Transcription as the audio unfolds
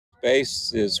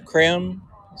Base is Krim.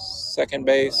 Second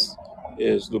base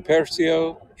is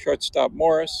Lupercio. Shortstop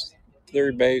Morris.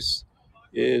 Third base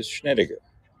is Schneidiger.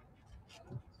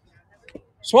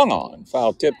 Swung on.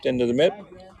 Foul tipped into the mitt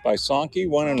by Sonke.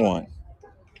 1-1.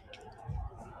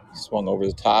 Swung over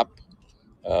the top.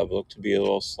 Looked to be a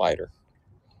little slider.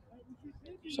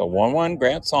 So 1-1.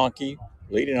 Grant Sonke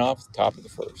leading off the top of the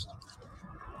first.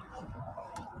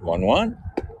 1-1.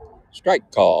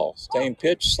 Strike call. Staying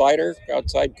pitch. Slider.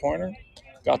 Outside corner.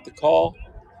 Got the call.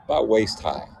 About waist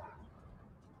high.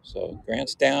 So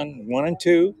Grant's down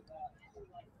 1-2.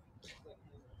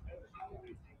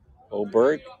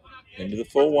 Oberg into the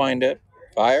full windup.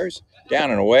 Fires.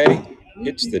 Down and away.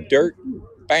 Hits the dirt.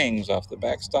 Bangs off the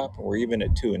backstop. And we're even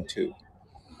at 2-2.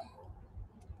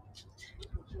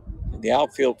 In the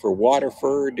outfield for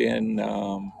Waterford in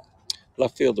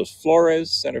left field is Flores.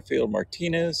 Center field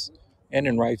Martinez. And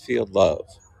in right field Love.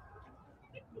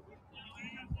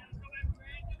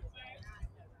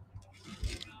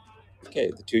 Okay,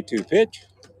 the 2-2 pitch.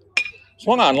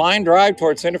 Swung on line drive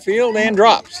towards center field and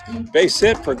drops. Base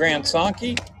hit for Grant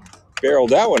Sonke.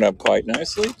 Barreled that one up quite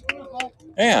nicely.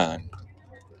 And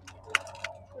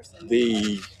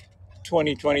the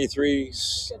 2023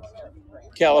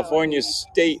 California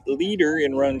State leader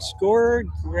in runs scored,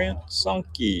 Grant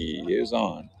Sonke, is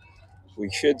on. We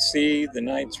should see the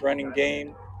Knights running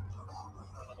game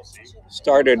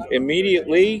started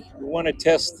immediately. We want to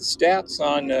test the stats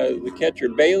on the catcher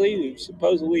Bailey, who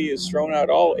supposedly has thrown out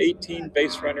all 18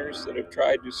 base runners that have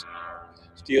tried to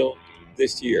steal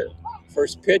this year.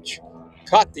 First pitch,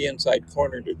 caught the inside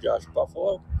corner to Josh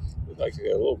Buffalo. Would like to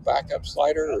get a little backup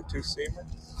slider or two-seamer.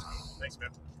 Thanks, man.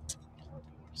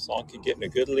 Sonke getting a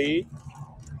good lead,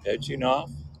 edging off.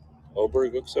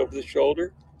 Oberg looks over the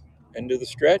shoulder, into the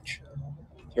stretch.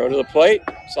 Throw to the plate.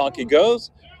 Sonke goes.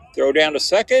 Throw down to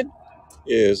second.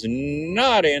 Is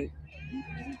not in.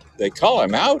 They call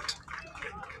him out.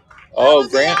 Oh,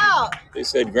 Grant. They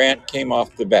said Grant came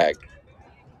off the bag.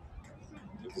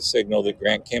 The signal that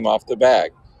Grant came off the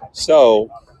bag. So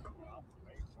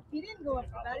he didn't go off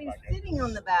the bag. He was sitting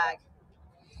on the bag.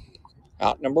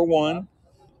 Out number 1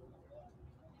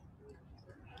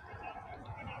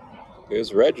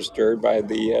 is registered by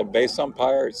the base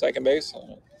umpire at second base.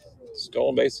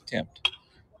 Stolen base attempt.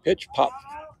 Pitch, pop,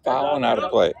 foul, and out of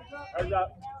play.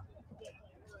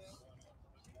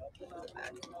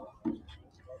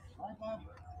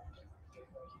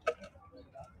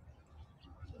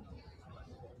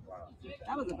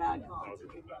 That was a bad call.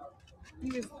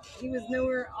 He was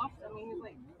nowhere off. I mean, he was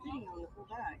like sitting on the full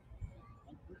bag.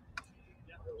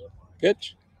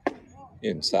 Pitch,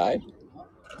 inside.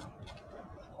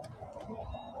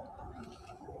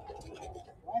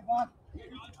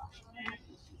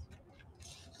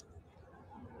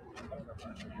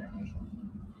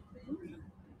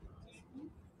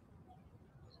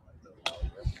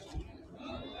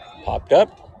 Popped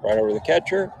up, right over the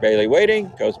catcher. Bailey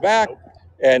waiting, goes back,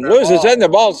 and loses in the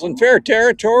ball's in fair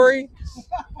territory.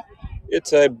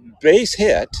 It's a base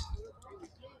hit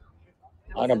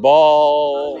on a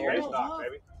ball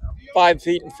 5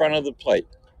 feet in front of the plate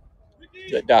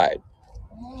that died.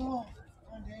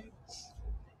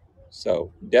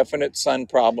 So definite sun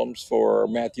problems for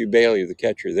Matthew Bailey, the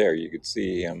catcher there. You could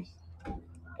see him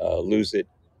lose it.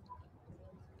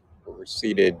 We're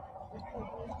seated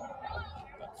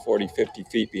 40, 50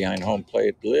 feet behind home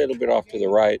plate, a little bit off to the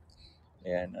right.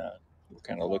 And we're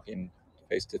kind of looking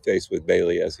face-to-face with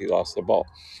Bailey as he lost the ball.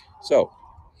 So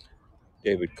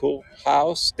David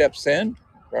Coolhouse steps in,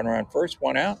 run around first,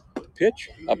 1 out, pitch,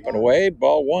 up and away,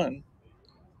 ball 1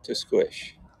 to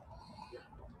Squish.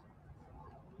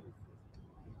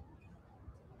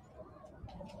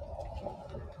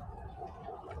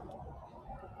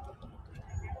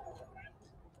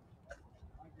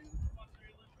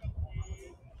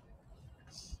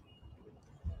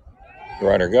 The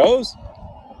runner goes,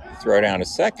 throw down to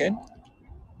second.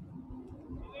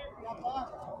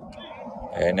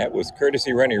 And that was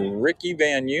courtesy running Ricky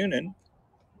Van Unen,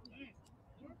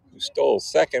 who stole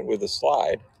second with a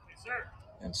slide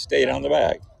and stayed on the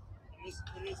bag. Okay, it's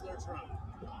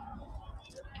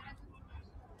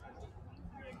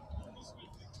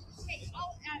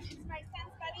my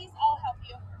son's buddies. I'll help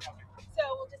you. So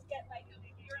we'll just get like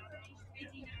your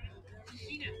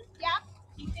information. Yeah?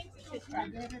 He thinks it's his truck.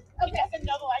 Okay, so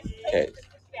no, Okay.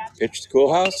 Pitch to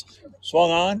Coolhouse,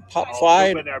 swung on, pop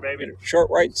fly, short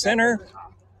right center,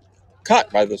 caught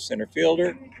by the center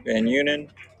fielder. Van Unen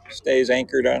stays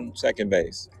anchored on second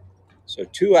base. So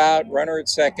 2 out, runner at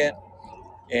second,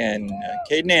 and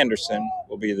Caden Anderson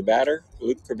will be the batter.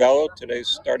 Luke Crivello, today's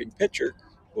starting pitcher,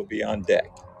 will be on deck.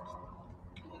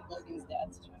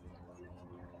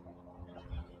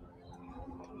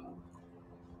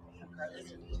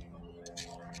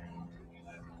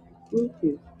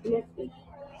 Bluetooth connected.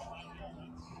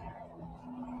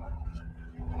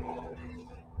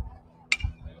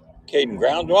 Caden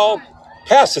ground ball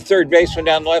past the third baseman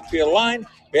down the left field line.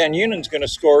 Van Unen's going to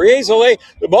score easily.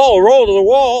 The ball will roll to the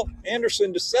wall.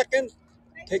 Anderson to second.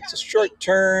 Takes a short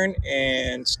turn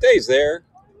and stays there.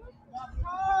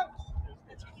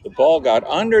 The ball got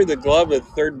under the glove of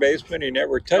the third baseman. He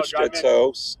never touched it,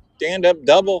 so stand-up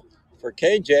double for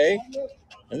KJ.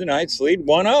 And the Knights lead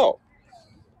 1-0.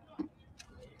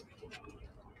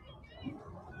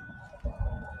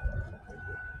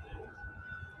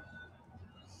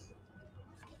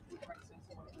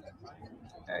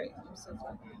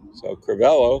 So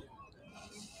Crivello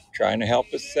trying to help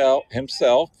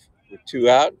himself with 2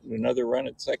 out, another run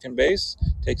at second base,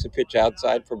 takes a pitch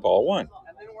outside for ball 1.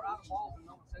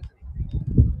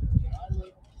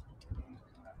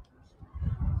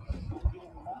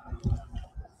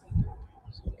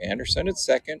 So Anderson at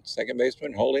second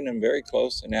baseman holding him very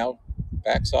close, and now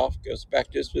backs off, goes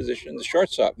back to his position. The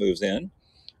shortstop moves in.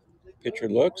 Pitcher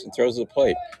looks and throws to the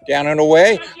plate. Down and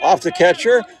away, off the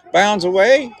catcher, bounds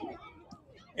away.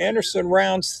 Anderson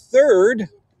rounds third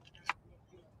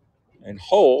and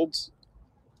holds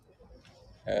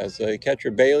as the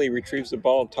catcher Bailey retrieves the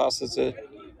ball and tosses it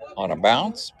on a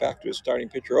bounce back to his starting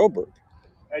pitcher Oberg.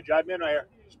 Hey, drive me in right here.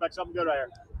 Expect something good right here.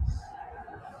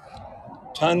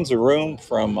 Tons of room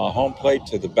from home plate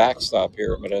to the backstop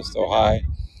here at Modesto High,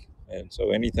 and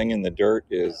so anything in the dirt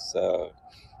is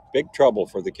big trouble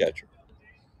for the catcher.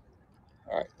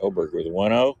 All right, Oberg with a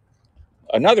 1-0.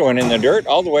 Another one in the dirt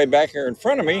all the way back here in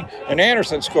front of me, and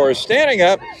Anderson scores standing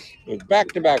up with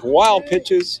back-to-back wild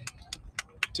pitches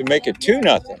to make it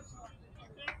 2-0.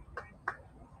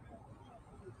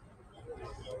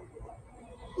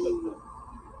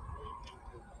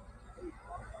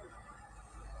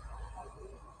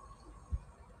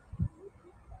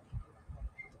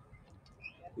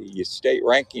 The state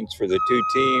rankings for the two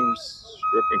teams: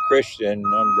 Ripon Christian,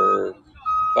 number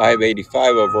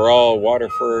 585 overall,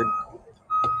 Waterford,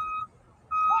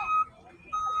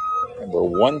 number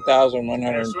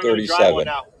 1,137.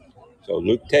 So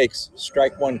Luke takes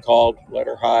strike 1 called,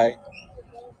 letter high.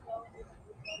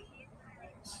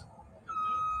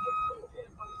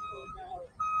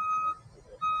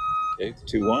 Okay,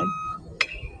 2-1.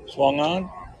 Swung on,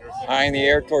 high in the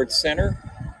air towards center.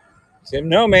 It's in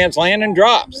no man's land and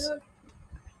drops.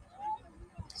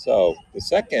 So the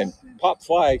second pop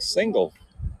fly single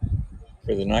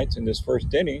for the Knights in this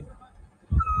first inning.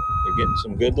 They're getting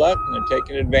some good luck and they're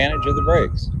taking advantage of the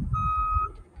breaks.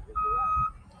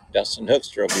 Dustin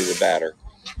Hoekstra will be the batter.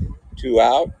 2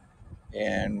 out,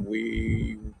 and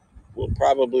we will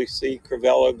probably see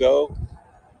Crivello go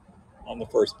on the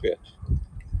first pitch.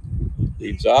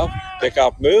 Leads off,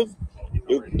 pickoff move.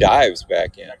 Luke dives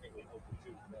back in.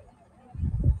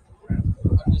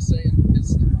 I'm just saying,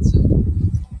 it's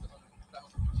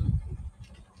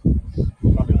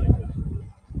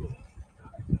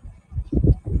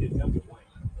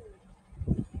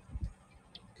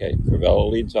Okay,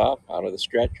 Crivello leads off out of the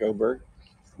stretch. Oberg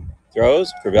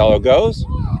throws. Crivello goes.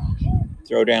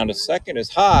 Throw down to second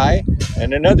is high,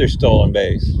 and another stolen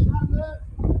base.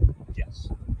 Yes.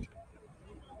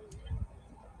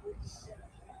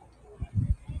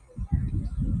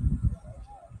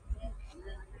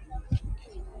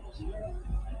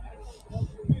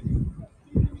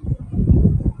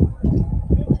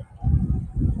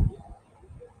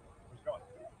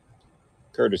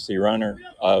 Courtesy runner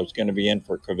was going to be in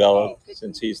for Crivello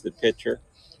since he's the pitcher.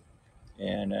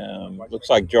 And looks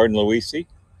like Jordan Luisi,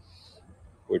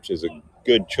 which is a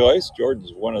good choice.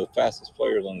 Jordan's one of the fastest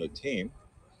players on the team.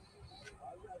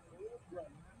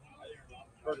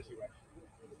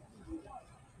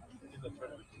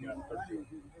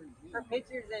 For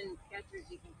pitchers and catchers,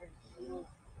 you can.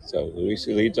 So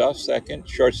Luisi leads off second.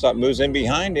 Shortstop moves in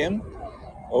behind him.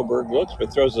 Oberg looks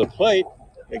but throws the plate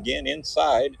again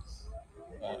inside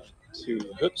to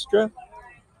Hoekstra.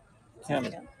 Count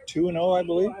of 2-0, I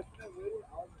believe.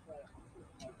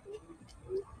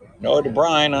 Noah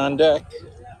DeBrine on deck.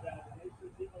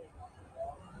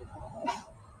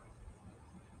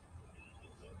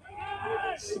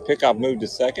 The pickoff move to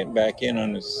second. Back in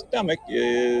on his stomach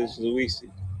is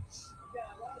Luisi.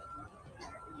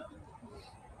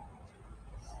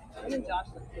 Even Josh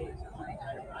looked good.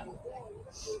 I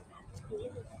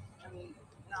mean,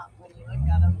 not when you look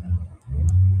at him.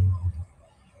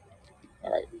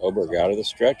 All right, Oberg out of the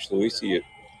stretch. Luisi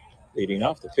leading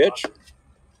off the pitch.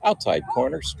 Outside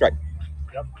corner, strike.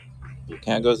 Yep. The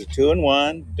count goes to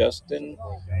 2-1. Dustin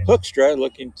Hoekstra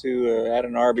looking to add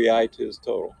an RBI to his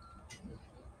total.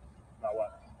 About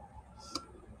what?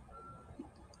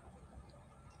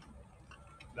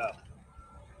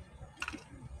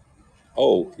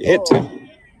 Oh, hits him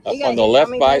up He got on the hit how left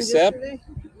many times bicep. yesterday?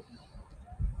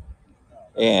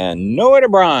 And Noah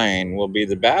DeBrine will be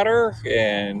the batter.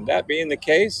 And that being the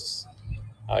case,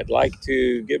 I'd like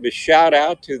to give a shout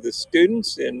out to the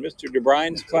students in Mr.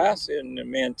 DeBrine's class in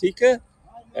Manteca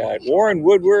at Warren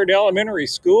Woodward Elementary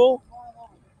School.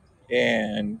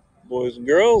 And boys and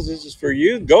girls, this is for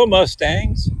you. Go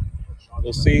Mustangs.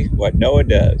 We'll see what Noah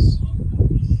does.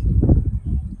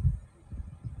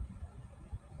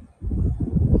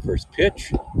 First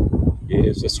pitch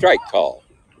is a strike call.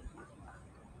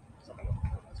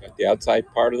 At the outside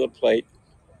part of the plate,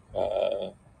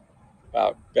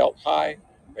 about belt high,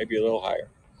 maybe a little higher.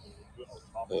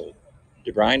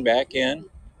 DeBrine back in.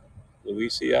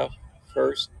 Luisia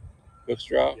first.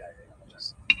 Hookstraw.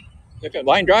 Look at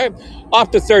line drive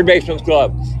off the third baseman's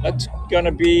glove. That's going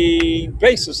to be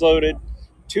bases loaded.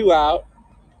 2 out.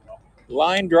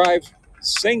 Line drive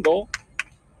single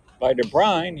by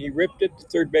DeBrine. He ripped it. The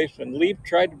third baseman leaped,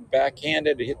 tried to backhand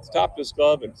it. It hit the top of his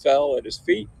glove and fell at his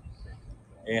feet.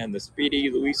 And the speedy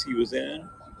Luisi was in.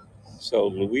 So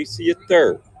Luisi at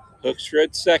third. Hoekstra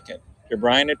at second.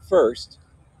 DeBrine at first.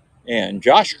 And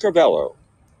Josh Crivello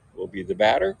will be the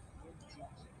batter.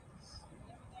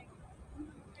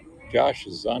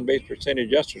 Josh's on-base percentage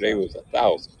yesterday was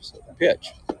 1,000. So the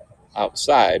pitch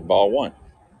outside, ball one.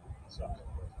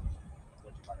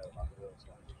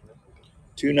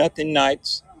 2-0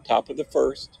 Knights, top of the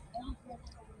first.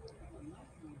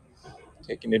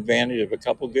 Taking advantage of a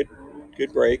couple good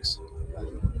breaks.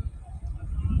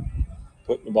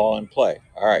 Putting the ball in play.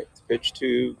 All right, pitch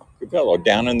to Crivello.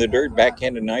 Down in the dirt,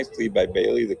 backhanded nicely by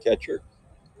Bailey, the catcher.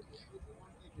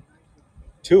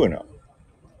 2-0.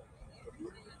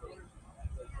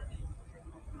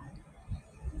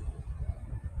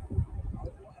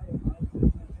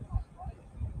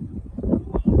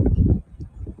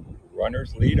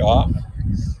 Runners lead off.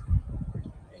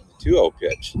 2-0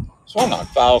 pitch. Swung on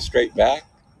foul straight back.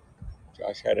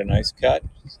 Josh had a nice cut.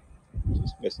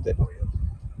 Just missed it.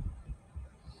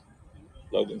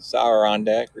 Logan Sauer on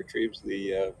deck retrieves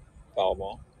the foul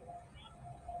ball.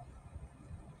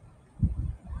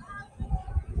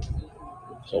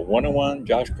 So 1-1,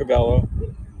 Josh Crivello.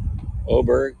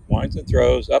 Oberg winds and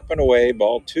throws up and away,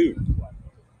 ball two.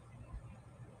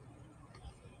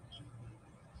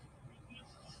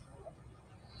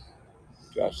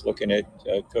 Josh looking at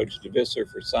Coach DeVisser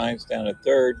for signs down at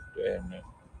third, and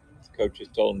the coach has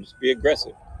told him to be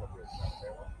aggressive.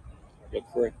 Look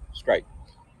for a strike.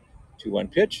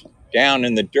 2-1 pitch. Down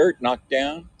in the dirt, knocked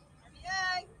down.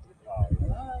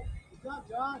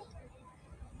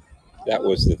 That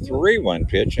was the 3-1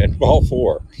 pitch at ball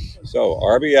four. So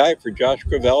RBI for Josh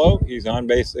Crivello. He's on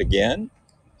base again.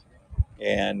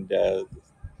 And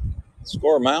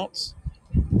score mounts.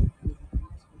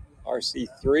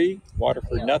 RC3,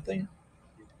 Waterford nothing.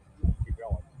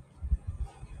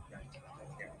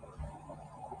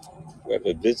 We have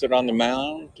a visit on the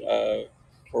mound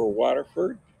for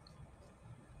Waterford.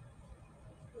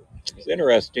 It's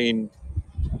interesting.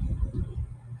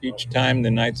 Each time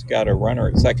the Knights got a runner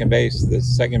at second base, the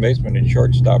second baseman and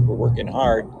shortstop were working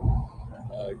hard,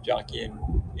 jockeying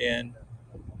in,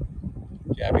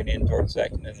 jabbing in towards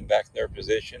second and then back to their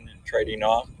position and trading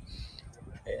off.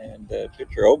 And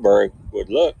pitcher Oberg would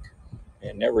look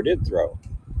and never did throw.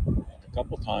 And a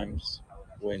couple times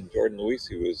when Jordan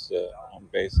Luisi was on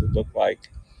base, it looked like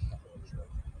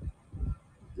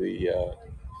the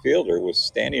fielder was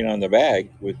standing on the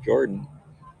bag with Jordan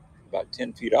about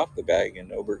 10 feet off the bag,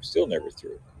 and Oberg still never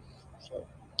threw. So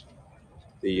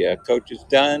the coach is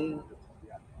done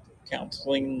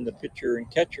counseling the pitcher and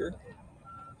catcher.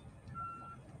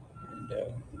 And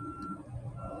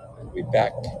we'll be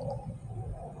back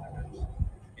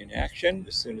in action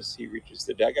as soon as he reaches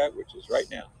the dugout, which is right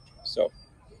now. So,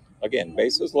 again,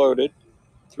 bases loaded.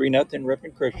 3-0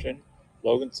 Ripon Christian.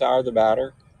 Logan Sauer, the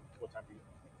batter.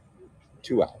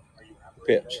 2 out.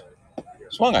 Pitch.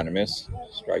 Swung on a miss.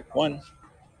 Strike one.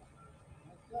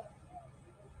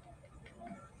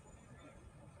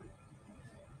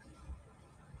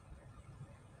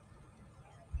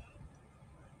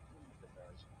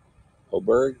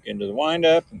 Oberg into the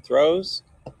windup and throws.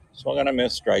 Swung on a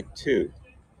miss. Strike two.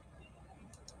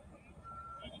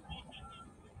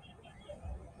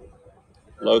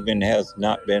 Logan has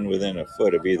not been within a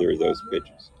foot of either of those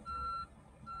pitches.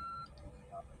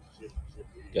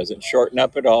 Doesn't shorten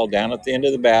up at all. Down at the end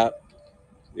of the bat.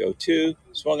 The 0-2.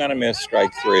 Swung on a miss.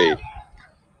 Strike three.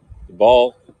 The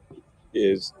ball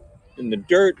is in the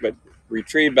dirt, but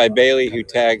retrieved by Bailey, who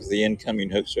tags the incoming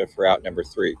Hoekstra for out number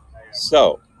 3.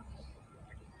 So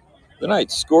the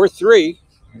Knights score 3.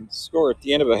 And score at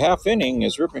the end of a half inning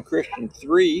is Ripon Christian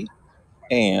 3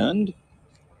 and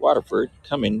Waterford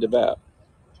coming to bat.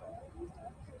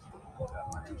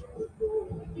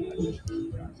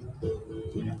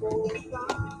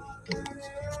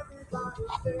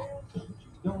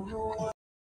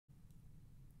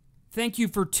 Thank you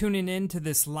for tuning in to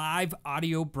this live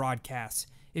audio broadcast.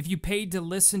 If you paid to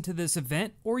listen to this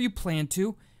event or you plan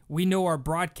to, we know our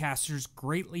broadcasters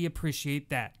greatly appreciate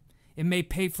that. It may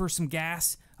pay for some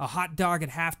gas, a hot dog at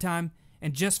halftime,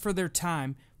 and just for their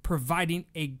time providing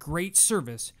a great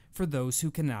service for those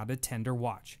who cannot attend or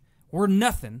watch. We're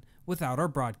nothing without our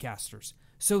broadcasters.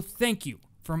 So thank you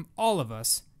from all of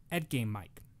us at Game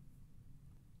Mic.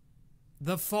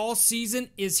 The fall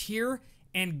season is here,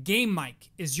 and Game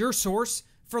Mic is your source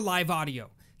for live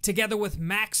audio. Together with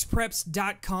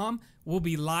MaxPreps.com, we'll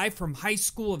be live from high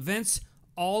school events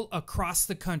all across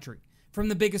the country. From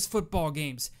the biggest football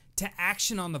games to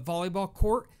action on the volleyball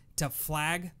court to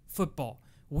flag football.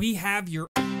 We have your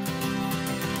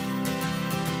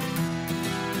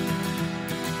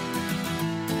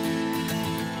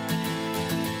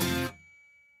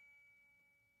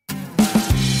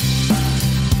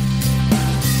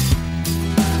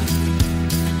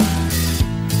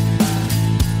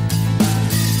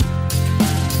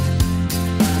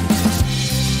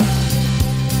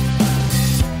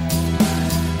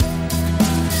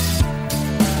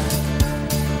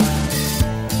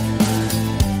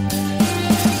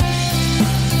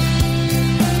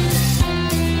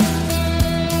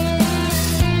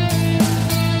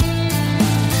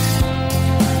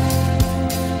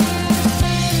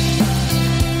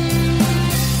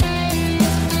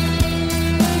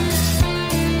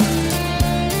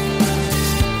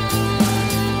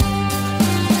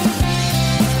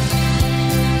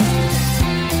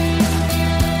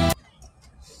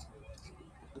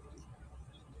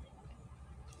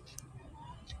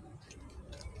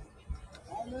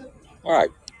All right,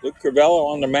 Luke Crivello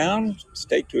on the mound,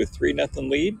 staked to a 3-0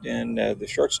 lead, and the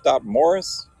shortstop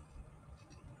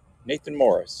Nathan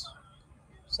Morris,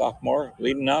 sophomore,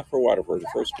 leading off for Waterford. The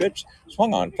first pitch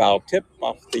swung on, foul tip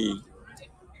off the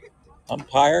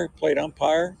plate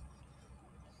umpire.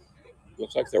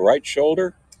 Looks like the right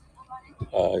shoulder.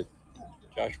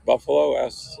 Josh Buffalo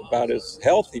asks about his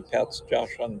health. He pats Josh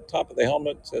on the top of the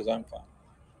helmet, says, "I'm fine."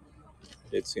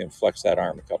 Did see him flex that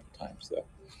arm a couple times, though.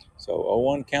 So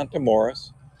 0-1 count to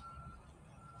Morris.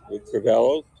 Luke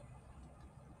Crivello.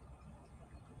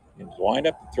 In his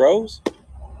windup, throws.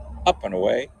 Up and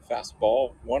away.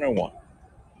 Fastball, 1-1.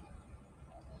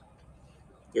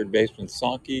 Third baseman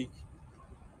Sankey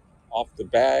off the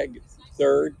bag.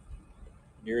 Third,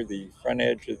 near the front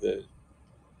edge of the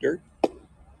dirt.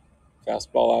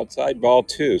 Fastball outside, ball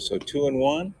 2. So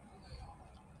 2-1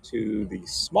 to the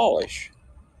smallish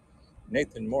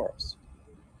Nathan Morris.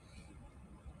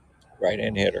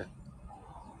 Right-hand hitter.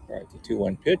 All right, the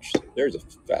 2-1 pitch. There's a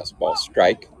fastball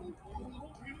strike.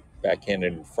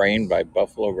 Backhanded and framed by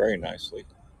Buffalo very nicely.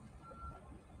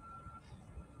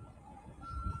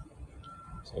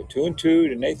 So 2-2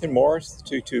 to Nathan Morris. The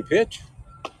 2-2 pitch.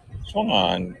 Swung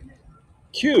on.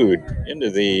 Cued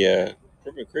into the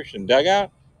Ripon Christian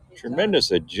dugout. Tremendous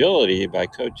agility by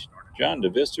Coach John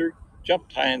DeVister.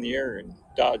 Jumped high in the air and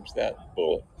dodged that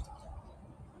bullet.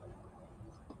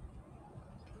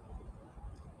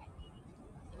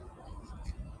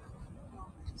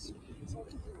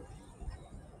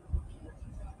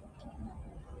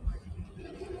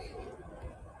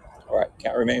 All right,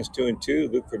 count remains 2-2.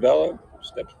 Luke Crivello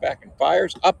steps back and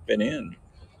fires up and in.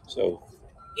 So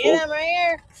Get him right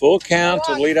here. full count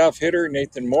to leadoff hitter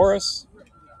Nathan Morris.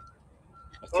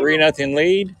 A 3-0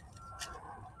 lead.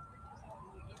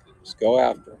 Let's go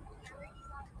after him.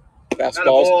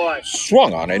 Fastballs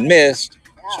swung on and missed.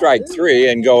 Strike 3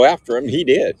 and go after him. He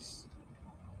did.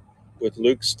 With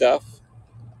Luke's stuff,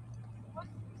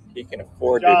 he can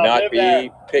afford to not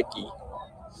be picky.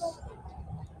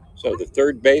 So the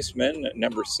third baseman,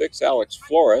 number 6, Alex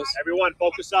Flores. Everyone,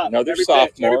 focus up. Another Every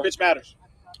sophomore. Every pitch matters.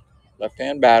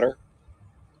 Left-hand batter.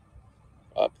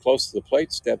 Up close to the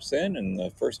plate, steps in, and the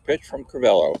first pitch from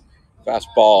Crivello.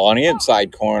 Fastball on the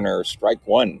inside corner, strike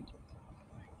 1.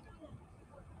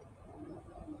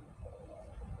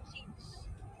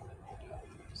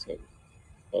 So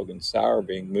Logan Sauer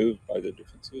being moved by the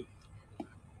defensive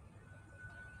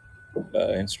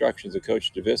instructions of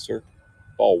Coach DeVister.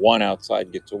 Ball 1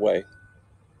 outside, gets away.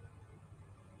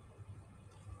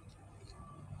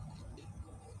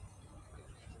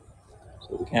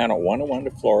 So the count at 1-1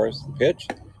 to Flores. The pitch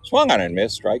swung on and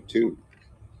missed, strike 2.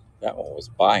 That one was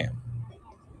by him.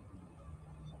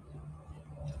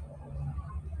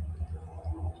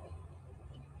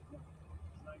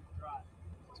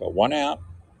 So 1 out,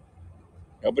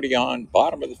 nobody on,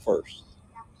 bottom of the first.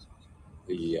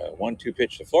 The 1-2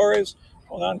 pitch to Flores.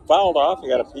 Hold on, fouled off. He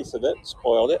got a piece of it,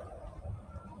 spoiled it.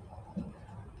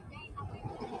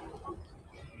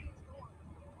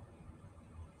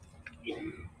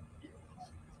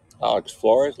 Alex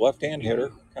Flores, left-hand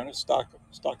hitter, kind of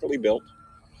stockily built.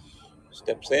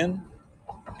 Steps in,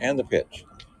 and the pitch.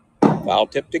 Foul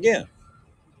tipped again.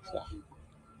 So,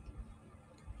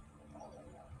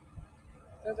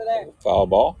 Over there. foul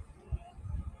ball.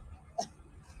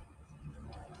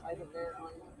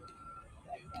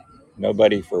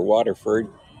 Nobody for Waterford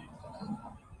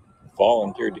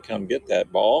volunteered to come get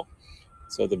that ball,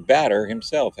 so the batter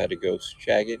himself had to go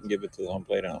shag it and give it to the home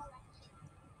plate ump.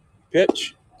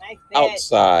 Pitch. Nice pitch.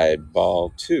 Outside,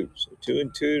 ball 2. So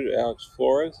 2-2 to Alex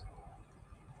Flores.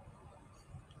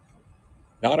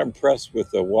 Not impressed with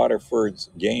the Waterford's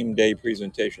game day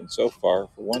presentation so far.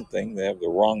 For one thing, they have the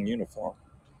wrong uniform.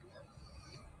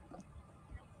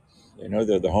 They know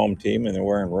they're the home team and they're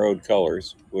wearing road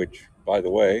colors, which, by the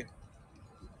way,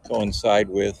 coincide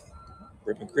with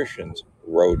Ripon Christian's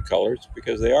road colors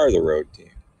because they are the road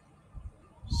team.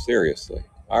 Seriously.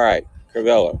 All right,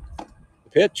 Crivello. The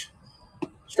pitch.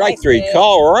 Strike Nice 3. pitch.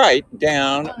 Call right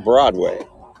down Broadway.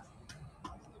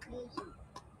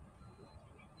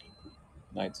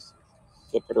 Nice.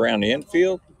 Flip it around the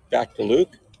infield. Back to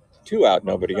Luke. 2 out,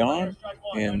 nobody on.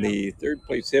 And the third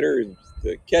place hitter is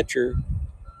the catcher,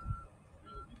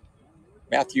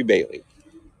 Matthew Bailey.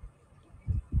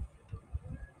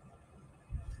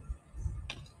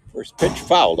 First pitch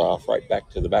fouled off right back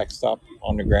to the backstop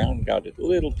on the ground. Got a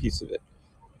little piece of it.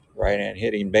 Right hand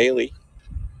hitting Bailey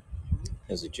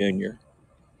as a junior.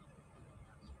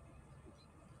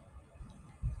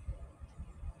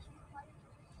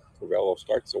 Crivello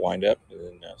starts to wind up and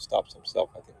then stops himself,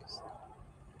 I think.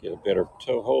 Get a better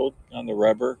toe hold on the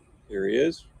rubber. Here he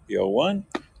is, the 0-1.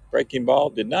 Breaking ball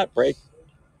did not break.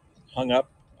 Hung up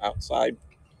outside.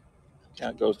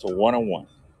 Count goes to 1-1.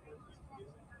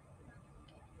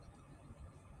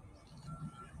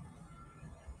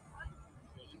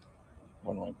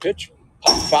 1-1 pitch.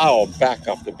 Foul back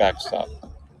off the backstop.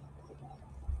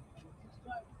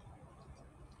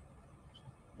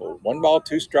 Well, 1 ball,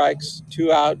 2 strikes,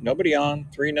 2 out, nobody on.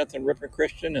 3-0 Ripon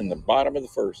Christian in the bottom of the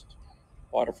first.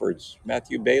 Waterford's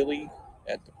Matthew Bailey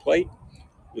at the plate.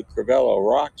 Luke Crivello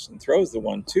rocks and throws the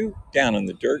 1-2 down in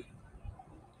the dirt.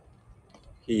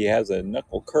 He has a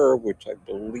knuckle curve, which I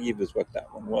believe is what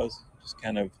that one was. Just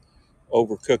kind of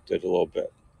overcooked it a little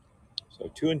bit.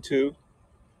 So 2-2.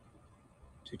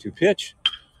 2-2 pitch.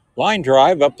 Line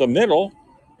drive up the middle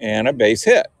and a base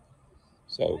hit.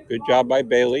 So good job by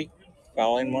Bailey,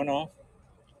 fouling one off.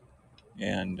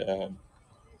 And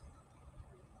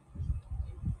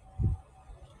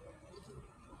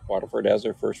Waterford has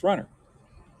their first runner.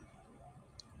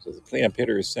 So the cleanup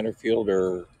hitter is center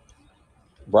fielder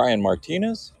Brian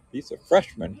Martinez. He's a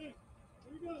freshman.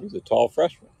 He's a tall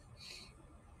freshman.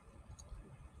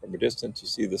 From a distance, you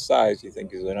see the size. You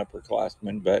think he's an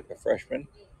upperclassman, but a freshman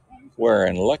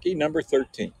wearing lucky number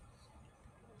 13.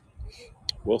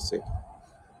 We'll see.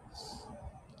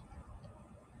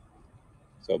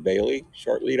 So Bailey,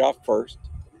 short lead off first.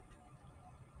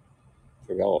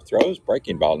 Crivello throws,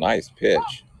 breaking ball, nice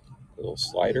pitch. A little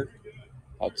slider,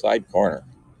 outside corner.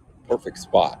 Perfect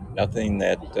spot. Nothing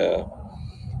that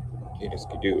Martinez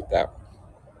could do with that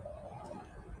one.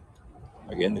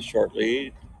 Again, the short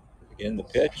lead. Again, the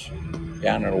pitch.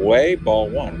 Down and away, ball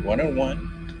 1. 1-1.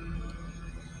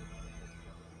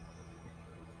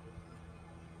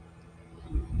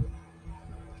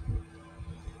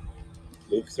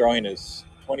 Luke throwing his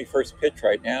 21st pitch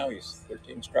right now. He's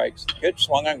 13 strikes. The pitch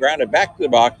swung on, grounded back to the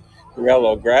box.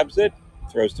 Crivello grabs it,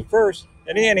 throws to first,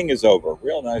 and the inning is over.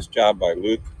 Real nice job by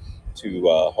Luke to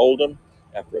hold him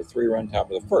after a 3-run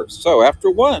top of the first. So after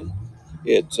 1,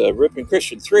 it's Ripon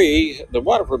Christian 3, the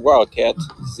Waterford Wildcats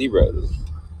 0.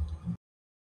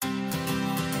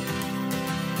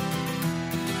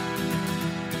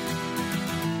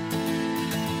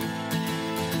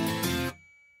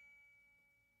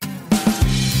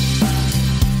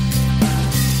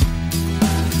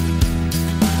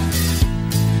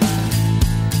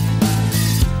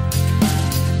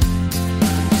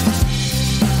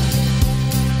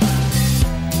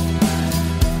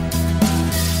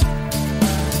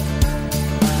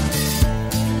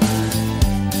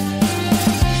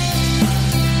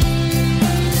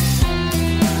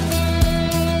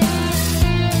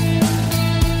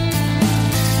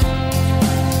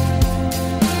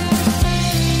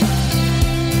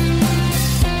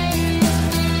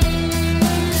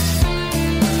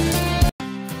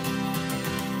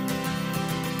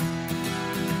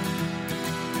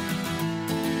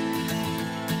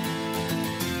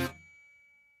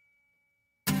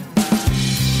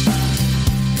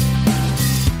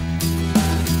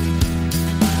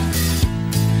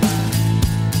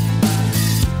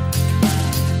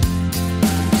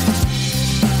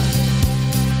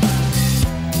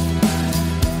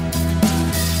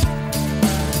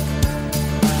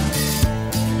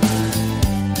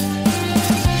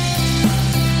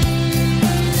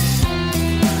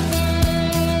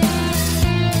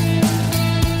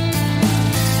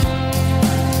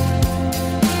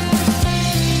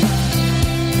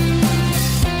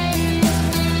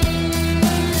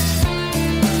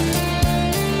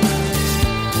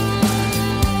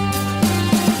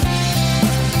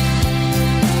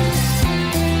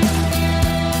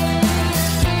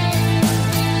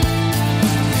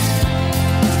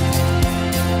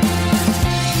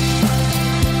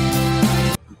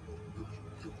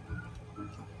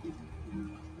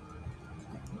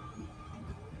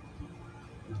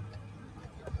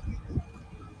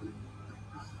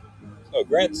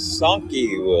 Grant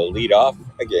Sonke will lead off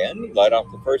again. Led off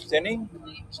the first inning.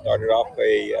 Started off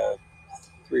a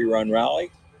 3-run rally.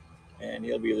 And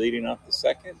he'll be leading off the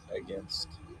second against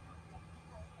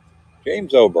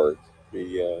James Oberg,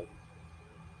 the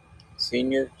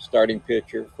senior starting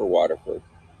pitcher for Waterford.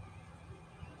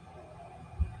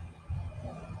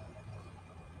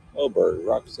 Oberg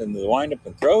rocks into the windup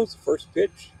and throws. The first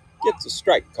pitch gets a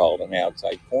strike called in the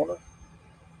outside corner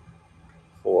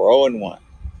for 0-1.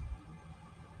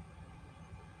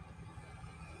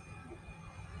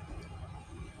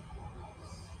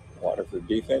 Waterford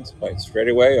defense playing straight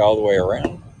away all the way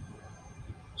around.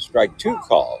 Strike 2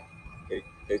 called.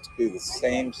 Basically the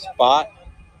same spot,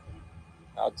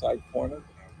 outside corner,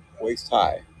 waist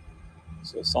high.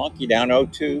 So Sonke down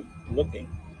 0-2, looking.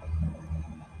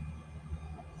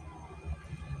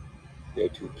 The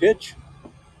 0-2 pitch,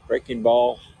 breaking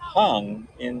ball hung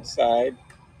inside,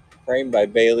 framed by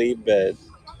Bailey, but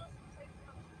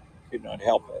could not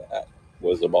help it. That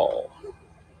was a ball.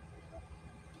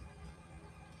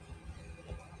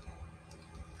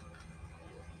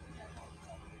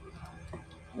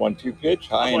 One-two pitch,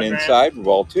 high and inside, for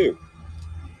ball 2.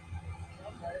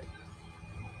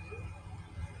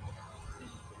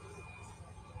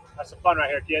 That's some fun right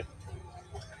here, kid.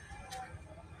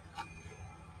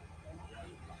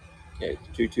 Okay,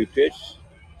 2-2 pitch.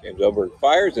 James Oberg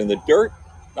fires in the dirt,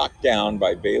 knocked down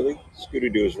by Bailey.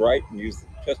 Scooted to his right and used the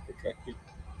chest protector.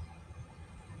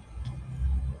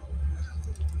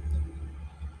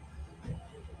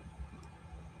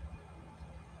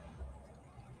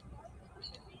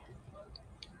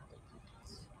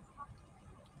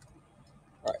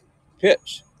 All right,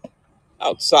 pitch.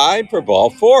 Outside for ball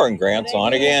 4, and Grant's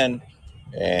on again.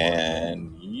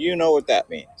 And you know what that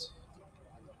means.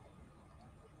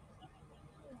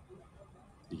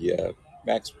 The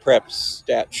Max Prep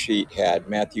stat sheet had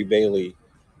Matthew Bailey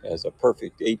as a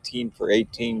perfect 18 for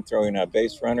 18 throwing out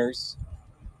base runners.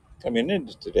 Coming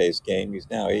into today's game, he's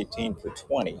now 18 for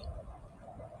 20.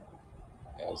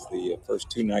 As the first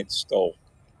 2 nights stole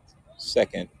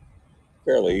second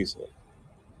fairly easily.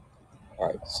 All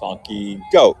right, Sonke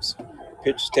goes.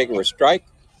 Pitch taken for a strike.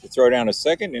 To throw down a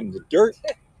second in the dirt.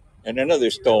 And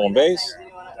another stolen base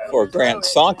for Grant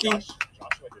Sonke.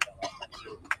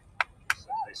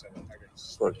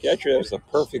 For a catcher, that was a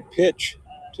perfect pitch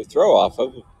to throw off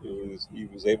of. He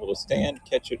was able to stand,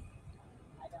 catch it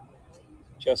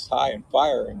chest high and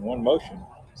fire in one motion.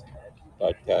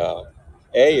 But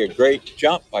A, a great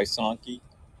jump by Sonke.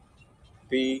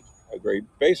 B, a great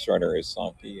base runner is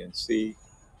Sonke. And C,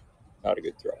 not a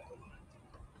good throw.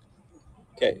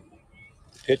 Okay,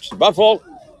 pitch to Buffalo.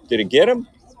 Did it get him?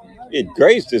 It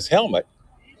grazed his helmet.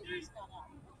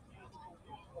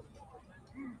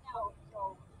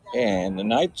 And the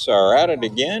Knights are at it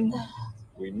again.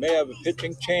 We may have a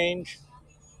pitching change.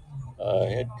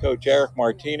 Head coach Eric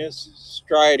Martinez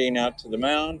striding out to the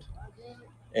mound.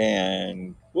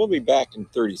 And we'll be back in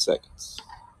 30 seconds.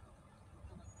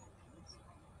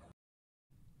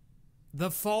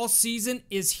 The fall season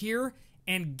is here,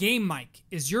 and Game Mic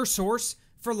is your source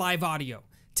for live audio.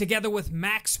 Together with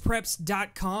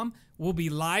MaxPreps.com, we'll be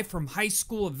live from high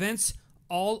school events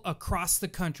all across the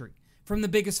country. From the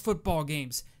biggest football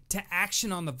games to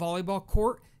action on the volleyball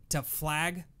court to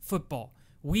flag football.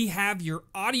 We have your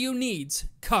audio needs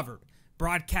covered.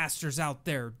 Broadcasters out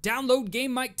there, download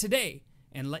Game Mic today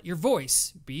and let your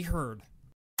voice be heard.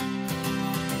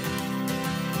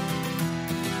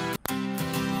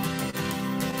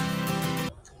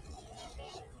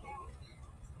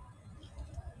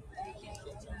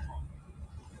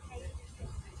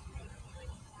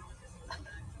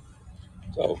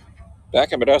 So,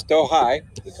 back at Modesto High,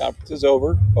 the conference is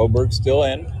over. Oberg's still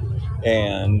in.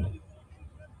 And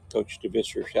Coach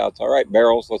DeVisser shouts, all right,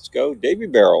 Barrels, let's go. Davy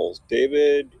Barrels,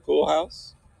 David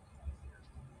Coolhouse.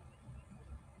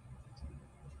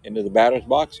 Into the batter's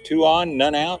box. 2 on,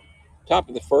 none out. Top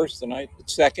of the first,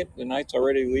 second. The Knights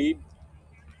already lead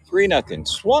 3-0.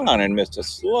 Swung on and missed a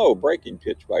slow breaking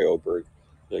pitch by Oberg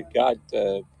that got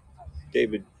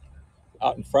David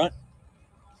out in front.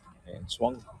 And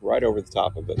swung right over the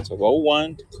top of it. So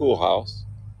 0-1 to Coolhouse.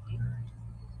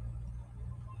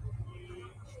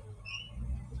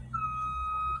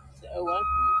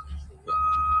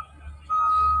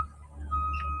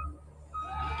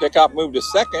 Pickoff moved to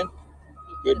second.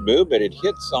 Good move, but it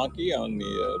hit Sonke on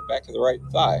the back of the right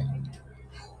thigh.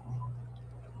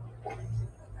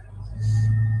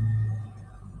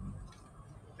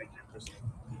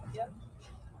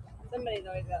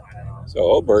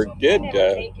 So Oberg did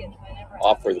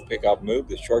offer the pickoff move.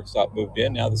 The shortstop moved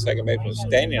in. Now the second baseman is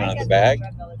standing on the bag.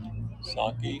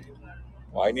 Sonke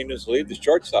widening his lead. The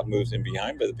shortstop moves in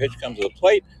behind, but the pitch comes to the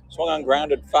plate. Swung on,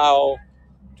 grounded foul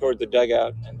toward the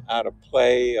dugout and out of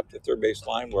play up the third base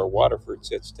line where Waterford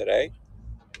sits today.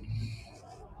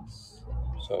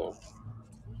 So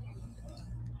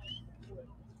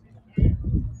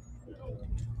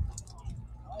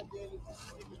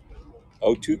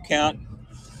 0-2 count.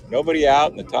 Nobody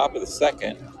out in the top of the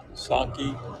second.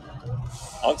 Sankey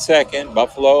on second.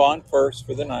 Buffalo on first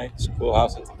for the night.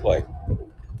 Schoolhouse at the plate.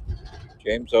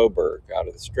 James Oberg out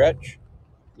of the stretch.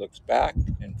 Looks back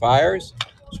and fires.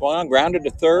 Swung on, grounded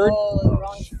to third. Oh,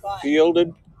 wrong spot.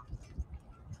 Fielded.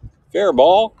 Fair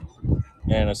ball.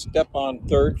 And a step on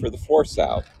third for the force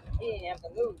out. He didn't have to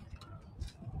move.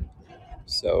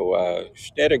 So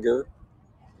Schnediger,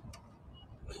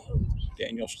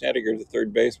 Daniel Schnediger, the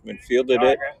third baseman, fielded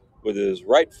it with his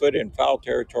right foot in foul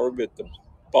territory, but the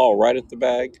ball right at the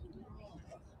bag.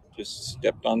 Just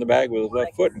stepped on the bag with his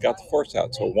left foot and got the force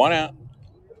out. So 1 out,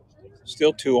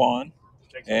 still 2 on,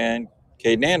 and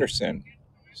Caden Anderson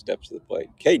steps to the plate.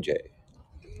 KJ.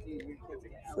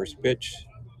 First pitch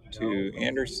to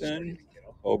Anderson.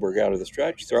 Oberg out of the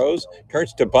stretch, throws,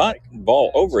 turns to bunt. Ball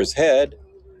over his head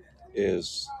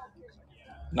is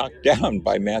knocked down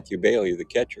by Matthew Bailey, the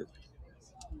catcher.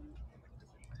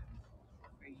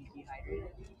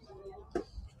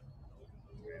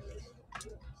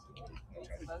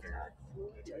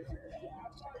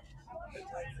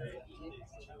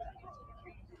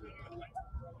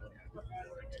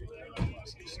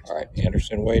 All right,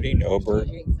 Anderson waiting. Oberg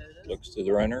looks to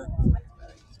the runner,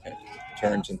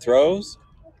 turns and throws.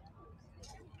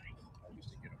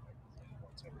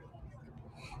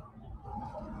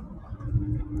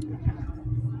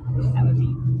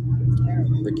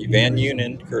 Ricky Van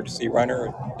Unen, courtesy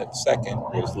runner at second,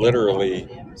 was literally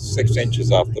 6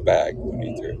 inches off the bag when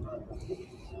he threw.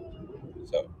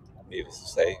 So, needless to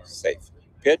say, safe.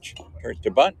 Pitch, turns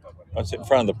to bunt. Once in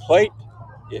front of the plate,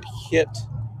 it hit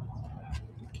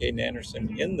Caden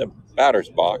Anderson in the batter's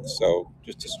box, so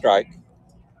just a strike.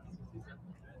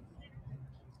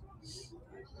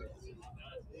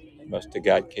 Must have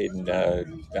got Caden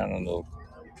down on the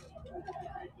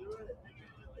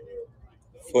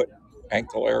foot,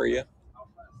 ankle area.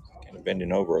 Kind of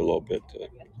bending over a little bit to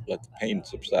let the pain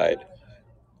subside.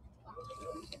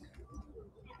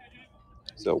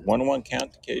 So 1-1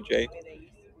 count to KJ.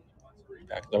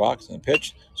 Back in the box and the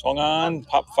pitch. Swung on,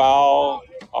 pop foul,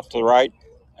 off to the right,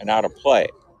 and out of play.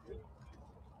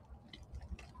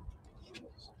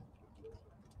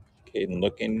 Caden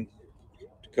looking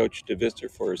to Coach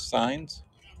DeVister for his signs.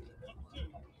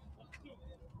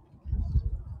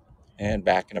 And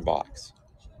back in the box.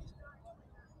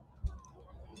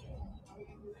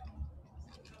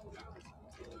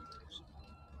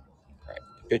 All right,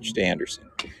 pitch to Anderson.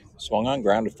 Swung on,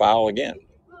 grounded foul again.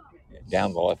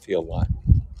 Down the left field line.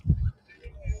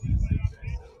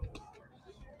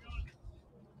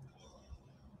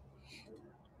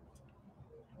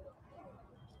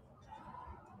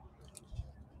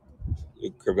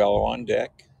 Luke Crivello on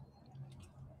deck.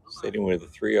 Sitting with a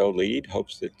 3-0 lead.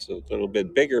 Hopes it's a little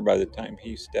bit bigger by the time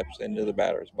he steps into the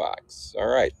batter's box. All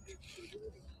right.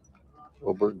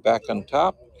 Oberg back on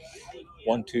top.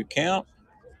 1-2 count.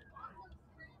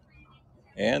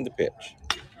 And the pitch.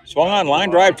 Swung on,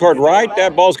 line drive toward right.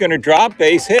 That ball's going to drop.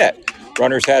 Base hit.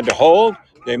 Runners had to hold.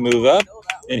 They move up.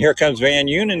 And here comes Van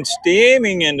Unen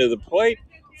steaming into the plate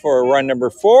for a run number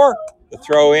 4. The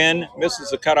throw in, misses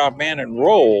the cutoff man and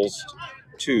rolls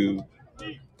to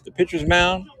the pitcher's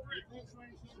mound.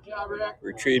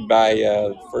 Retrieved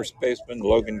by first baseman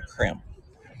Logan Krim.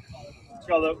 Let's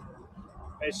go, Luke.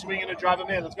 Hey, swing in and drive him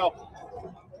in. Let's go.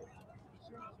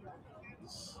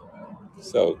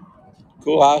 So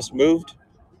Schoolhouse moved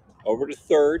over to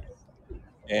third.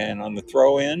 And on the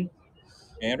throw in,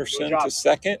 Anderson to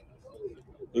second.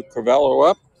 Luke Crivello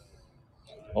up.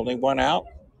 Only 1 out.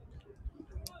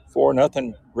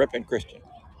 4-0 Ripon Christian.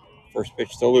 First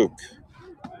pitch to Luke.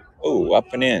 Oh,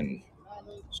 up and in.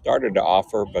 Started to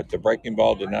offer, but the breaking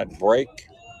ball did not break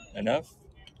enough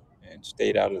and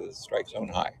stayed out of the strike zone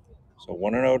high. So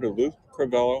 1-0 to Luke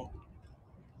Crivello.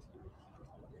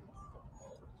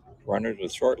 Runners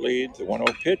with short leads. The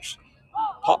 1-0 pitch.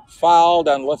 Pop foul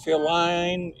down the left field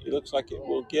line. It looks like it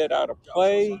will get out of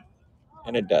play,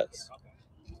 and it does.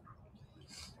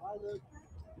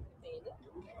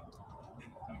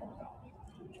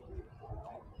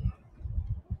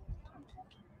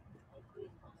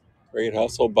 Great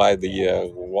hustle by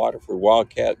the Waterford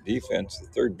Wildcat defense. The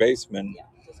third baseman,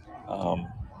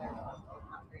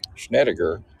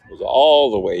 Schnediger, was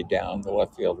all the way down the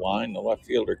left field line. The left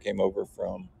fielder came over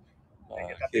from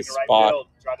his spot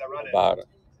about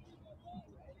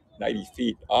 90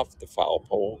 feet off the foul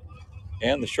pole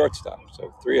and the shortstop.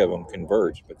 So 3 of them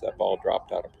converged, but that ball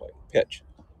dropped out of play. Pitch,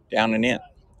 down and in.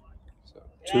 So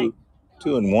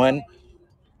 2-1.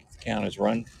 Count as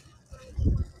run.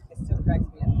 It still cracks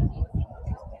me up that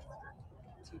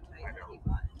he's too tight to keep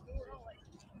on.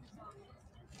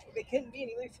 It couldn't be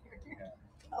any looser.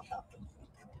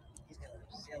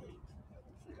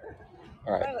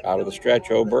 All right, out of the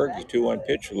stretch, Oberg, the 2-1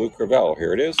 pitch for Luke Ravello.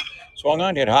 Here it is. Swung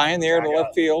on, hit high in the air to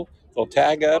left field. They'll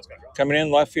tag up. Coming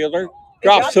in, left fielder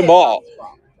drops the ball.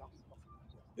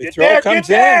 The throw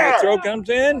comes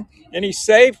in, and he's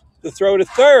safe. The throw to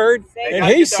third, and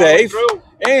he's safe.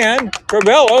 And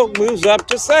Ravello moves up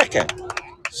to second.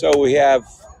 So we have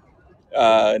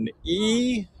an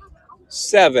E7.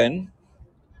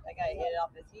 That guy hit it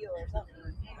off his heel or something.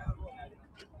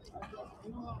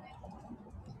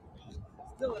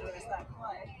 Still would have missed that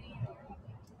play.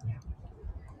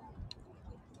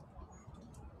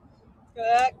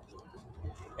 Good.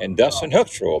 And Dustin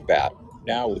Hookster will bat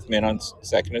now with men on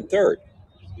second and third.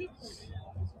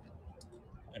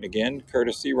 And again,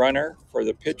 courtesy runner for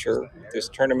the pitcher. This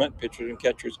tournament, pitchers and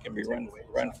catchers can be run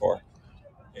for.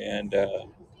 And I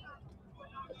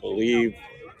believe,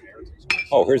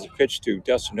 here's a pitch to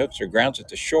Dustin Hookster. Grounds it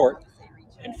to short.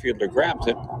 Infielder grabs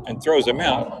it and throws him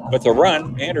out. But the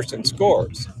run, Anderson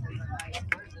scores.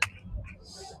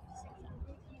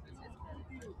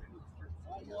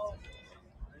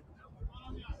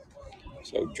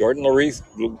 So Jordan Luisi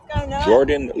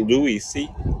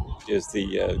is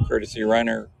the courtesy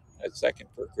runner at second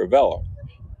for Ravello.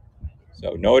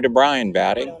 So Noah DeBryan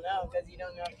batting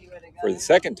for the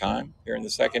second time here in the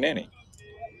second inning.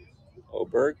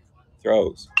 Oberg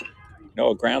throws.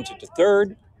 Noah grounds it to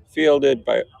third, fielded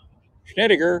by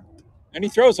Schnittiger, and he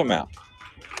throws him out.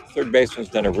 Third baseman's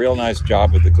done a real nice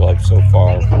job with the glove so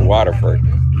far for Waterford.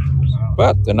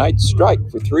 But the Knights strike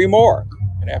for 3 more.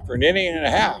 And after an inning and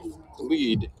a half, the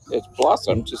lead has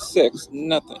blossomed to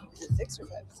 6-0. 6 or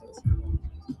 5, 6.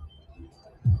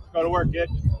 Go to work, kid.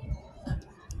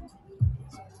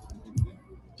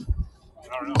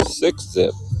 I don't know.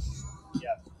 6-0.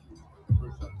 Yeah.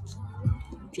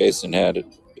 Jason had it.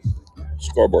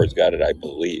 Scoreboard's got it, I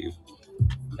believe.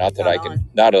 Not that I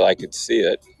could see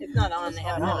it. It's not on. They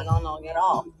haven't had it on at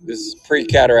all. This is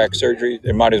pre-cataract surgery.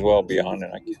 It might as well be on,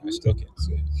 and I still can't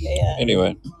see it. Yeah.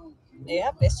 Anyway. They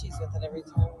have issues with it every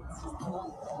time.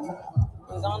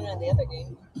 It was on in the other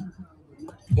game.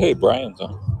 Hey, Brian's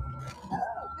on.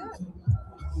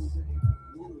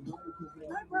 Oh, good.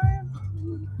 Hi, Brian.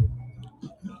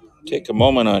 Take a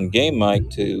moment on Game Mic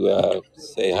to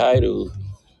say hi to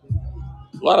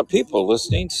a lot of people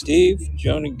listening. Steve,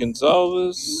 Joni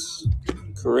Gonzalez,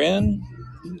 Corinne,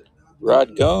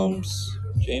 Rod Gomes,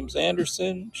 James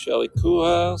Anderson, Shelley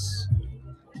Kuhlhaus,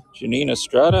 Janine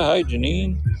Estrada. Hi,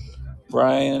 Janine.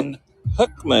 Brian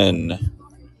Huckman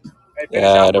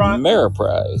at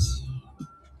Ameriprise.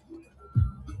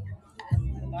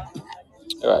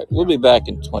 All right, we'll be back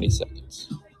in 20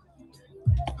 seconds.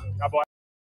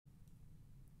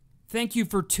 Thank you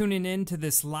for tuning in to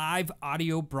this live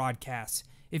audio broadcast.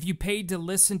 If you paid to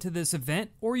listen to this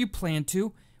event or you plan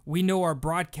to, we know our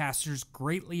broadcasters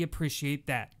greatly appreciate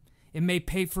that. It may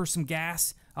pay for some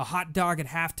gas, a hot dog at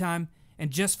halftime,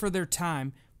 and just for their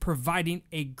time, providing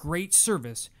a great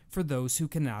service for those who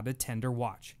cannot attend or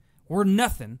watch. We're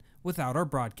nothing without our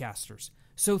broadcasters.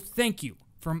 So thank you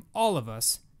from all of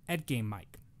us at Game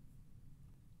Mic.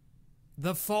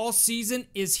 The fall season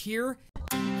is here.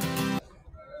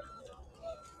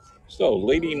 So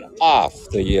leading off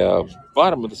the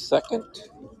bottom of the second.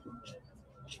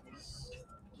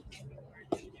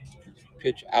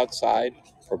 Pitch outside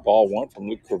for ball 1 from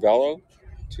Luke Ravello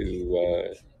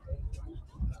to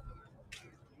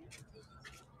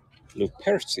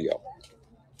Lupercio.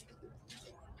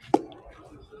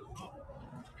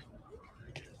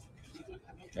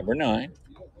 Number 9.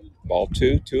 Ball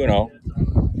 2, 2-0.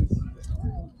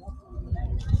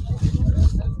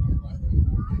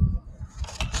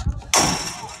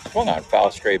 Swung on,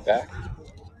 foul straight back.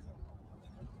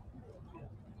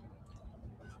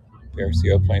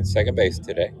 Lupercio playing second base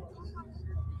today.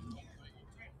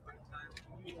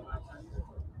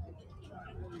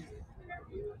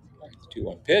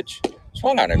 2-1 pitch.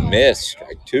 Swung on and missed.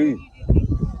 Strike 2.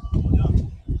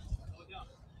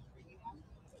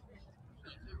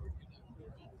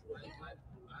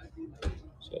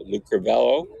 So Luke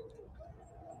Ravello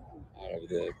out of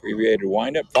the abbreviated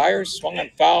windup fires. Swung on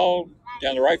foul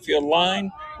down the right field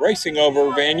line. Racing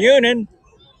over Van Unen.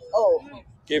 Oh.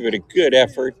 Gave it a good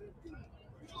effort.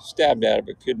 Stabbed at it,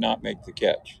 but could not make the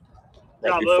catch.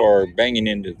 Right before banging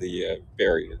into the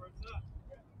barrier.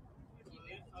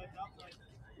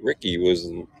 Ricky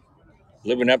was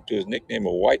living up to his nickname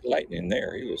of White Lightning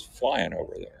there. He was flying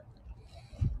over there.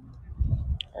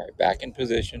 All right, back in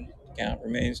position. Count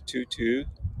remains 2-2.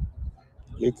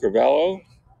 Luke Ravello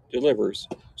delivers.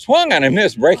 Swung on a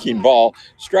missed breaking ball.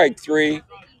 Strike 3.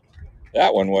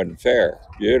 That one wasn't fair.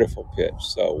 Beautiful pitch.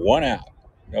 So 1 out.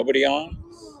 Nobody on.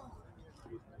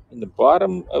 In the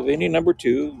bottom of inning number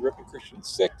 2, Ripon Christian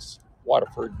 6,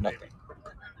 Waterford nothing.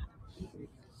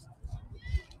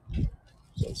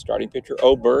 So the starting pitcher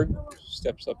Oberg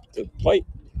steps up to the plate.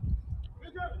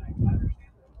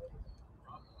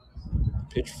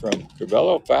 Pitch from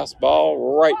Crivello,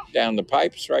 fastball right down the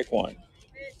pipe, strike 1.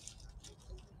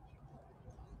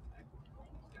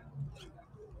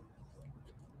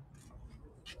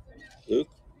 Luke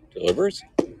delivers,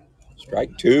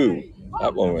 strike 2.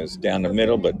 That one was down the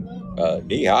middle, but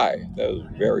knee high. That was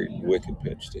a very wicked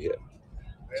pitch to hit.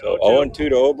 So 0-2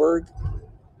 to Oberg.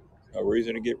 No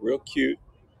reason to get real cute.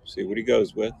 See what he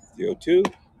goes with. The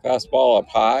 0-2. Fastball up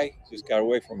high. Just got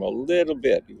away from a little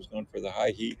bit. He was going for the high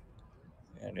heat,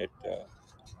 and it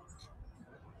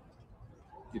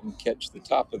didn't catch the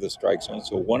top of the strike zone.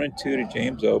 So 1-2 to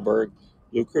James Oberg.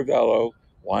 Luke Ravello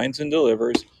winds and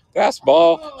delivers.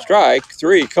 Fastball, strike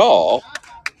 3 call.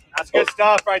 That's good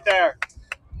stuff right there.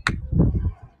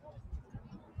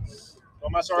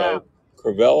 Don't mess around. So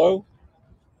Crivello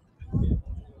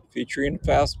featuring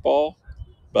fastball,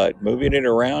 but moving it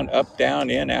around, up, down,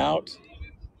 in, out.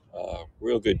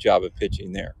 Real good job of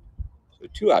pitching there. So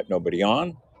 2 out, nobody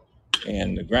on.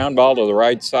 And the ground ball to the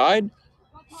right side,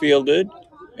 fielded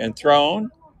and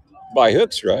thrown by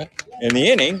Hookstra. And the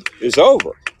inning is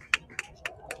over.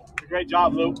 Great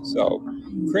job, Luke. So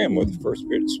Krim with the first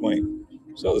pitch swing.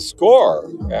 So the score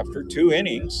after 2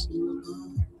 innings,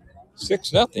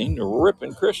 6-0 to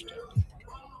Ripon Christian.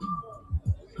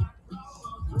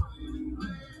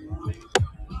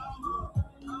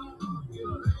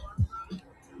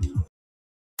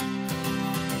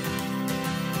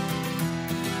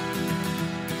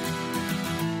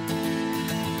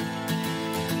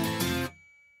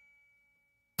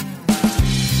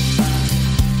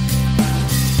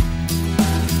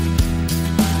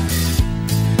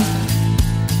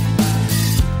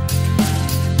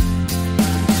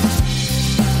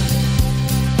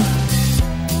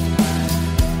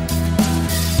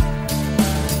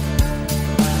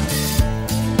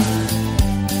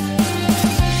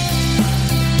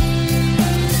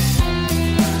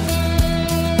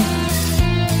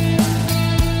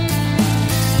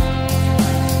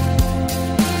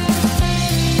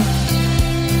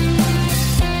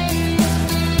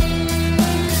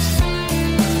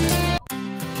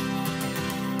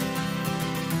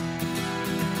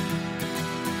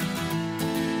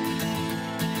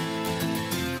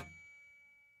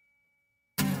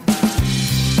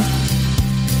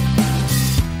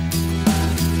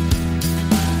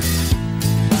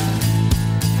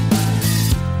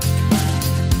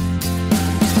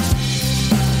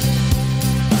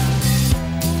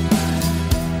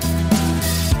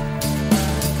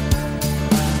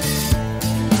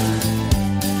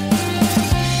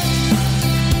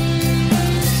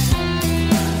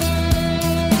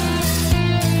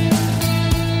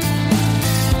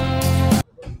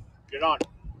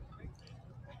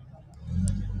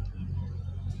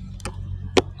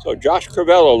 So Josh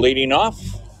Crivello leading off.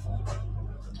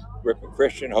 Ripon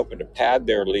Christian hoping to pad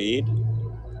their lead.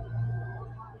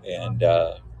 And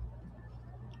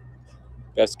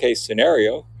best case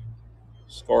scenario,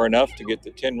 score enough to get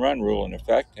the 10-run rule in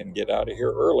effect and get out of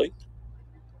here early.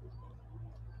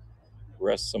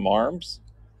 Rest some arms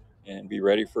and be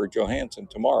ready for Johansson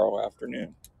tomorrow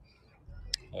afternoon.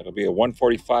 It'll be a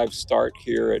 1:45 start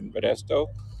here at Modesto.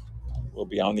 We'll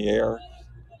be on the air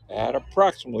at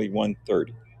approximately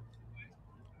 1:30.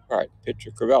 All right,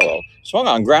 pitcher Crivello swung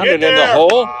on, grounded into the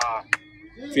hole.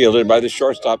 Fielded by the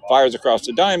shortstop, fires across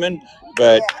the diamond,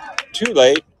 but too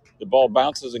late. The ball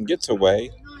bounces and gets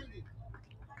away.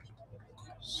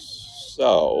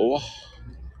 So,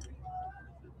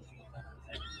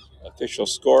 official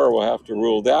score will have to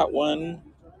rule that one.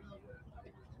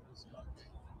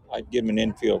 I'd give him an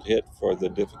infield hit for the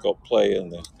difficult play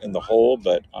in the hole,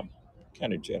 but I'm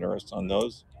kind of generous on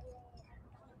those.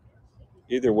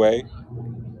 Either way,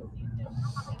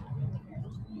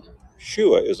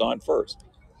 Shua is on first.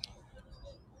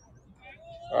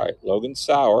 All right, Logan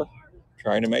Sauer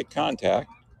trying to make contact.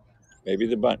 Maybe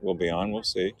the bunt will be on. We'll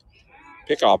see.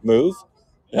 Pickoff move.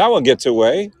 That one gets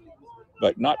away,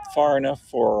 but not far enough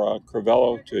for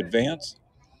Crivello to advance.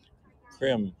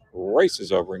 Krim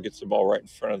races over and gets the ball right in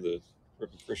front of the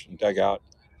Ripon Christian dugout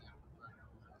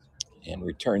and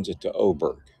returns it to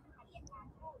Oberg.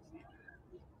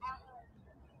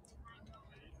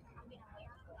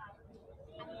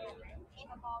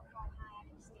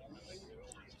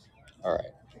 All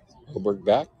right. Oberg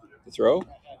back to throw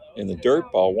in the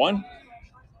dirt. Ball 1.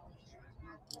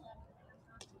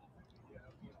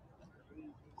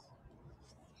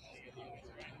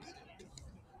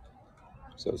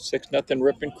 So 6-0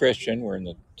 Ripon Christian. We're in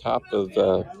the top of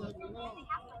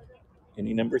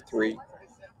inning number 3.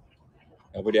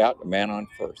 Nobody out. The man on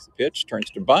first. The pitch turns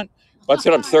to bunt. Butts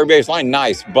it up third base line.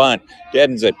 Nice bunt.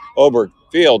 Deadens it. Oberg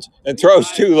fields and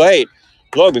throws too late.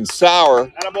 Logan Sauer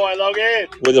Attaboy, Logan.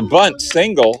 with a bunt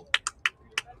single.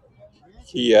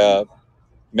 He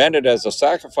meant it as a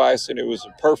sacrifice, and it was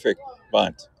a perfect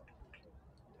bunt.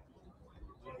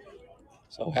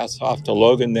 So hats off to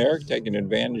Logan there, taking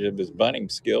advantage of his bunting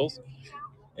skills.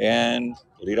 And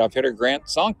leadoff hitter Grant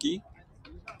Sonke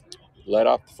led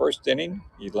off the first inning.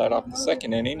 He led off the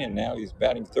second inning, and now he's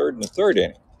batting third in the third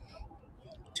inning.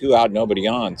 2 out, nobody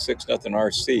on. 6-0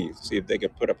 RC. See if they can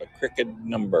put up a crooked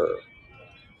number.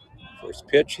 First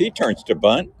pitch, he turns to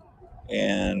bunt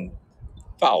and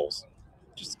fouls.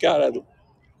 Just got to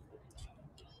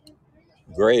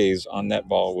graze on that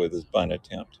ball with his bunt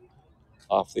attempt.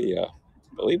 Off the, I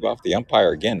believe off the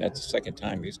umpire again. That's the second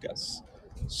time he's got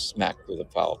smacked with a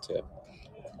foul tip.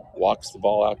 Walks the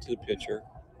ball out to the pitcher.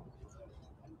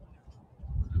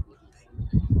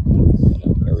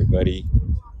 Everybody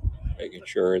making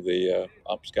sure the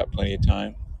ump's got plenty of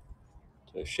time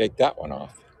to shake that one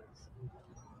off.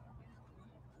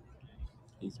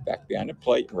 He's back behind the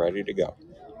plate and ready to go.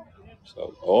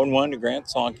 So 0-1 to Grant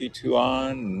Sonke, 2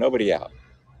 on, nobody out.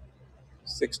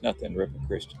 6-0 Ripon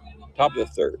Christian. Top of the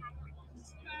third.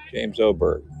 James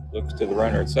Oberg looks to the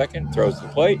runner at second, throws the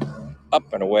plate,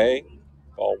 up and away,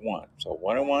 ball 1. So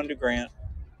 1-1 to Grant.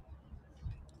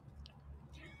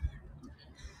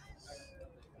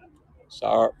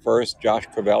 Sauer at first, Josh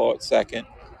Crivello at second.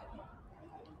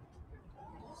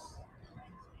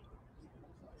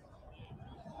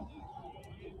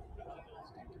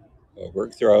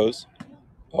 Oberg throws.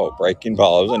 Oh, breaking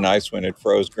ball. It was a nice one. It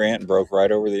froze Grant and broke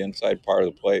right over the inside part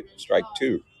of the plate. Strike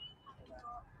 2.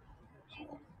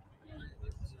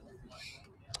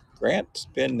 Grant's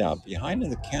been behind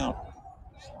in the count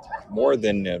more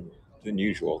than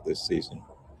usual this season.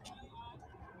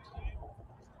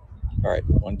 All right,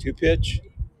 1-2 pitch.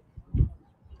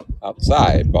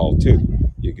 Outside, ball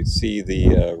 2. You could see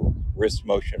the wrist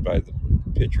motion by the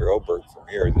pitcher Oberg from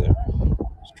here that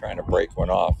was trying to break one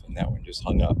off, and that one just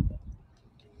hung up.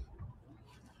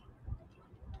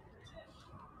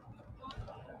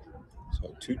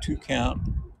 So 2-2 count.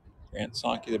 Grant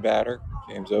Sonke the batter.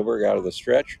 James Oberg out of the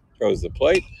stretch. Throws the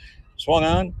plate. Swung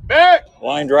on. Back.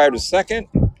 Line drive to second.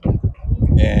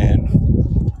 And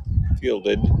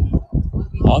fielded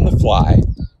on the fly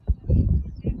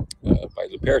by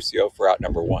Lupercio for out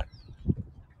number 1.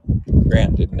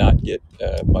 Grant did not get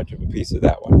much of a piece of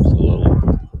that one. It was a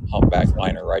little humpback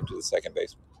liner right to the second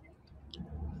baseman.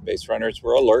 Base runners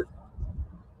were alert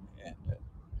and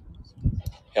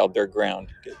held their ground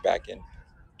to get back into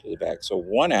the bag. So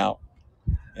 1 out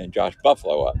and Josh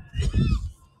Buffalo up.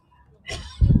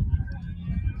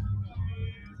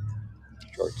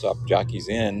 Shortstop jockeys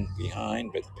in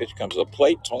behind, but the pitch comes to the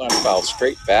plate. Swung on, foul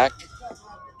straight back.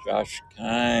 Josh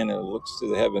kind of looks to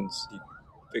the heavens. He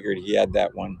figured he had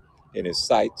that one in his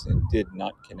sights and did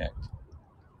not connect.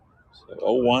 So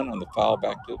 0-1 on the foul,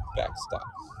 back to backstop.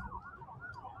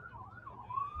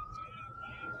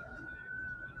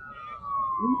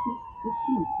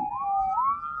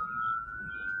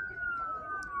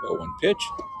 Oh, 1 pitch.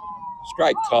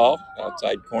 Strike call,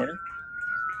 outside corner.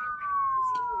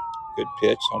 Good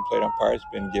pitch. Home plate umpire has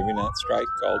been giving that strike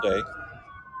all day.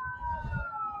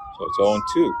 So it's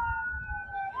 0-2.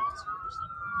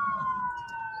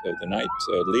 So the Knights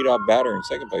leadoff batter and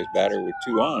second place batter with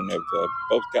 2 on have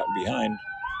both gotten behind.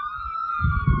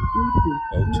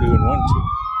 0-2 and 1-2.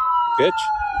 Pitch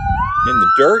in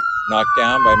the dirt, knocked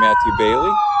down by Matthew Bailey.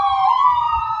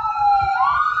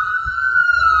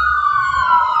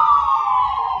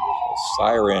 A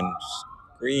siren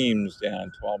screams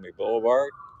down Tuolumne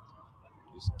Boulevard.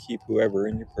 Just keep whoever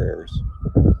in your prayers.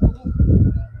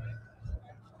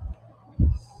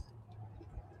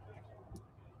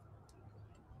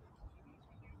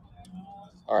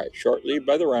 All right, short lead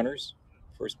by the runners.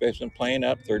 First baseman playing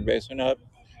up, third baseman up.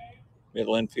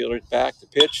 Middle infielder's back. The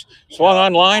pitch swung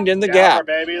on, lined in the gap.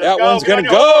 That one's going to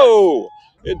go.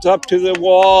 It's up to the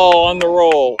wall on the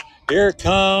roll. Here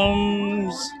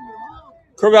comes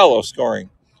Crivello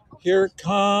scoring. Here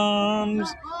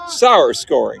comes Sauer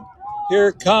scoring.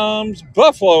 Here comes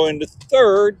Buffalo into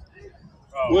third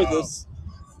with a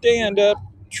stand-up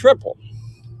triple.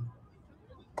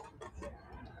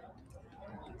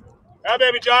 Yeah,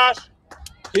 baby Josh.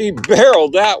 He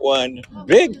barreled that one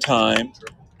big time.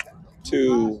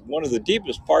 to one of the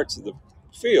deepest parts of the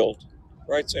field,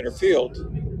 right center field.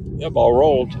 That ball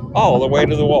rolled all the way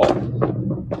to the wall.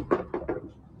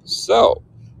 So,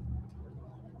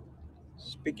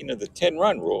 speaking of the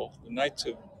 10-run rule, the Knights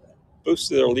have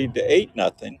boosted their lead to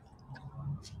 8-0.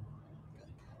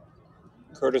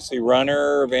 Courtesy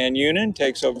runner Van Unen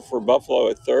takes over for Buffalo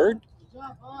at third.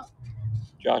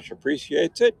 Josh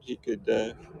appreciates it. He could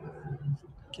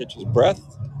catch his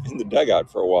breath in the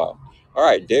dugout for a while. All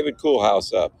right, David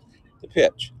Coolhouse up. The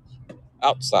pitch.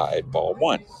 Outside, ball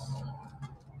one.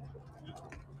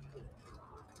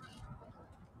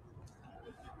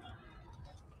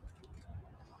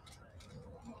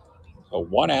 So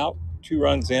 1 out, 2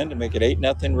 runs in to make it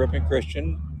 8-0 Ripon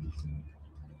Christian.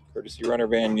 Courtesy runner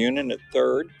Van Unen at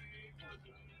third.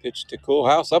 Pitch to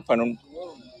Coolhouse up on him.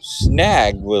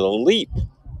 Snagged with a leap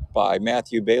by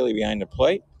Matthew Bailey behind the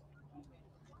plate.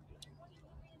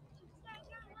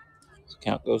 His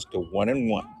count goes to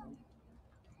 1-1.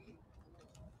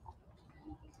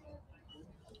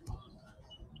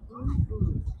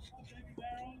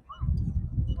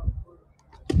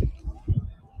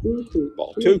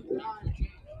 Ball two.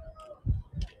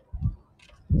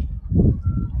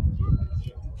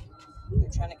 They're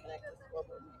trying to connect with the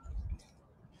rubber.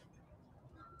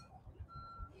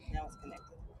 Now it's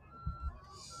connected.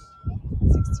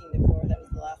 16-4. That was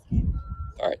the last game.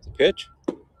 All right, the pitch.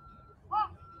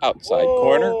 Outside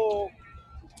corner.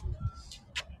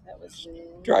 That was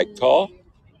Strike call.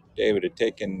 David had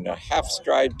taken a half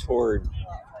stride toward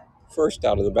first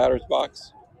out of the batter's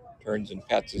box. Turns and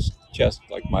pats his chest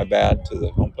like my bad to the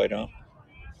home plate ump.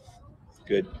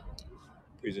 Good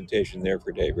presentation there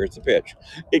for Dave. Here's the pitch.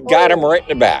 It got him right in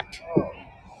the back.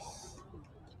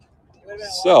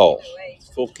 So,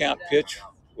 full count pitch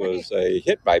was a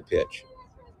hit by pitch.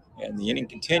 And the inning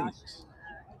continues.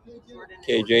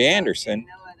 KJ Anderson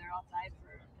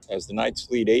as the Knights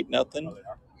lead 8-0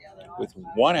 with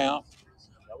 1 out.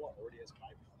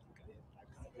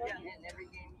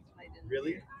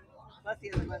 Really? Plus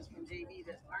the other ones from JV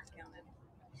that aren't counted.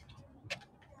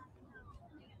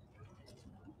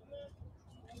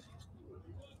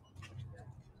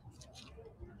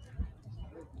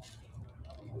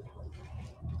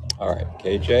 All right,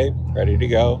 KJ ready to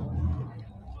go.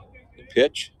 The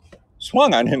pitch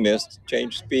swung on and missed,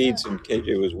 changed speeds, and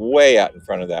KJ was way out in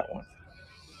front of that one.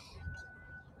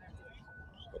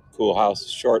 So Coolhouse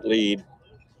short lead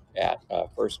at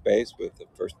first base with the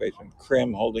first baseman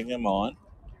Krim holding him on.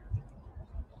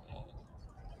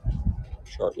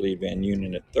 Short lead Van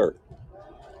Unen at third.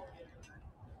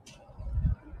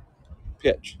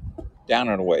 Pitch down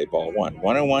and away, ball one.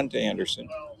 1-1 to Anderson.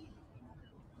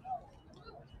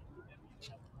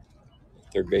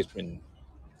 Third baseman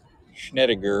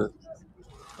Schnediger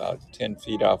about 10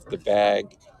 feet off the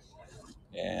bag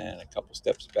and a couple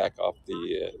steps back off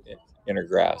the inner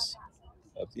grass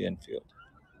of the infield.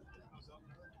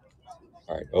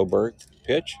 All right, Oberg,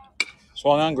 pitch.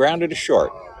 Swung on, grounded to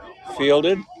short.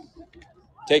 Fielded,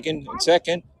 taken at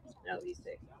second.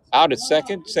 Out at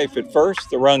second, safe at first.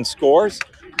 The run scores.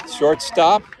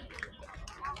 Shortstop,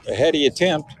 a heady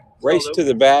attempt, raced to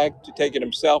the bag to take it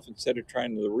himself instead of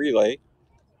trying to relay.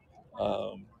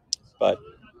 But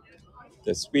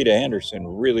the speed of Anderson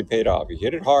really paid off. He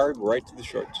hit it hard right to the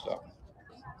shortstop.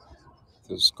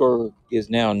 The score is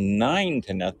now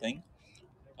 9-0.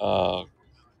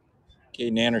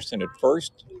 Caden Anderson at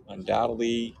first,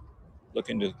 undoubtedly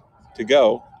looking to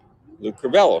go. Luke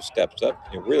Crivello steps up.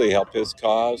 It really helped his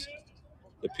cause.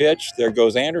 The pitch, there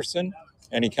goes Anderson,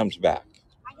 and he comes back.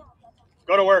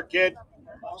 Go to work, kid.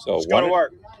 So Just go to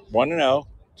work. 1-0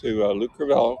 to Luke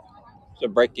Crivello. It's a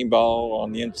breaking ball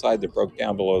on the inside that broke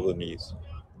down below the knees.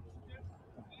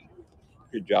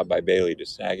 Good job by Bailey to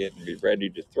snag it and be ready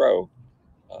to throw.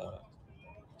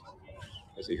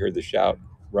 As he heard the shout,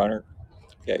 runner.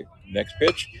 Okay, next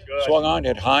pitch. Good. Swung on,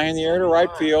 hit high in the air to right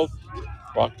field.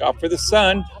 Walked off for the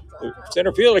sun. The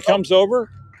center fielder comes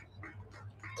over,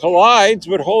 collides,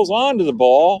 but holds on to the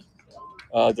ball.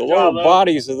 The lower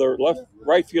bodies of the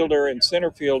right fielder and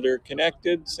center fielder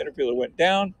connected. Center fielder went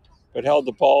down, but held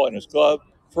the ball in his glove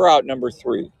for out number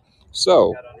 3.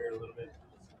 So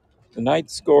the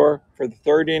Knights score for the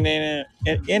third inning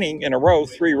in a row,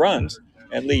 3 runs,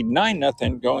 and lead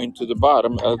 9-0 going to the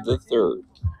bottom of the third.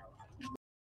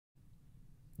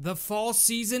 The fall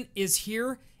season is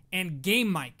here, and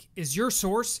Game Mic is your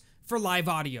source for live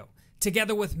audio.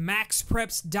 Together with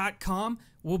MaxPreps.com,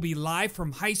 we'll be live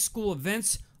from high school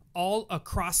events all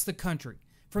across the country.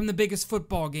 From the biggest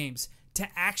football games to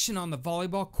action on the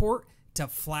volleyball court to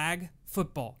flag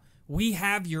football. We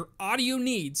have your audio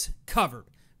needs covered.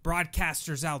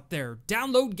 Broadcasters out there,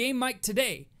 download Game Mic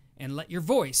today and let your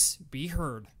voice be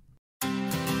heard.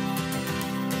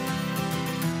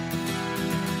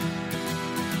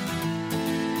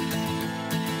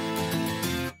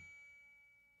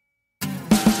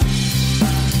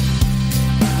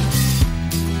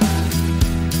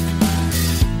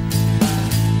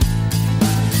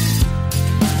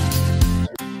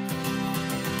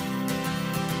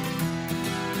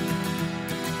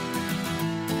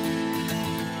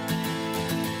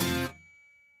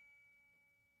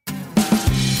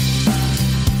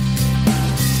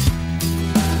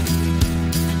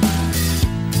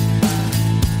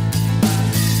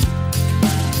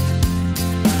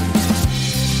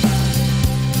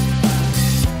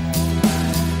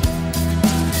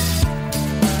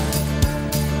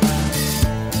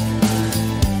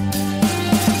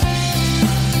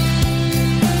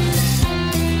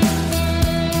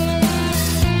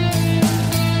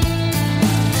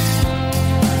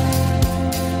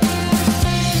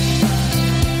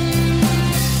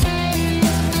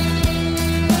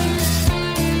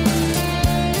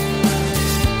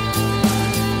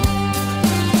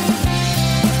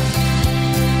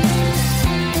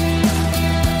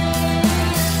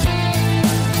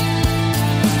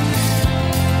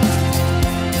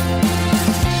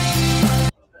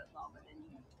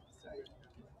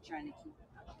 Trying to keep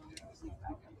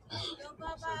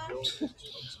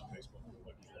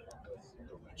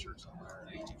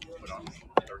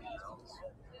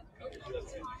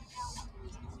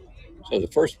So the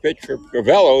first pitch for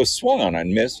Gravello is swung on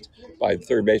and missed by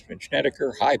third baseman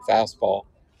Schnedeker. High fastball.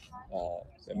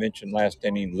 As I mentioned last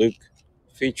inning, Luke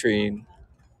featuring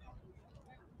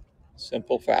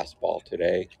simple fastball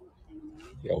today.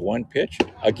 One pitch.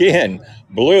 Again,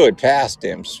 blew it past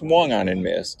him. Swung on and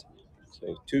missed.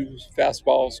 So two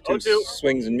fastballs, two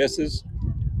swings and misses.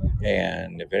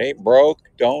 And if it ain't broke,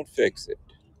 don't fix it.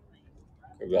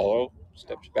 Gravello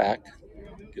steps back,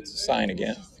 gets a sign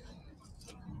again.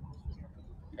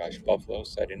 Josh Buffalo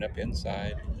setting up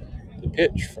inside. The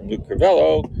pitch from Luke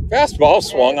Gravello. Fastball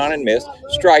swung on and missed.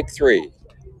 Strike three.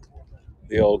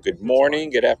 The old good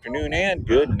morning, good afternoon, and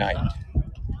good night.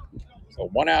 So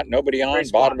one out, nobody on,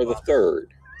 bottom of the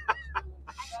third.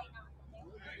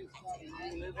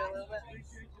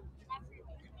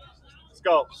 Let's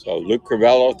go. So Luke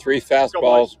Gravello, three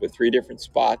fastballs with three different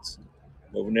spots,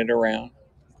 moving it around.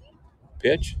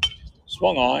 Pitch,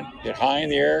 swung on, hit high in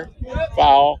the air,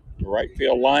 foul, the right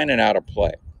field line, and out of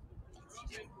play.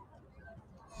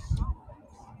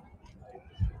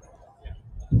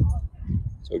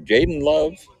 So Jaden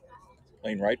Love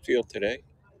playing right field today,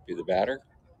 be the batter.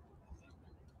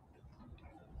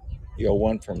 The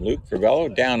 0-1 from Luke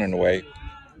Gravello, down and away,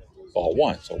 ball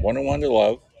one. So 1-1 to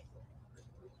Love.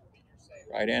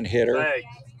 Right-hand hitter.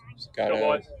 He's got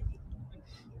a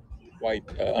white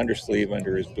undersleeve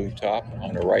under his blue top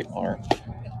on the right arm.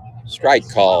 Strike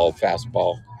call,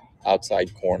 fastball,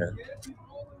 outside corner.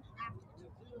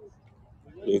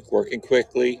 Luke working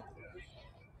quickly,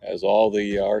 as all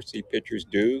the RC pitchers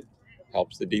do.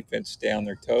 Helps the defense stay on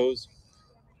their toes.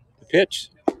 The pitch,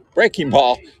 breaking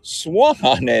ball, swung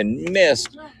on and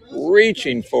missed,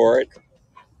 reaching for it.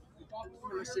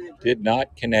 Did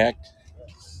not connect.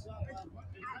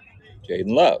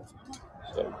 Jaden Love.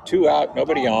 So two out,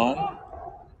 nobody on.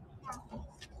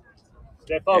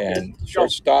 And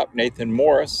shortstop Nathan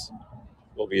Morris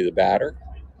will be the batter.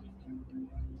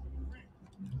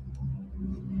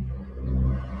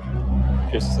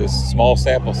 Just this small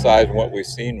sample size of what we've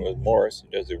seen with Morris.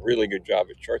 He does a really good job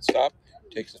at shortstop.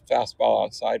 Takes a fastball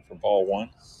outside for ball one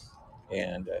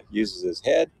and uses his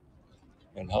head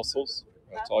and hustles.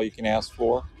 That's all you can ask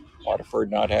for. Waterford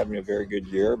not having a very good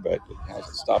year, but it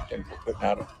hasn't stopped him from putting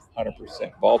out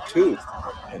 100%. Ball two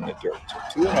in the dirt.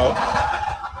 So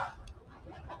 2-0.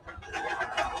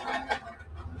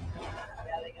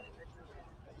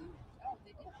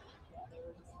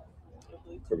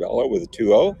 Gravello with a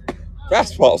 2-0.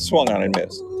 Fastball swung on and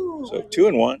missed. So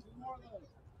 2-1.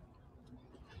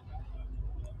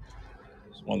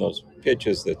 It's one of those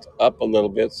pitches that's up a little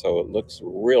bit, so it looks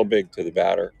real big to the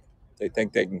batter. They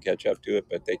think they can catch up to it,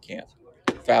 but they can't.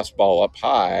 Fastball up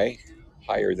high,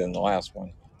 higher than the last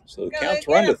one. So the count's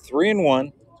run to 3-1.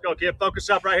 Let's go, kid. Focus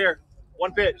up right here.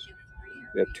 One pitch.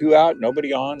 We have two out,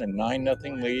 nobody on, and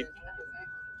 9-0 lead.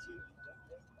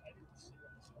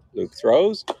 Luke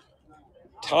throws.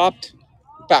 Topped,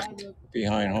 back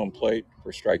behind home plate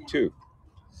for strike two.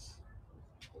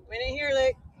 Win it here,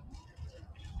 Luke.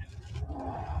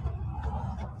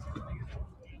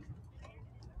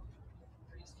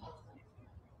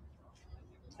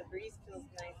 The breeze feels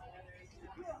nice.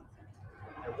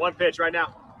 And one pitch right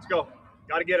now. Let's go.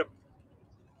 Got to get him.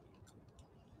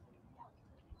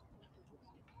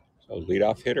 So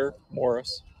leadoff hitter,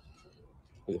 Morris,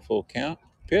 with a full count.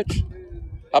 Pitch,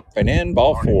 up and in,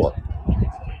 ball 4.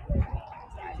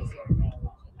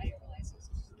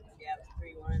 Yeah,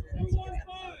 3-1.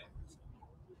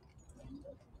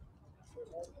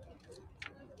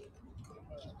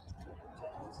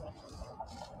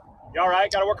 You all right?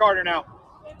 Got to work harder now.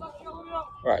 All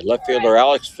right, left fielder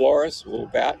Alex Flores will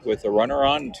bat with a runner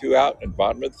on and 2 out at the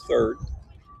bottom of the 3rd.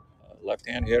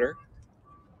 Left-hand hitter.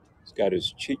 He's got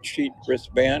his cheat sheet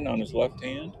wristband on his left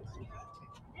hand.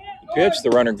 The pitch, the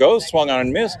runner goes, swung on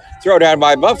and missed. Throw down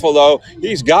by Buffalo.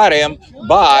 He's got him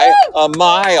by a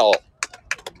mile.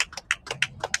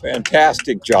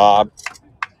 Fantastic job.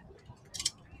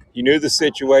 He knew the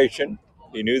situation.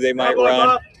 He knew they might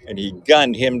run, and he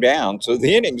gunned him down. So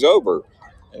the inning's over.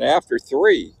 And after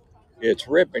 3, it's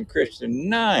Ripon Christian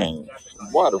 9,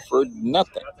 Waterford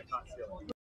nothing.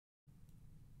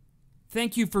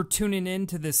 Thank you for tuning in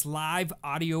to this live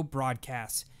audio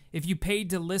broadcast. If you paid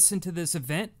to listen to this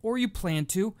event or you plan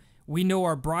to, we know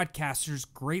our broadcasters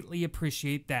greatly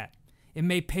appreciate that. It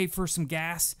may pay for some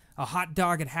gas, a hot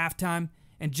dog at halftime,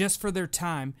 and just for their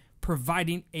time,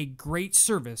 providing a great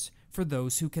service for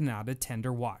those who cannot attend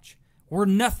or watch. We're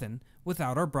nothing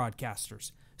without our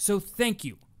broadcasters. So thank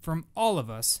you from all of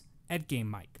us at Game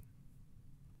Mic.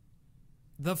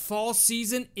 The fall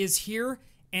season is here,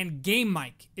 and Game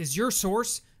Mic is your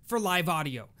source for live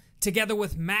audio. Together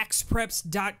with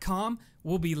MaxPreps.com,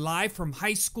 we'll be live from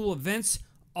high school events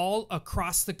all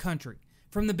across the country.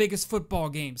 From the biggest football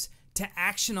games to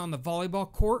action on the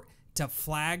volleyball court to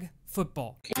flag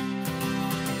football.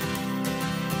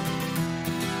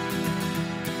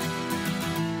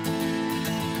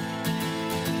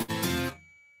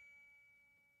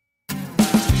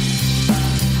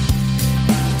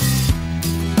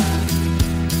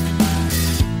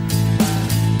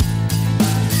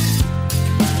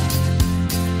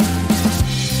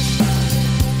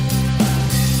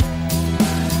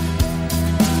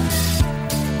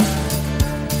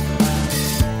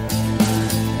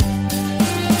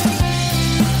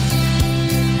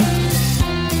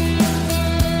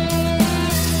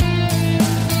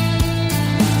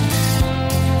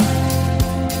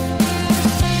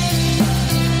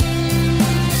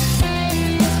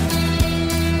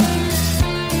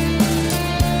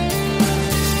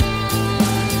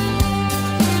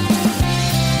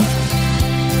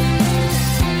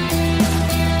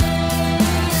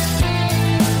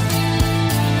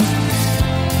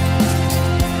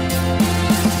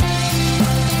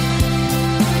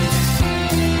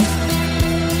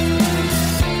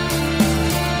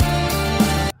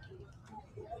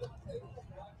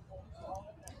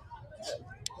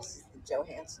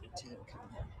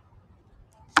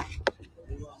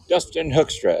 Dustin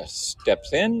Hoekstra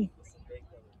steps in,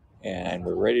 and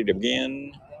we're ready to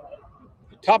begin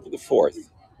the top of the 4th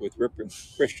with Ripon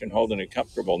Christian holding a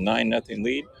comfortable 9-0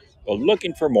 lead, but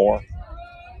looking for more. All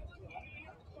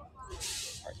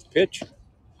right, pitch,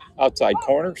 outside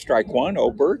corner, strike 1,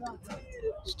 Oberg.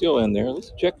 Still in there.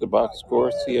 Let's check the box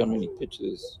score, see how many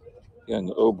pitches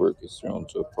young Oberg has thrown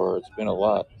so far. It's been a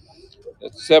lot.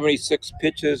 That's 76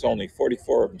 pitches, only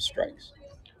 44 of them strikes.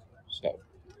 So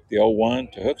the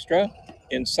 0-1 to Hoekstra.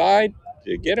 Inside,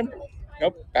 did you get him?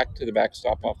 Nope, back to the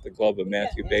backstop off the glove of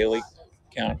Matthew Bailey.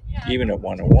 Count even at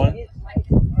 1-1.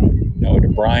 Noah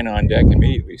DeBrine on deck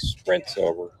immediately sprints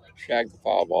over, shagged the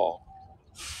foul ball.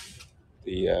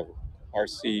 The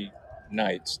RC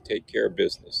Knights take care of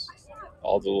business.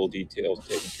 All the little details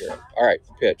taken care of. All right,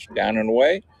 pitch, down and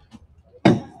away.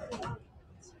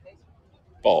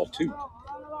 Ball 2.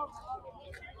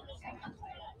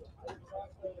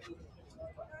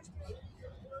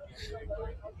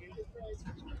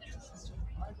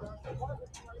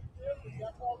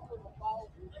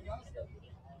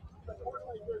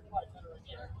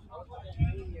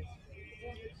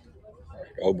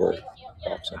 Oberg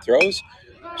walks and throws.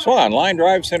 Swan, line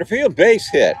drive, center field, base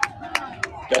hit.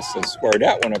 Dustin squared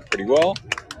that one up pretty well.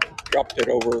 Dropped it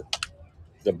over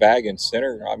the bag in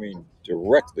center. I mean,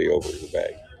 directly over the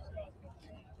bag.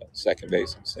 Second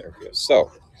base and center field.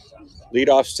 So,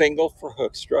 leadoff single for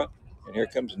Hoekstra. And here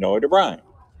comes Noah DeBrine.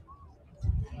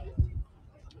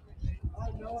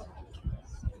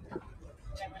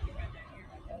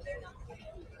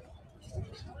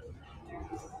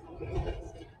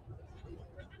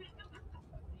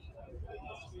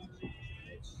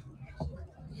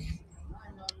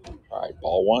 All right,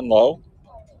 ball 1 low.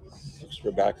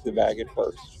 Hoekstra back to the bag at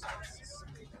first.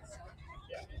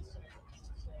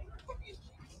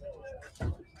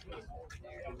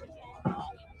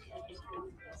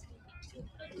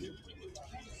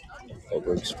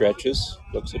 Oberg stretches,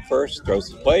 looks at first, throws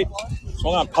the plate,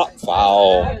 Swung on, pop,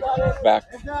 foul. Back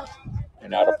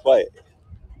and out of play.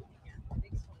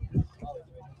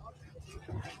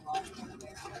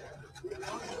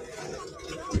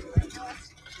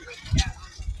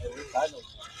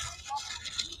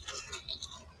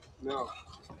 No.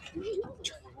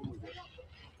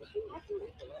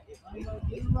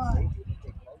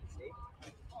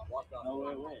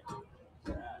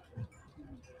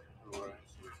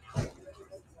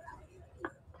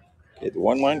 The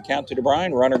 1-1 count to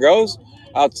DeBrine. Runner goes.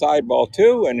 Outside ball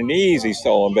 2 and an easy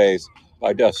stolen base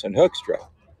by Dustin Hoekstra.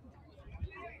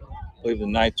 I believe the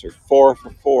Knights are 4 for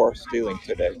 4 stealing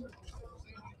today.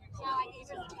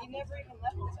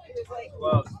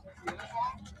 Well,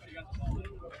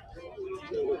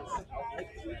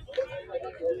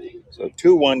 So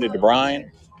 2-1 to DeBrine.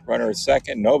 Runner is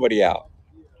second. Nobody out.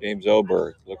 James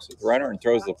Oberg looks at the runner and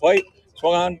throws the plate.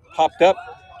 Swung on, popped up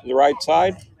to the right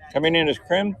side. Coming in is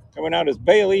Krim. Coming out is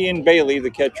Bailey. And Bailey, the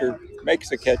catcher, makes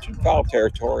the catch in foul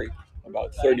territory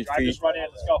about 30 feet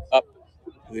up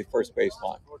to the first base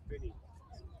line.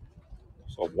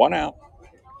 So 1 out.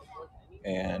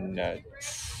 And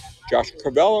Josh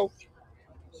Crivello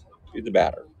is the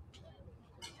batter.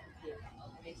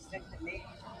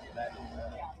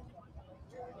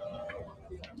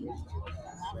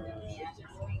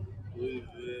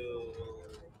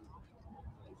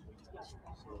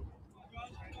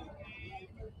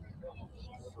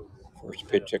 First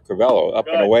pitch at Crivello, up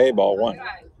and away, ball 1.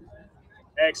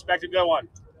 Hey, expect a good one.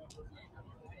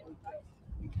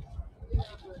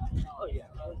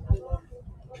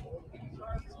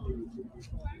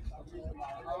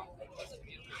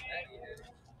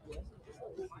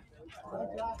 All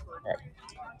right.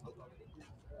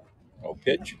 No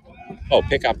pitch. Oh,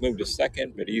 pickoff moved to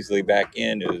second, but easily back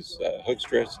in is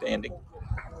Hoekstra standing.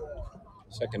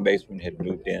 Second baseman had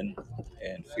moved in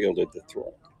and fielded the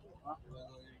throw.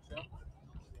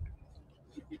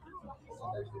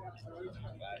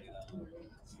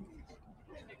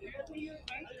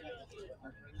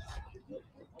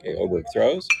 Okay, Oberg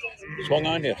throws. Swung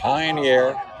on, hit high in the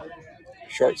air.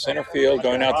 Short center field,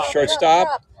 going out to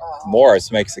shortstop.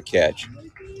 Morris makes the catch.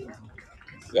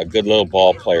 A good little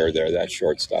ball player there, that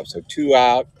shortstop. So 2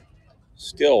 out,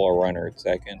 still a runner at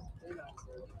second.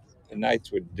 The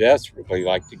Knights would desperately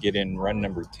like to get in run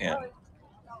number 10.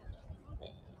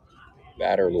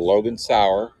 Batter Logan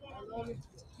Sauer,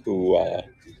 who I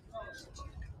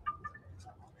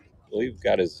believe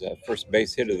got his first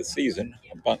base hit of the season,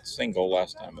 a bunt single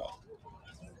last time out.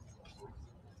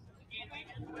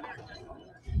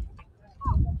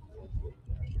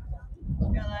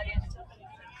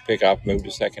 Pickoff moved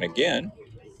to second again.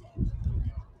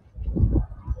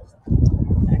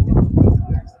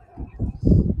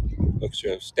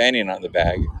 Hoekstra standing on the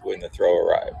bag when the throw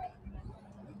arrived.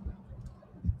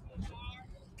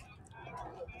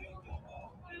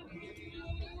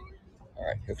 All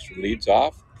right, Hoekstra leads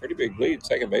off. Pretty big lead.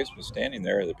 Second baseman standing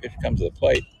there. The pitch comes to the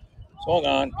plate. Swung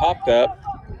on, popped up.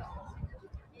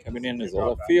 Coming in as a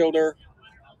left fielder.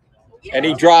 And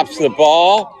he drops the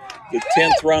ball. The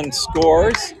 10th run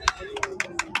scores.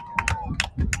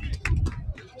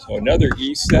 So another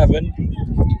E7.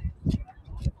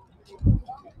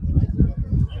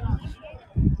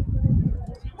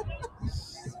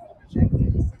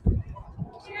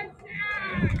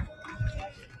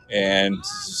 And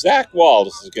Zach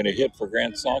Wallace is going to hit for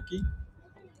Grant Sankey.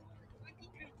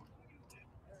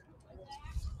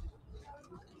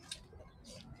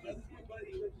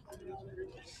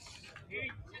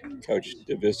 Coach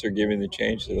DeVisser giving the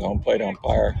change to the home plate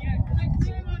umpire.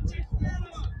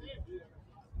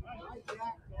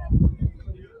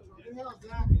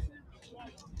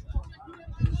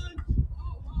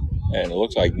 And it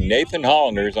looks like Nathan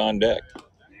Hollander is on deck.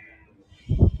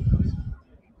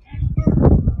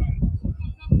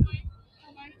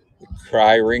 The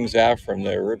cry rings out from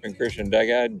the Ripon Christian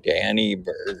dugout. Danny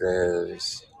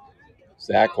Burgers.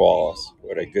 Zach Wallace.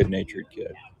 What a good-natured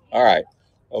kid. All right.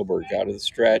 Oberg out of the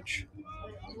stretch.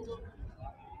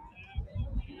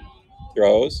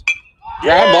 Throws.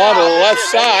 Ground ball to the left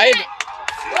side.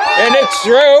 And it's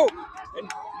through.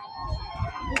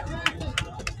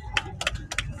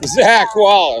 Zach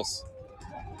Wallace.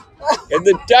 And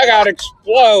the dugout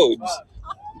explodes.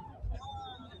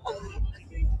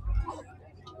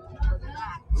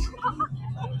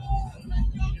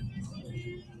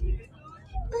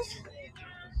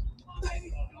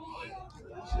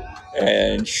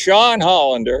 And Sean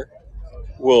Hollander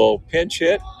will pinch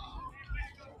hit.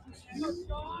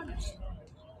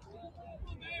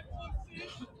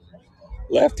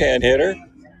 Left-hand hitter.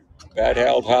 Bat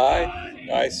held high.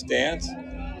 Nice stance.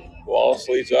 Wallace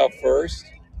leads off first.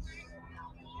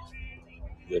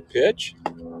 The pitch,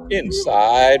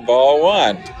 inside, ball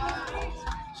one.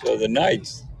 So the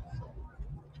Knights,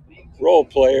 role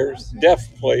players, depth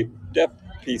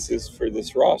pieces for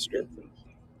this roster,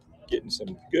 getting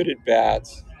some good at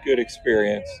bats, good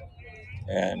experience,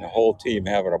 and the whole team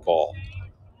having a ball.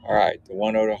 All right, the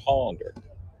 1-0 to Hollander.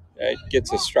 It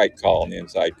gets a strike call in the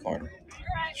inside corner.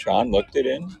 Sean looked it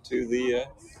in to the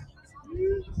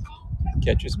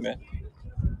catcher's mitt.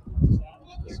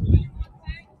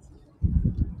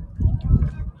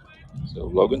 So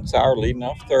Logan Sauer leading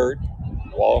off third.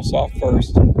 Wallace off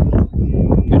first.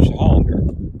 Pitch to Hollander.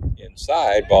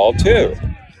 Inside, ball two.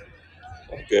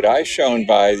 Good eye shown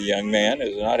by the young man.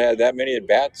 Has not had that many at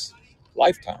bats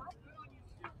lifetime.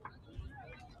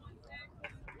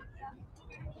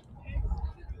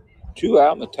 Two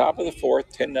out in the top of the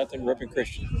fourth. 10-0 Ripon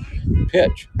Christian.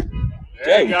 Pitch.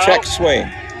 Check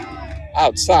swing.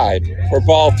 Outside for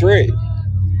ball three.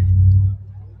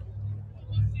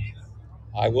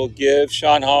 I will give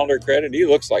Sean Hollander credit. He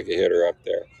looks like a hitter up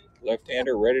there.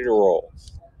 Left-hander ready to roll.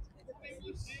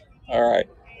 All right.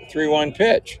 3-1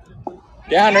 pitch.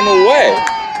 Down and away.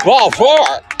 Ball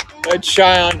four. But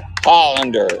Sean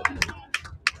Hollander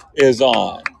is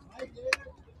on.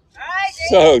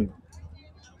 So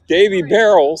Davey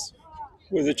barrels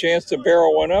with a chance to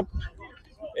barrel one up.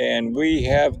 And we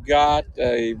have got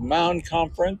a mound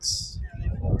conference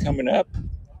coming up.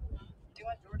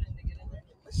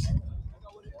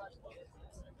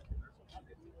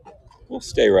 We'll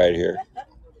stay right here.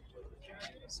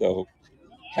 So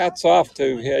hats off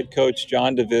to head coach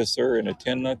John DeVisser in a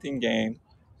 10-0 game,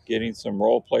 getting some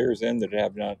role players in that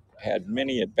have not had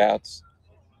many at-bats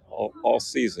all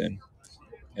season.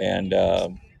 And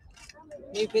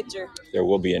New pitcher. There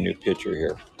will be a new pitcher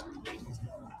here.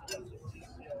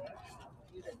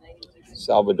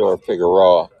 Salvador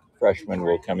Figueroa, freshman,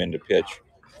 will come in to pitch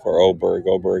for Oberg.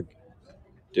 Oberg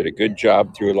did a good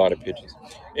job, threw a lot of pitches.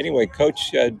 Anyway,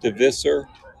 Coach DeVisser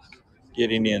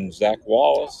getting in Zach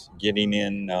Wallace, getting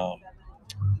in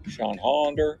Sean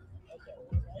Hollander,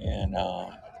 and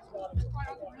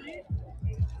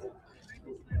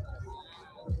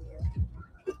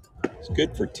it's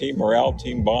good for team morale,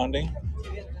 team bonding.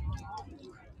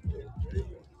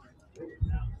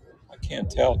 I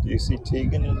can't tell. Do you see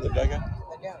Tegan in the dugout?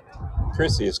 I don't.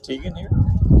 Chrissy, is Tegan here?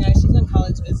 No, she's on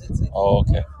college visits. Oh,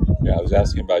 okay. Yeah, I was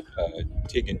asking about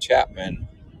Tegan Chapman,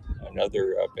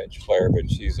 another bench player, but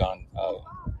she's on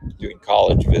doing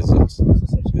college visits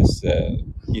this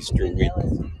Easter week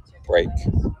break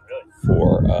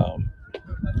for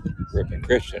Ripon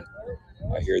Christian.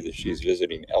 I hear that she's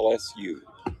visiting LSU.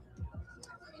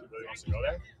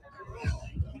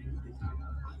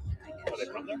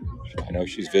 I know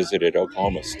she's visited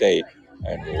Oklahoma State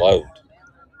and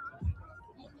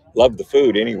loved the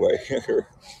food anyway. Her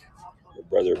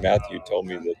brother Matthew told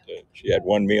me that she had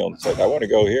one meal and said, I want to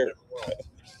go here.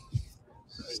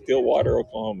 Stillwater,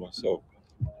 Oklahoma. So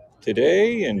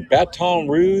today in Baton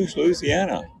Rouge,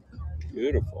 Louisiana.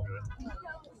 Beautiful.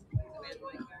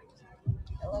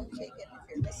 Hello, take it if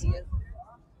you're missing it.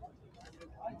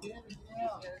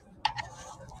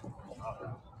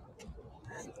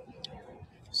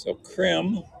 So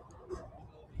Krim,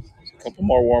 a couple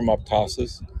more warm-up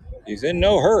tosses. He's in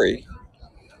no hurry.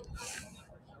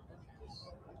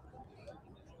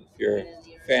 If you're a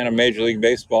fan of Major League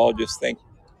Baseball, just think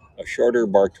a shorter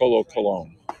Bartolo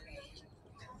Colon.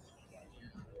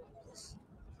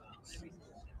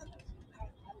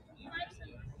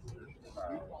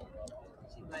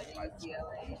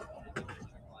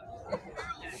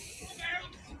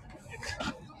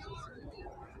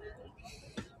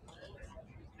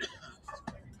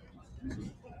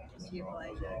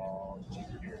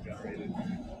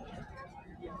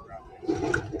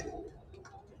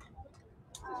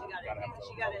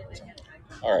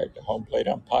 All right, the home plate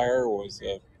umpire was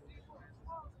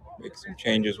make some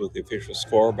changes with the official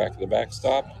score back at the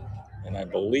backstop, and I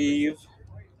believe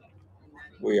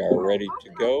we are ready to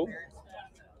go.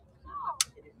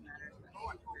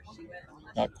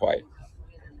 Not quite.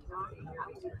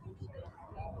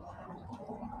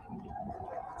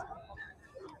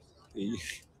 The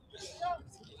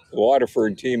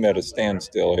Waterford team at a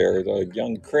standstill here. The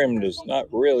young Krim does not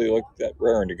really look that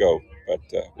raring to go, but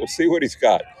we'll see what he's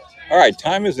got. All right,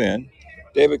 time is in.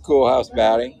 David Coolhouse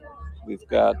batting. We've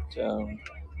got the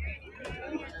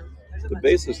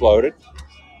bases loaded.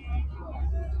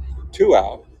 2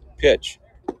 out. Pitch.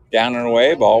 Down and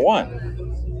away, ball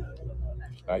one.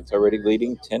 It's already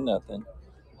leading 10-0.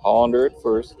 Hollander at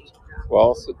first.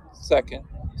 Wallace at second.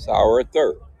 Sauer at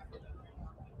third.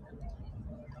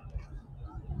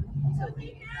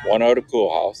 1-0 to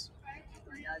Coolhouse.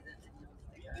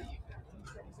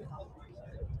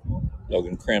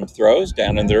 Logan Krim throws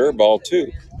down in there, ball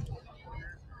 2.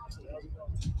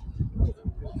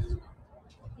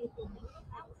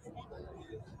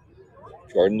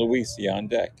 Jordan Luisi on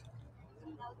deck.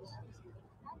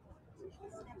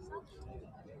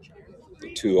 The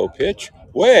 2-0 pitch,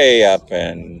 way up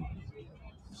and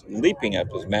leaping up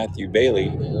is Matthew Bailey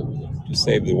to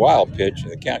save the wild pitch,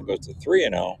 and the count goes to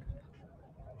 3-0.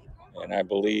 And I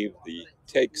believe the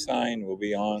take sign will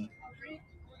be on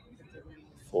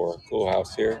for Cool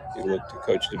House here. You look to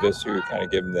Coach DeVista, who kind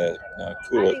of give him the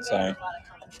cool it sign.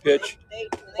 Pitch,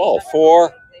 ball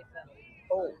 4.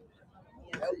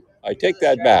 I take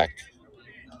that back.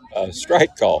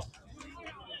 Strike call.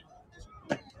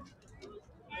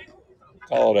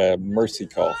 Call it a mercy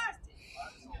call.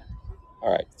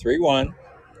 All right, 3-1.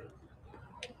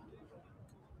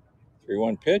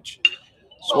 3-1 pitch.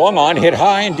 Swung on, hit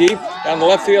high and deep down the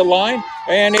left field line,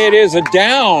 and it is a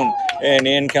down. And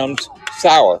in comes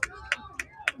Sauer.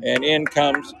 And in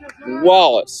comes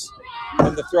Wallace.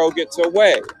 And the throw gets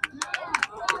away.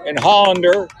 And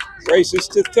Hollander races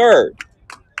to third.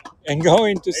 And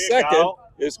going to second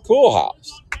is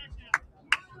Coolhouse.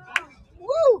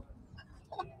 Woo!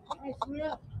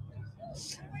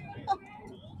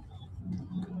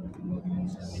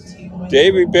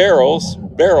 Davey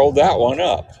barreled that one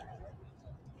up.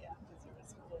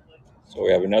 So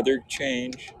we have another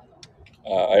change.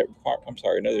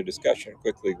 Another discussion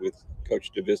quickly with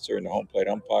Coach DeVista and the home plate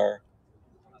umpire.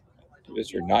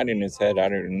 DeVista nodding his head. I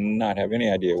do not have any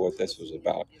idea what this was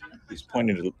about. He's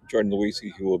pointing to Jordan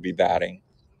Luisi, who will be batting.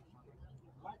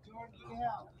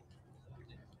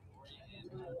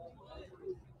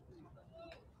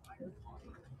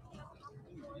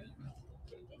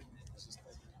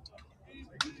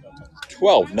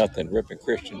 $12-0 Ripon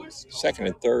Christian. Second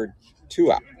and third,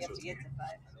 2 out.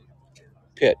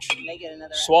 Pitch.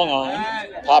 Swung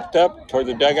on, popped up toward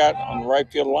the dugout on the right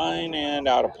field line and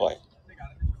out of play.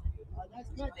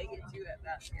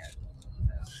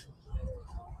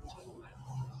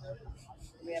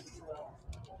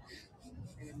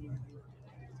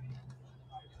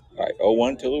 All right,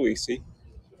 0-1 to Luisi.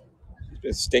 He's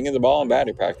been stinging the ball in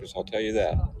batting practice, I'll tell you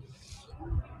that.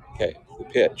 Okay, the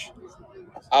pitch.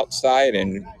 Outside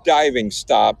and diving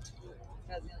stop.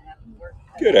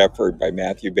 Good effort by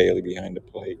Matthew Bailey behind the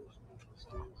plate.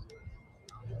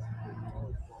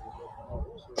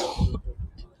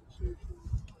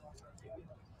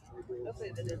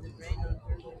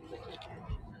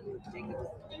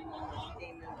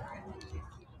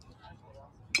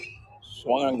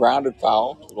 Swung on, grounded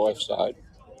foul to the left side.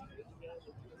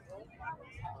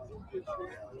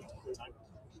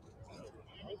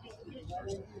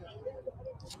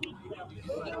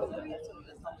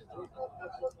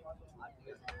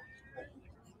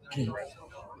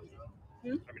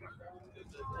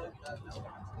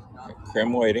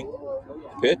 Krim waiting.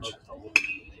 Pitch.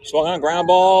 Swung on, ground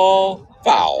ball.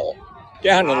 Foul.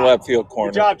 Down in the left field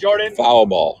corner. Good job, Jordan. Foul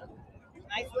ball.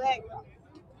 Nice leg.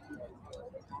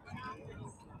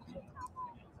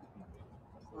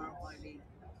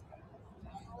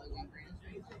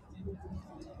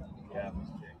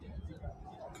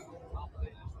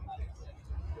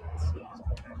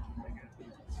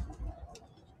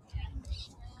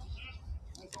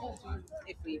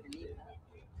 If we even need that.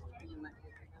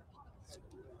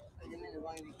 Put them in as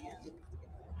long as we can.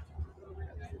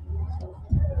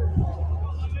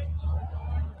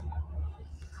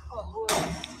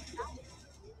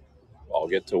 Ball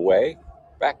gets away.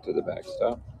 Back to the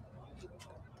backstop.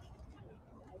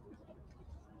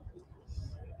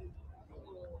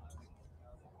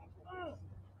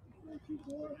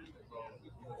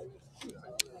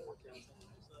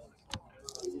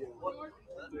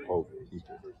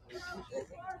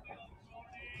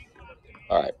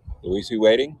 All right, Luisi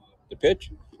waiting. The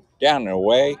pitch. Down and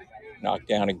away. Knocked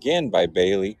down again by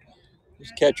Bailey.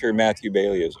 His catcher, Matthew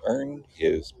Bailey, has earned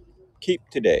his keep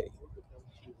today.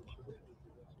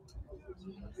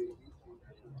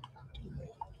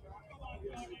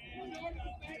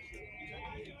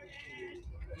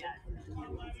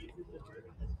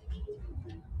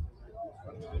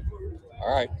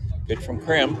 All right, pitch from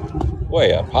Krim,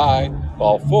 way up high,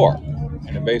 ball 4.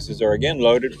 And the bases are again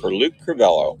loaded for Luke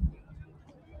Crivello.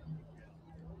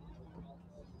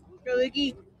 Go,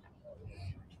 Lukey.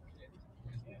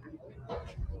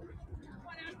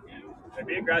 And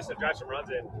be aggressive, drive some runs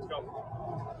in. Let's go.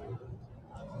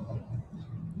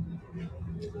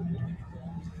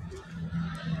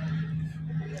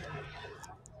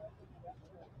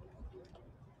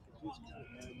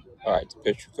 All right, the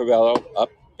pitch for Crivello,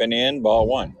 up and in, ball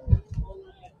 1.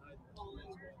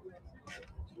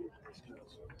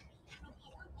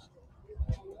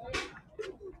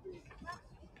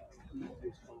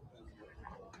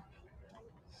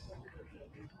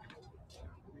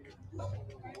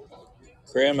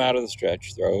 Krim out of the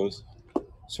stretch, throws.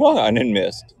 Swung on and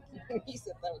missed. You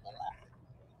said that was a laugh.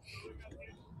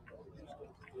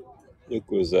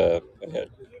 Luke was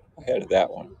ahead of that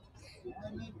one.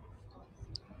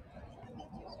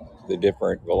 The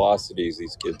different velocities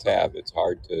these kids have, it's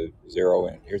hard to zero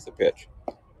in. Here's the pitch.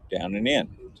 Down and in.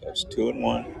 So it's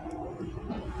 2-1.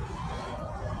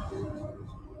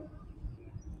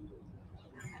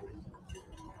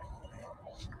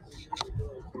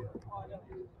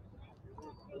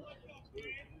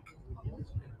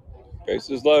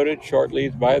 Bases loaded. Short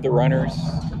leads by the runners.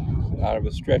 Out of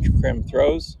a stretch, Krim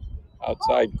throws.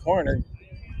 Outside corner.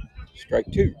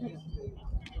 Strike 2.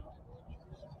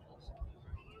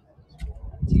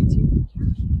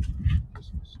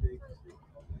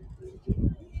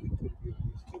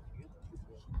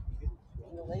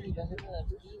 The lady doesn't have a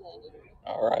key lady.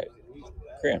 All right.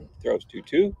 Krim throws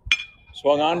 2-2.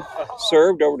 Swung on,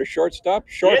 served over to shortstop.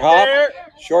 Short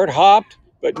hopped,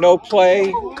 but no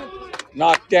play.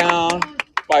 Knocked down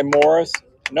by Morris.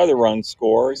 Another run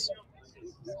scores.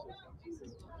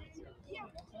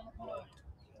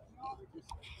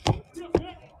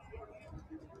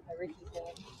 Ricky's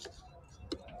going.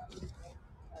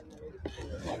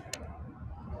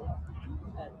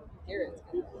 Garrett's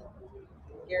going.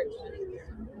 Garrett's running.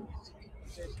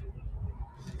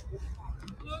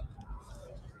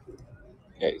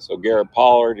 Okay, so Garrett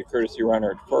Pollard, a courtesy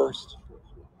runner at first.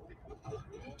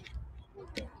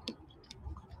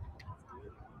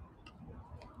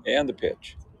 And the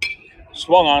pitch.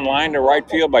 Swung on line to right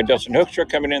field by Dustin Hoekstra,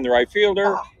 coming in the right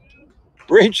fielder.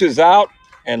 Reaches out,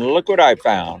 and look what I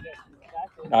found.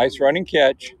 Nice running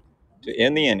catch to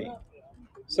end the inning.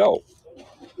 So,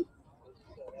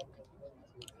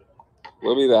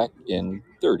 we'll be back in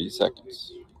 30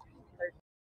 seconds.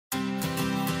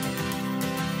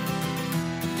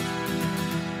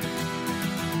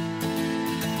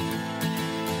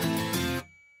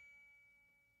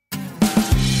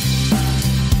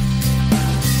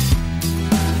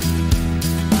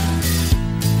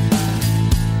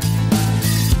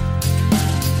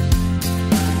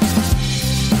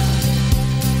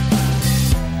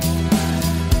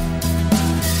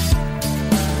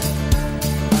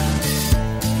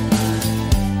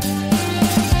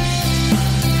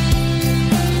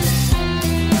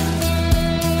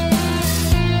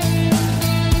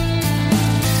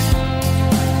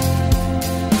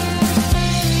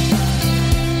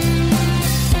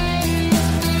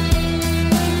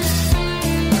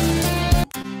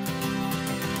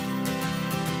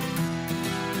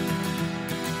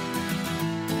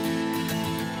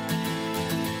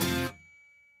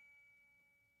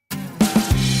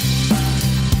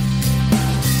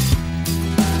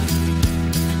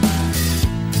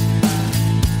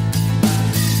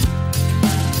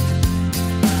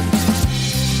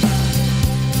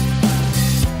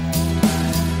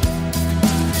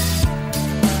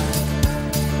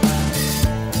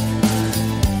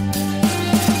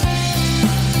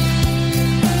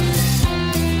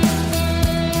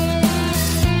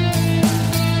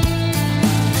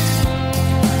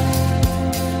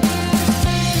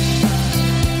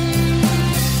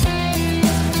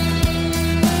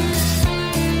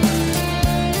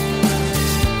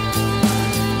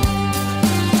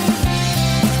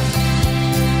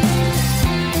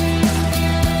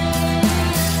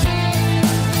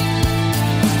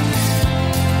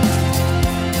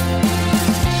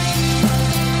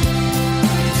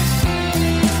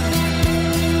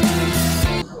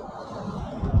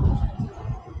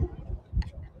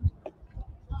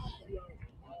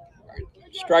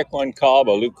 Strike one call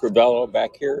by Luke Crivello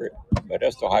back here at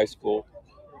Modesto High School.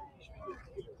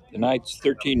 The Knights,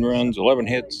 13 runs, 11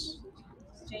 hits.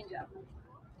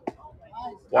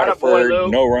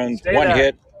 Waterford, no runs, 1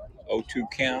 hit,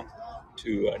 0-2 count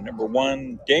to number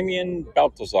 1, Damian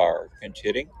Baltazar, pinch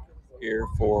hitting here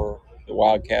for the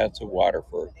Wildcats of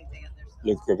Waterford.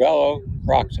 Luke Crivello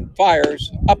rocks and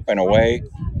fires, up and away.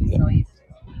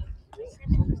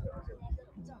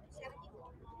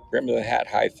 Brim of the hat,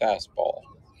 high fastball.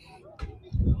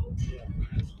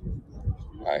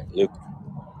 All right, Luke,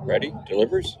 ready,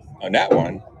 delivers. On that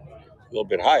one, a little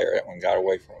bit higher. That one got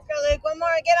away from him. Go, Luke, one more,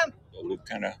 get him. So Luke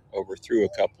kind of overthrew a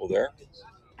couple there.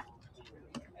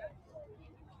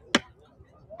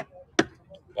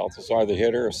 Balthazar, the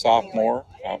hitter, a sophomore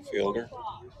outfielder.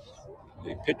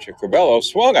 The pitcher, Crivello,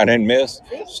 swung on and missed.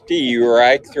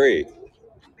 Strike 3.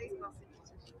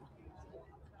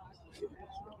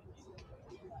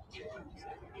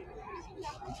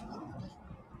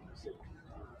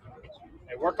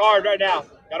 Hey, work hard right now.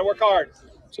 Got to work hard.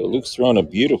 So Luke's thrown a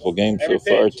beautiful game so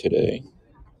far today.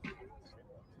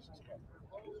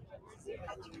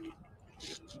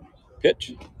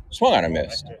 Pitch. Swung on and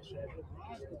missed.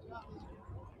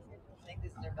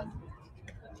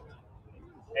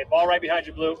 Hey, ball right behind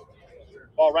you, Blue.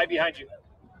 Ball right behind you.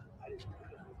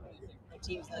 The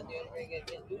team's not doing very good.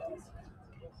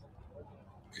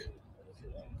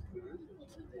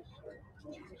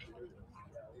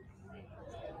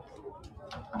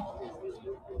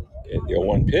 Okay, the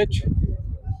 0-1 pitch.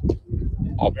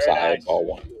 Outside, nice. ball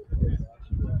 1.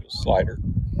 Slider.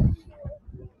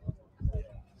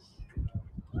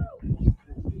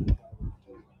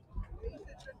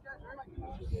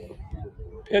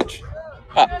 Pitch.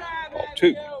 Up. Ball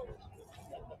 2.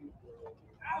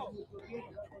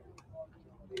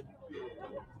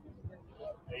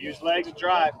 They use legs to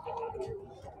drive.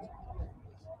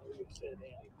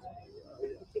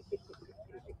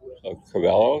 So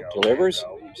Cabello delivers.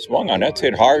 Swung on. That's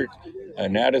hit hard.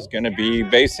 And that is going to be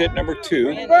base hit number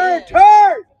 2.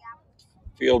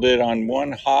 Fielded on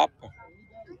one hop.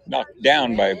 Knocked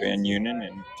down by Van Unen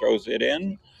and throws it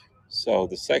in. So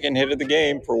the second hit of the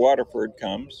game for Waterford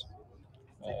comes.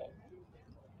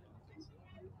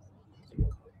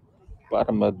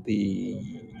 Bottom of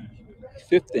the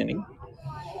 5th inning.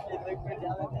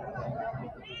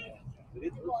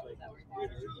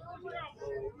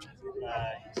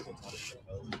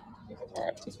 All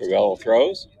right, Cabello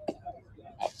throws.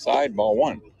 Outside, ball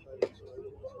 1.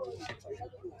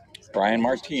 Brian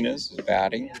Martinez is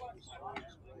batting.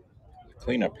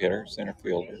 Cleanup hitter, center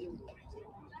fielder.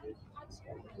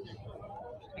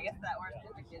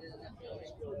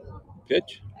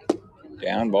 Pitch.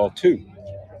 Down, ball 2.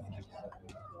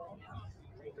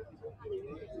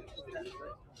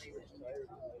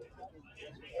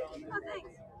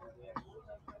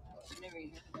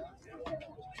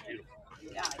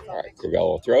 All right,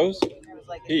 Cabello throws.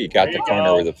 He got the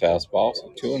corner with a fastball,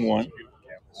 so 2-1.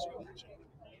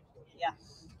 Yeah.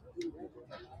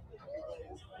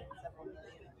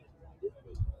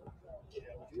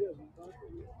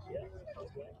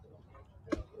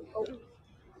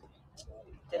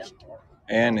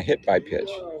 And a hit by pitch.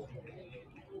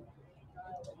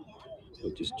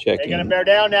 So just checking. You got to bear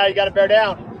down now. You got to bear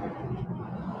down.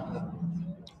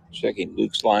 Checking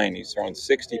Luke's line. He's throwing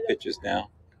 60 pitches now.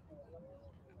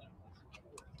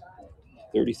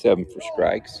 37 for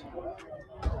strikes.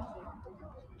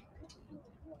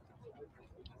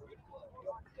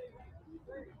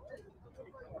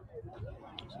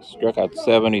 Struck out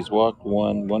 7. He's walked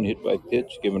 1. 1 hit by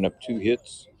pitch, giving up 2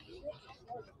 hits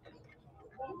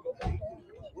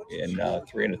in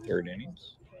 3 1/3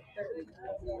 innings.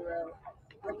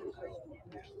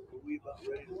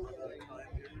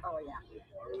 Oh, yeah.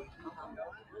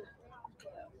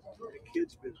 The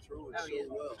kid's been throwing so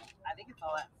well. I think it's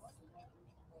all that.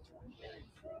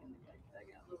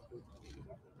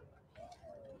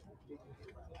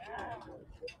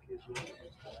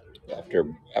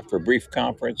 After a brief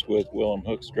conference with Willem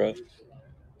Hoekstra,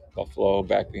 Buffalo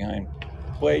back behind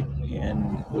plate,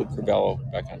 and Luke Cabello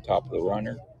back on top of the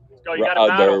runner. Go, you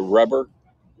got The rubber.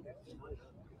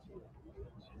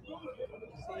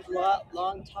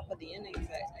 Long top of the innings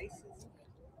at Ices.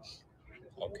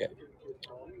 Okay.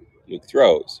 Luke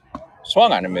throws.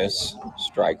 Swung on a miss.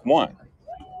 Strike 1.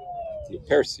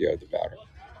 Percio, the batter.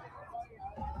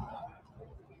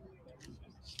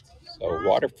 So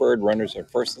Waterford runners are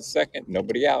first and second.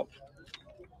 Nobody out.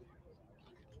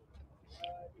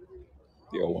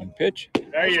 The 0-1 pitch.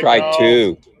 There you Strike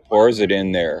go. 2. Pours it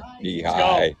in there. Knee Let's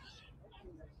high.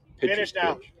 Finish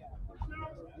now. Pitch.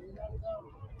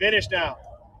 Finish now.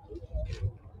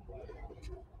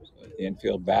 So the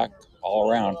infield back all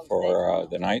around for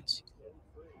the Knights.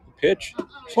 Pitch.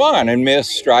 Swung on and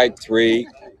missed. Strike 3.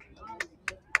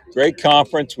 Great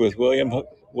conference with Willem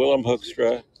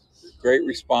Hoekstra. Great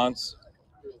response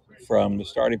from the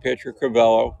starting pitcher,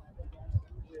 Cabello.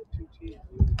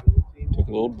 Took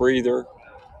a little breather.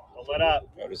 Don't let up.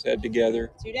 Got his head together.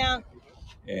 2 down.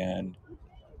 And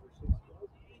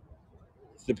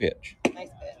the pitch. Nice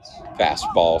pitch.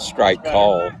 Fastball, strike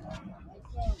call. You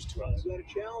got to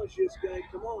challenge this guy.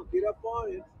 Come on, get up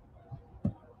on him.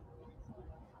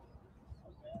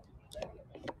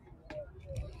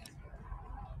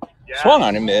 Yeah. Swung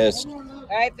on and missed. All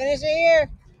right, finish it here.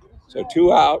 So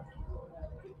 2 out,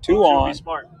 2 Be on,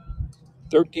 smart.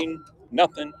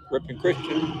 13-0, Ripon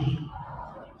Christian.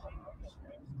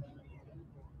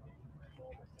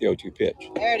 The 0-2 pitch.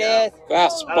 There it is.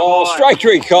 Fastball, Attaboy. strike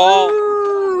 3 call.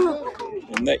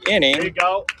 And the There you inning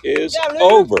go. is Yeah, Luke.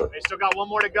 over. They still got 1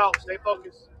 more to go. Stay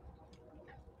focused.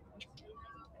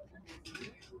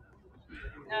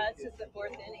 No, it's just the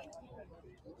 4th inning.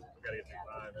 Gotta get to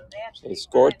 5. So the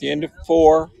score at the end of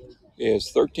 4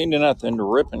 is 13-0 to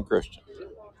Ripon Christian.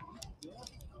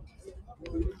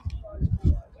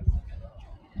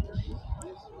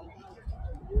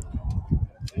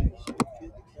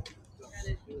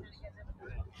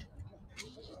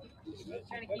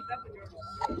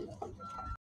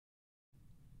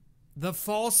 The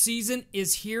fall season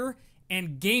is here,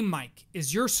 and Game Mic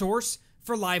is your source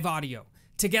for live audio.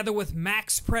 Together with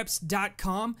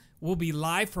MaxPreps.com, we'll be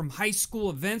live from high school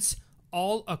events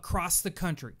all across the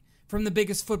country. From the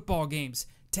biggest football games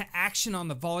to action on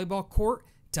the volleyball court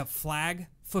to flag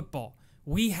football.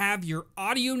 We have your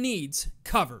audio needs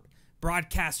covered.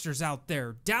 Broadcasters out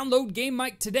there, download Game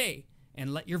Mic today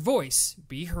and let your voice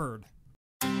be heard.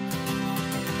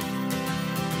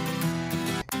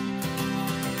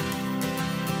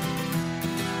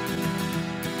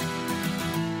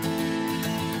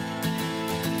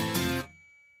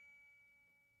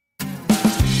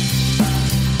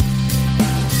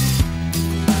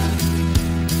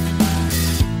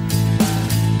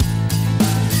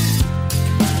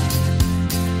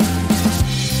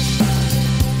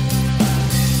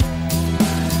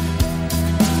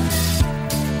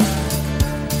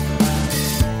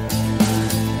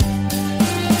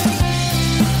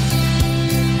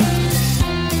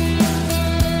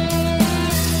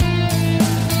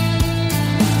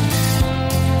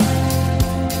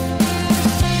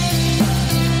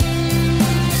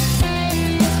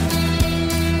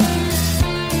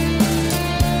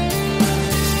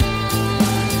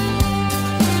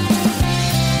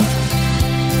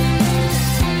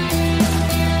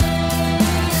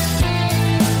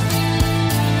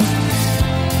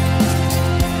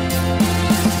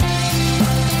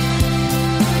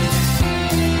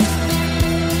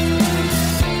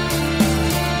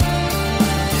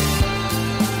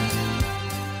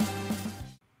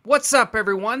 What's up,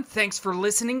 everyone? Thanks for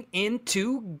listening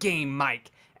into Game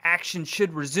Mic. Action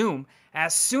should resume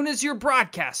as soon as your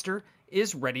broadcaster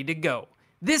is ready to go.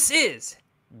 This is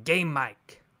Game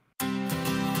Mic.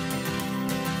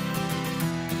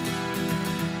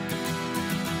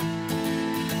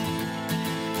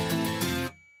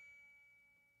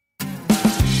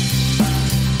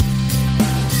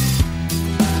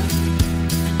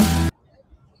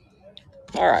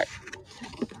 All right.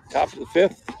 Top of the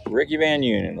fifth, Ricky Van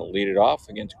Unen will lead it off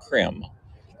against Krim,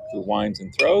 who winds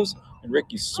and throws, and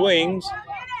Ricky swings.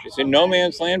 It's in no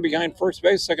man's land behind first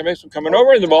base. Second baseman coming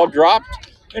over, and the ball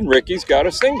dropped, and Ricky's got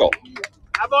a single.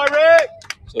 Hi, boy, Rick.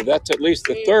 So that's at least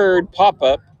the third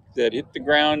pop-up that hit the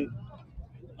ground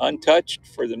untouched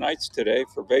for the Knights today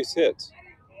for base hits.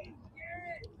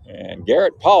 And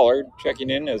Garrett Pollard checking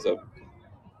in as a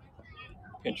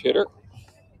pinch hitter.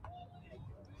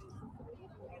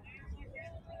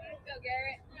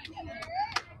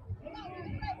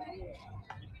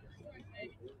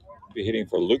 Be hitting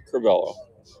for Luke Crivello.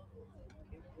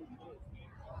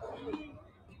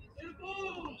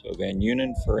 So Van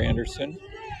Unen for Anderson.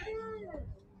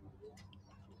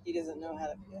 He doesn't know how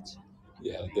to pitch.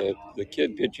 Yeah, the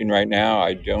kid pitching right now,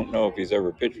 I don't know if he's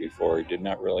ever pitched before. He did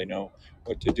not really know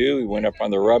what to do. He went up on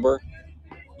the rubber.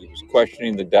 He was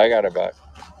questioning the dugout about,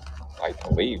 I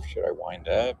believe, should I wind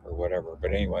up or whatever.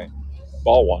 But anyway,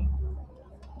 ball one.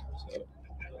 So,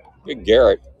 big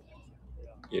Garrett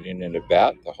getting into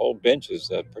bat. The whole bench has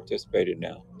participated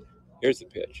now. Here's the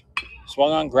pitch.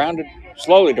 Swung on, grounded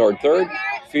slowly toward third,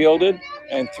 fielded,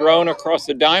 and thrown across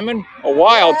the diamond. A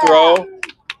wild throw.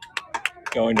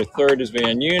 Going to third is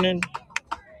Van Unen.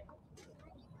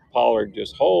 Pollard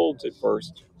just holds at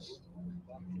first.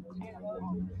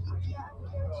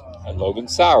 And Logan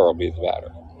Sauer will be the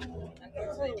batter.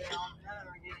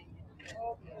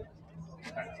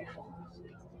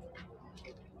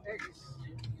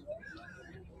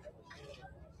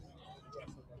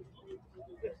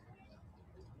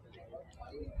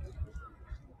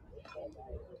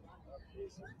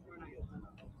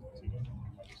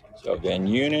 So Van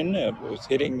Unen was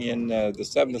hitting in the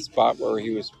seventh spot where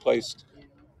he was placed,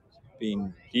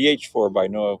 being DH for by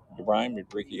Noah DeBrime.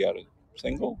 Ricky got a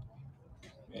single.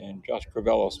 And Josh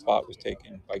Crivello's spot was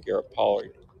taken by Garrett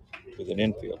Pollard with an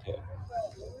infield hit.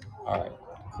 All right,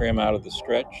 Krim out of the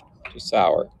stretch to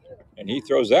Sauer. And he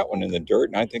throws that one in the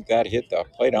dirt, and I think that hit the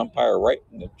plate umpire right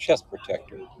in the chest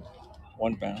protector.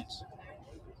 One bounce.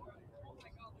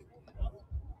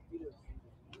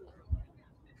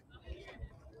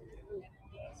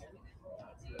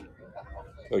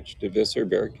 Coach DeVisser,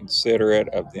 very considerate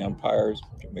of the umpires,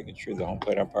 making sure the home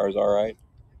plate umpire is all right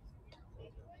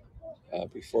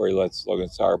before he lets Logan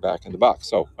Sauer back in the box.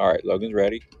 So, all right, Logan's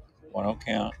ready. 1-0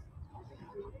 count.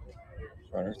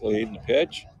 Runners lead in the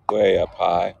pitch. Way up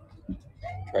high.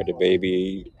 Tried to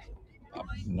baby. I'm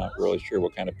not really sure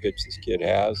what kind of pitch this kid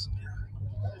has.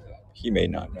 He may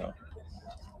not know.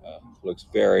 Looks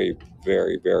very,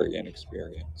 very, very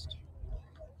inexperienced.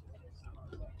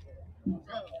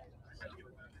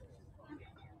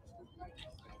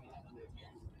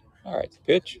 All right, the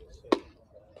pitch.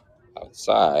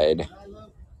 Outside.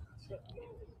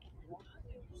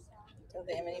 Don't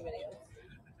they have anybody else?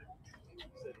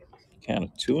 Count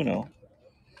of 2-0.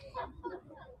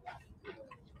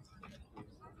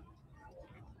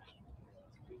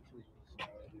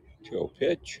 Joe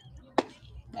pitch.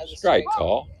 As a Strike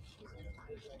call.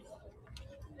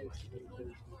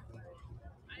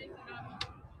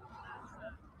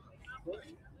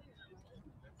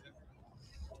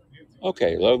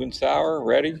 Okay, Logan Sauer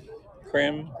ready.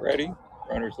 Krim ready.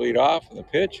 Runners lead off, and the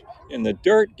pitch in the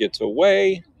dirt gets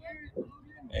away.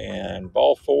 And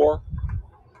ball 4.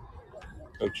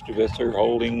 Coach DeVisser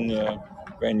holding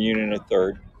Van Unen at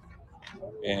third.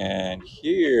 And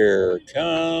here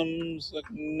comes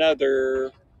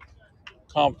another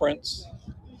conference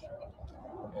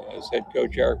as head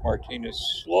coach Eric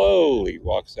Martinez slowly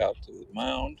walks out to the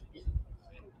mound.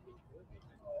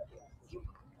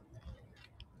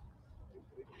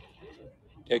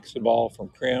 Takes the ball from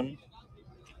Krim.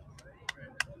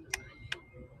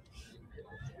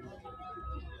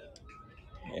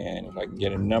 And if I can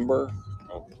get a number,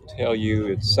 I'll tell you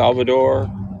it's Salvador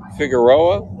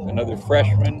Figueroa, another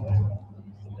freshman.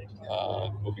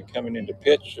 Will be coming into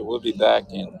pitch, so we'll be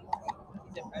back in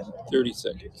 30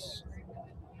 seconds.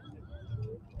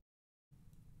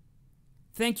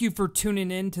 Thank you for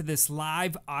tuning in to this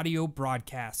live audio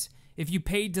broadcast. If you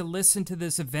paid to listen to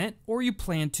this event or you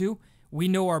plan to, we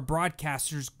know our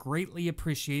broadcasters greatly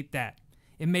appreciate that.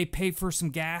 It may pay for some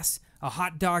gas, a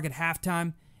hot dog at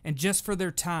halftime, and just for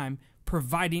their time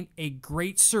providing a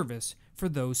great service for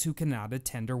those who cannot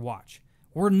attend or watch.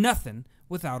 We're nothing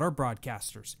without our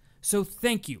broadcasters. So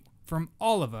thank you from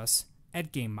all of us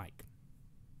at Game Mike.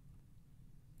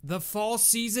 The fall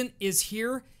season is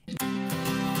here.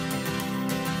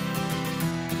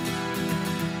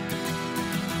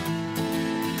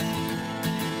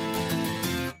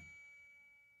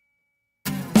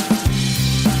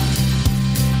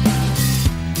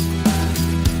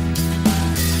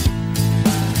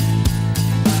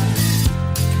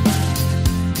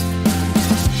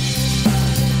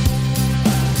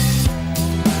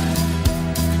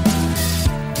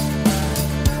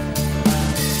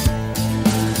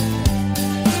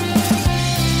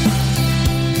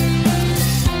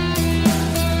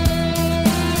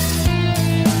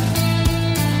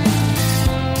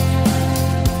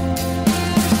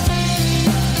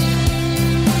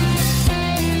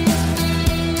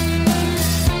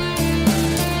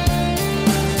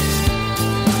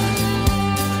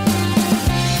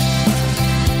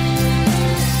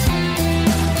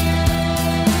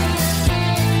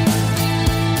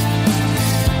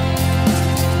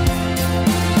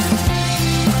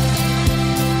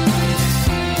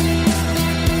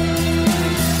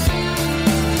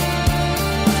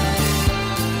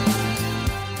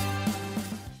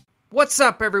 What's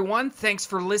up, everyone? Thanks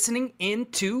for listening in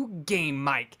to Game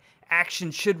Mike.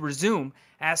 Action should resume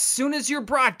as soon as your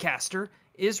broadcaster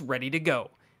is ready to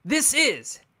go. This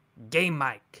is Game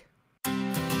Mike.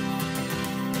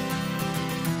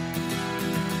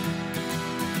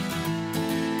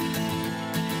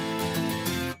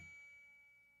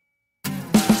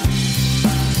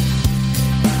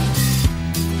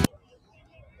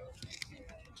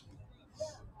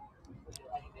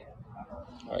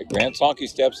 All right, Grant Sonke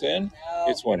steps in.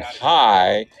 It's one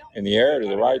high in the air to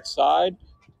the right side,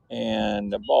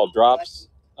 and the ball drops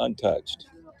untouched.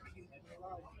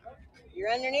 You're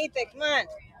underneath it. Come on.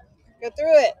 Go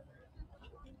through it.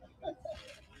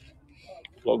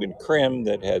 Logan Krim,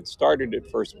 that had started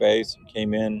at first base,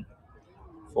 came in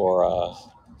for a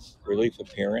relief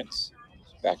appearance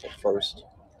back at first.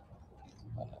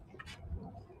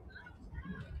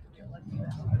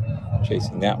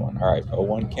 Chasing that one. All right,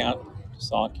 0-1 count to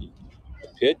Sonke. The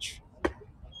pitch,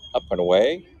 up and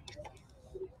away.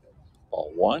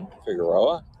 Ball 1,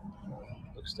 Figueroa.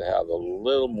 Looks to have a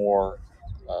little more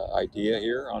idea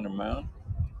here on the mound.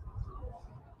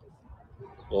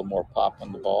 A little more pop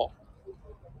on the ball.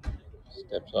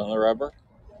 Steps on the rubber.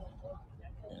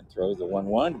 And throws the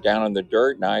 1-1 down on the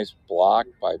dirt. Nice block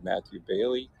by Matthew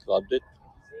Bailey. Clubbed it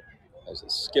as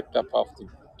it skipped up off the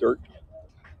dirt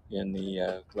in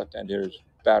the left-hand hitter's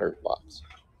batter's box.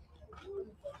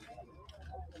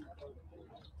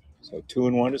 So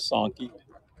 2-1 to Sonke.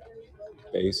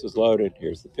 Base is loaded.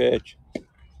 Here's the pitch.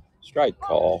 Strike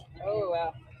call. Oh,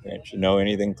 wow. Grant should know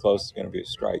anything close is going to be a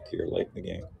strike here late in the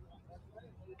game.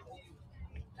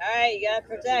 All right, you got to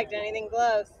protect anything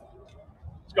close.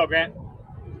 Let's go, Grant.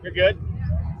 You're good.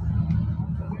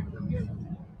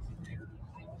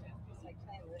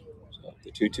 So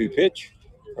the 2-2 pitch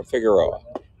from Figueroa.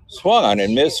 Swung on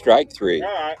and missed, strike 3. All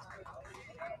right.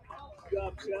 Good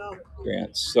job, Sal.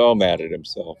 Grant's so mad at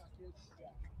himself.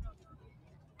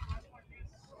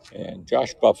 And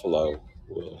Josh Buffalo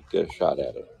will get a shot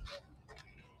at it.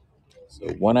 So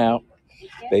 1 out,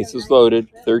 bases loaded,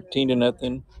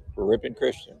 13-0 for Ripon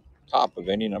Christian, top of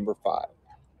any number 5.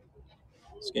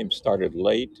 This game started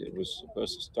late. It was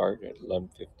supposed to start at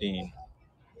 11:15.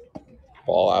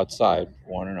 Ball outside,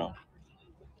 1-0.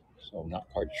 So I'm not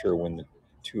quite sure when the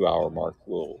 2-hour mark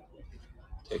will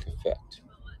take effect,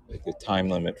 like the time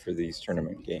limit for these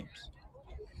tournament games.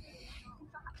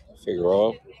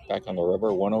 Figueroa back on the river,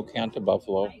 1-0 count to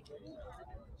Buffalo.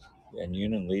 Van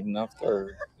Unen leading off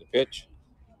third. The pitch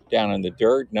down in the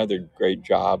dirt. Another great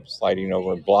job sliding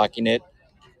over and blocking it.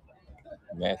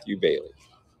 Matthew Bailey.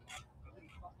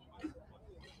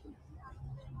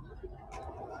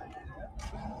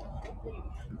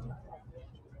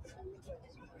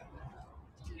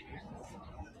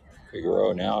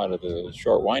 Figueroa now out of the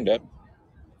short windup.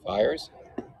 Fires.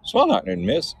 Swung on and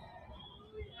missed.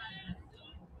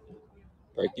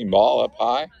 Breaking ball up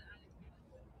high.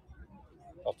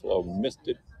 Buffalo missed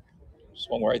it.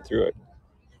 Swung right through it.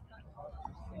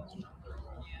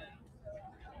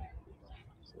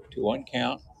 2-1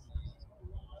 count.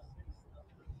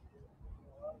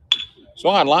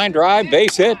 Swung on line drive.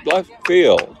 Base hit. Left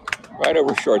field. Right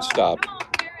over shortstop.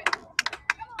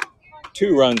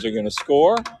 2 runs are going to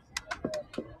score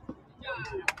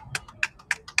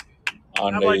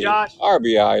on the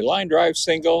RBI line drive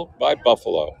single by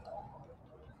Buffalo.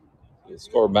 The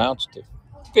score mounts to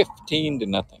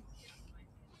 15-0.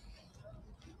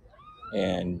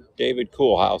 And David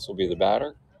Coolhouse will be the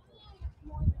batter.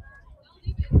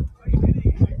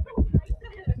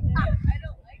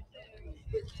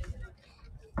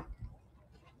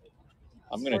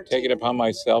 I'm going to take it upon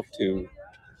myself to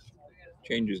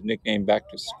change his nickname back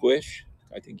to Squish.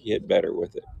 I think he hit better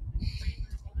with it.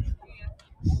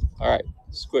 All right,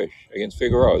 Squish against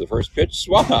Figueroa. The first pitch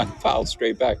swung on, fouled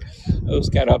straight back. It was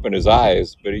kind of up in his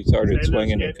eyes, but he started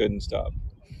swinging and couldn't stop.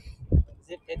 Is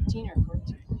it 15 or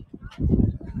 14?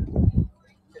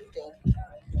 15.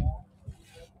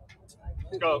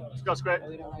 Let's go, Squid.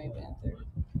 We don't have any answer.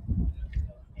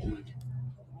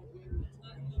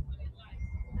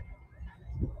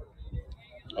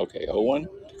 Okay, 0-1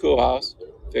 to Coolhouse.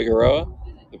 Figueroa,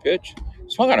 the pitch.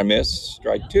 Swung on a miss,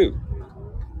 strike 2.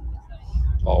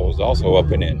 Ball was also up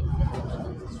and in.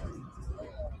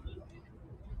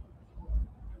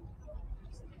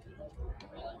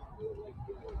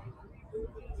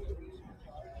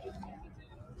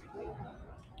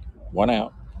 One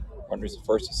out. Runners at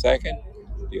first and second.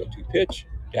 The 0-2 pitch,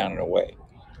 down and away.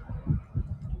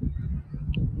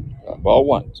 Ball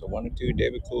 1. So 1-2,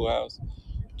 David Coolhouse.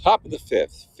 Top of the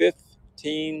 5th.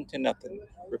 15-0.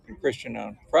 Ripon Christian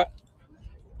on front.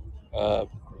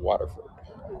 Waterford.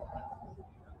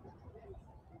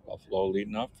 Buffalo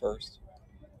leading off first.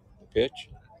 The pitch.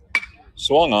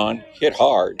 Swung on, hit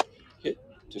hard. Hit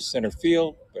to center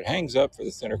field, but hangs up for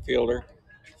the center fielder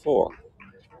for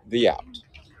the out.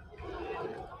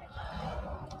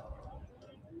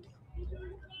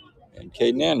 And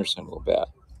Caden Anderson will bat.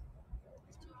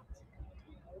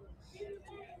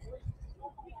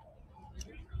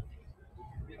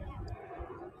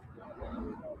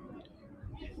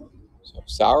 So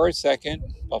Sauer at second,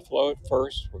 Buffalo at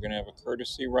first. We're going to have a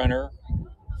courtesy runner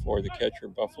for the catcher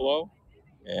Buffalo.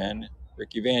 And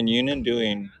Ricky Van Unen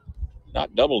doing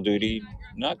not double duty,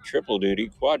 not triple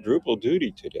duty, quadruple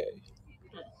duty today.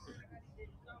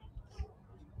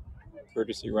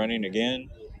 Courtesy running again.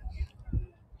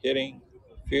 Hitting,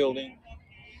 fielding.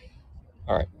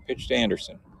 All right, pitch to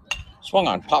Anderson. Swung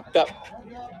on, popped up,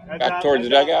 back towards the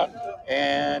dugout,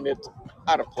 and it's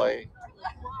out of play.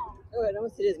 Oh, it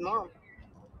almost hit his mom.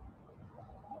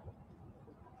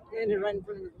 And it right in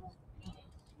front of his mom.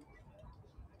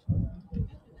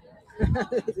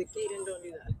 He said, Caden, don't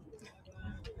do that.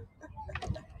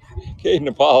 Caden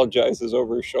apologizes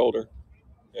over his shoulder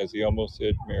as he almost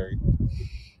hit Mary.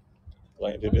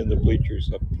 Landed in the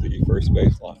bleachers up the first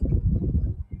baseline.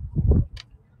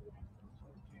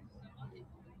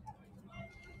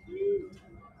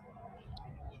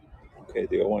 Okay,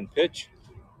 the 0-1 pitch.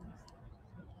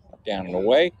 Down and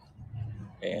away.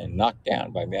 And knocked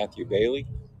down by Matthew Bailey.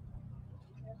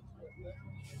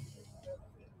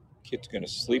 Kid's going to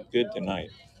sleep good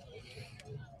tonight.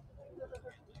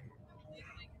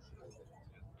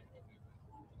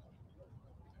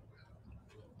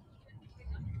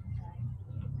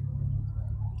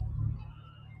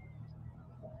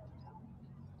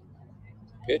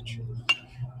 Pitch.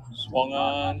 Swung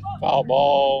on. Foul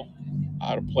ball.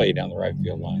 Out of play down the right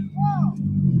field line.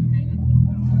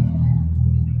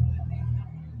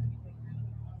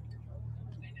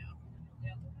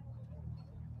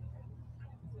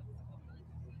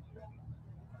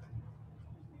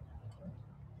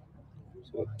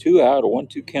 2 out, a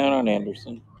 1-2 count on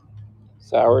Anderson.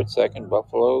 Sauer at second,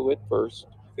 Buffalo at first.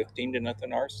 15-0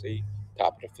 RC,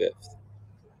 top of the 5th.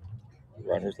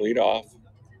 Runners lead off.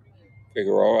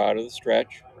 Figueroa out of the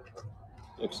stretch.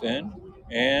 Looks in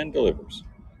and delivers.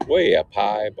 Way up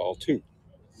high, ball 2.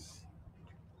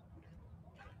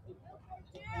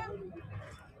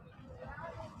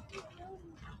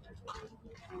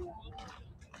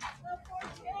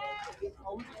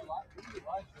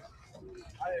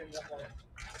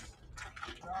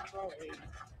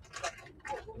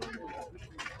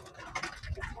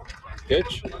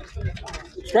 Pitch.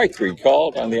 Strike 3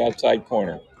 called on the outside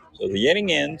corner. So the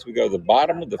inning ends. We go to the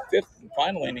bottom of the 5th and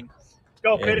final inning.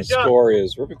 Go, And the finish up. score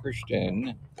is Ripon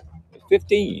Christian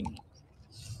 15.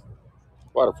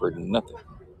 Waterford nothing.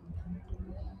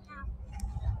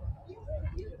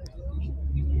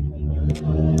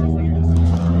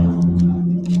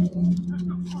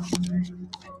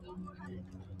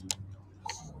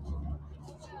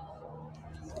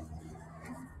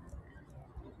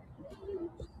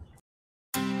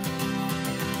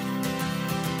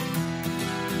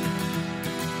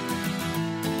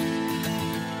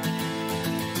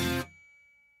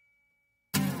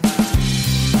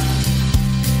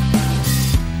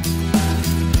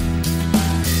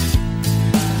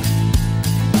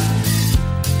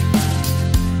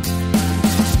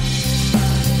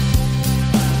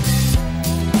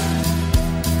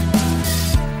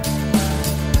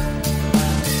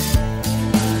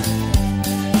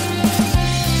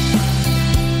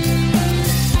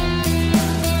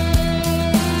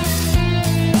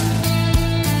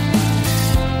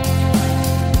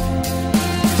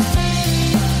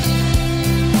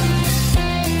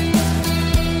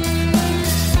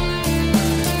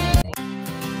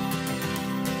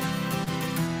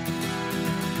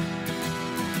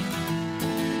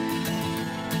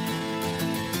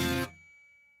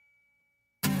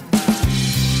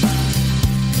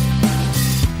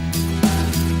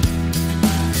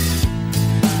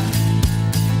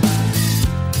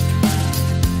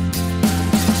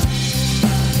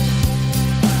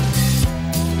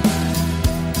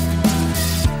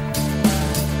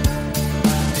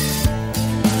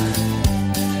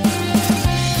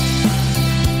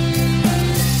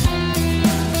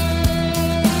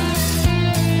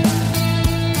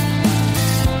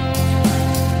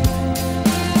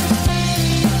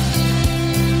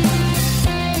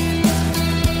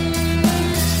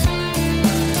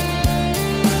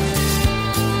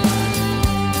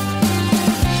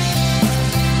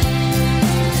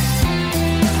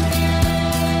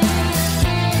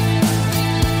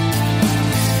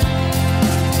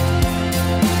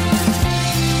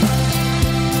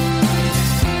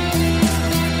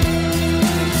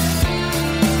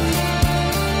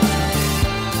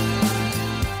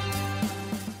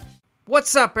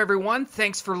 What's up, everyone?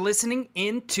 Thanks for listening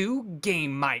in to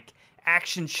Game Mic.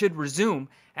 Action should resume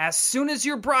as soon as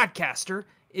your broadcaster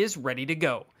is ready to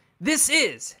go. This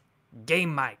is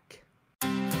Game Mic.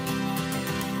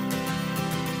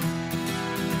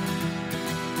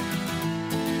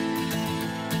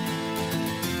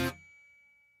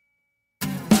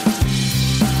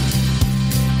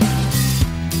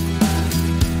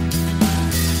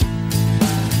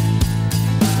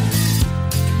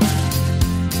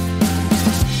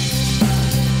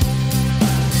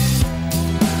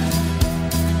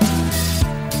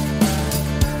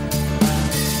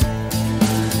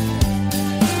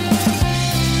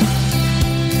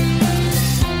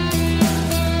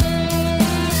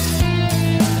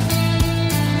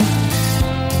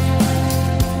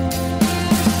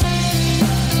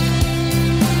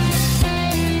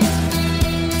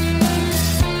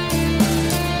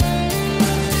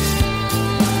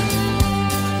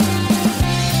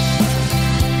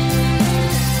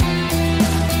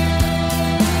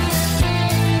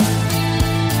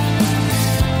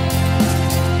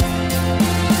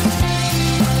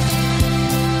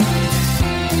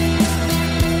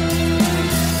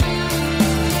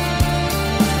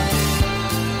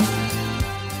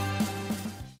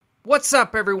 What's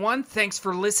up, everyone? Thanks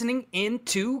for listening in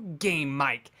to Game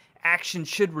Mic. Action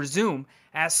should resume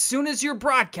as soon as your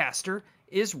broadcaster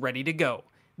is ready to go.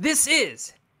 This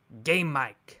is Game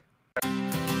Mic.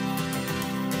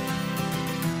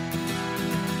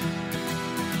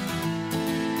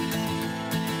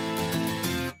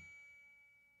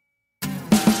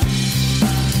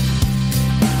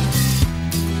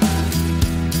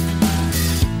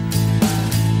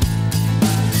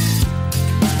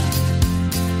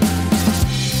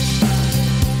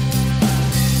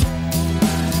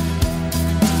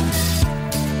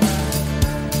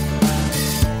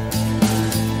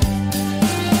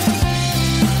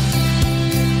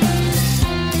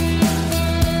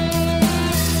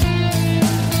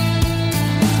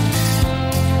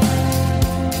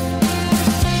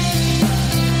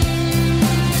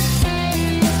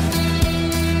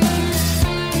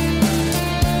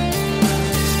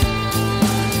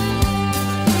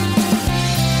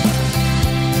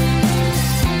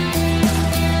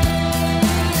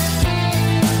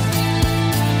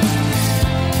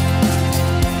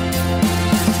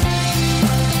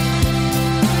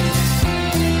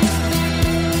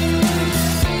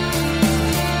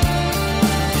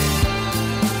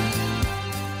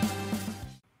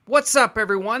 What's up,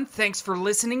 everyone? Thanks for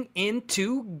listening in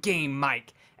to Game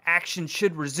Mic. Action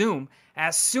should resume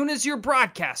as soon as your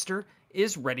broadcaster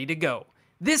is ready to go.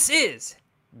 This is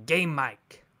Game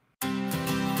Mic.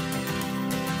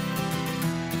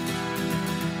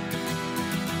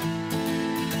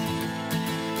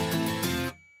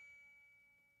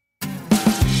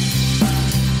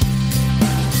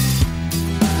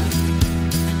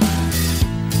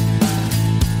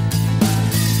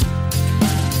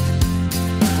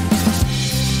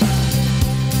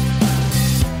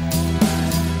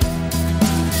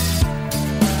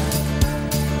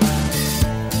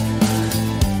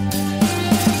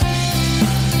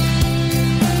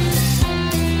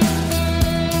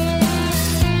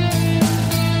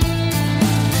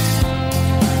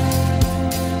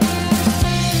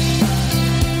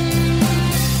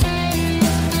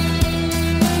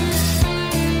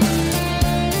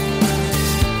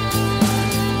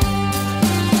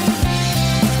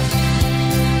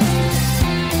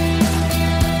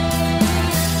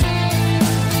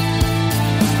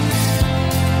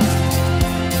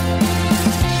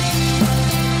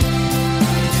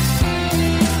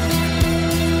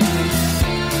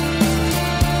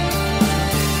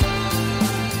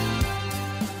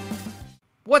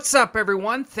 What's up,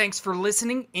 everyone? Thanks for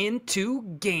listening in to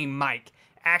Game Mic.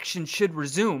 Action should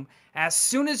resume as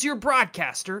soon as your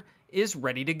broadcaster is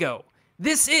ready to go.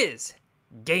 This is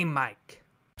Game Mic.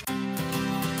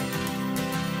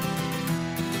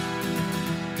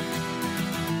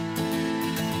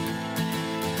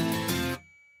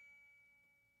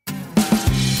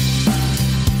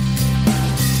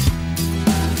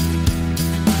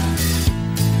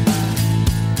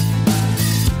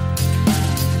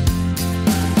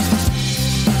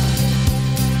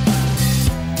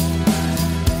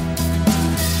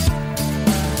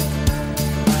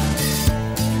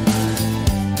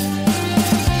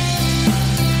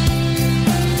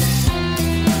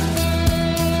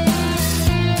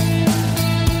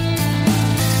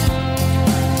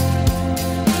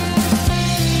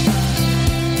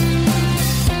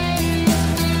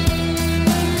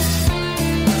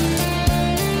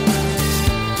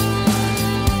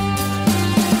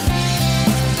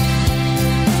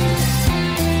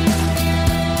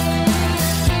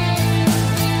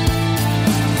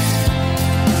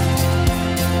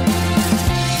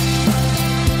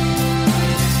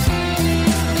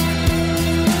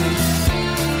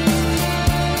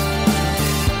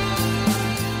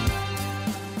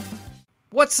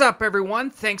 What's up, everyone?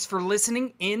 Thanks for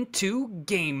listening in to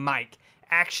Game Mic.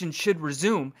 Action should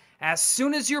resume as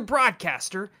soon as your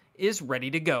broadcaster is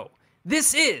ready to go.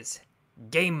 This is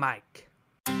Game Mic.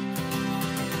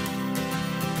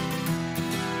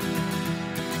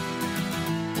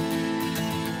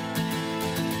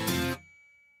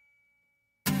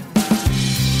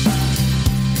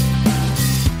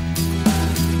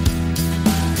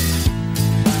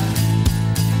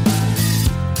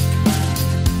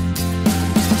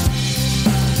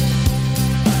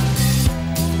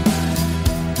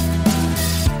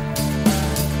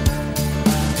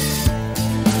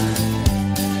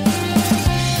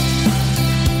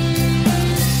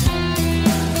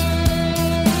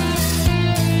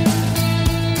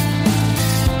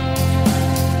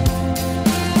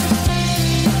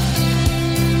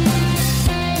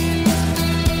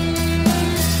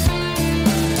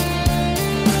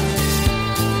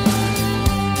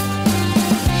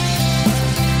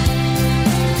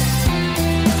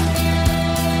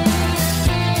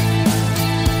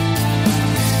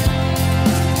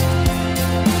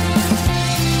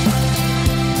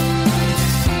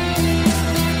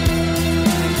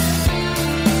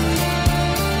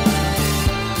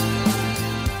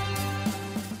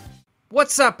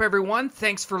 What's up, everyone?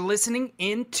 Thanks for listening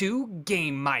in to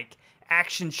Game Mic.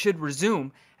 Action should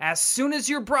resume as soon as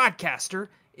your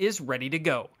broadcaster is ready to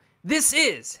go. This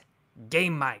is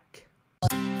Game Mic.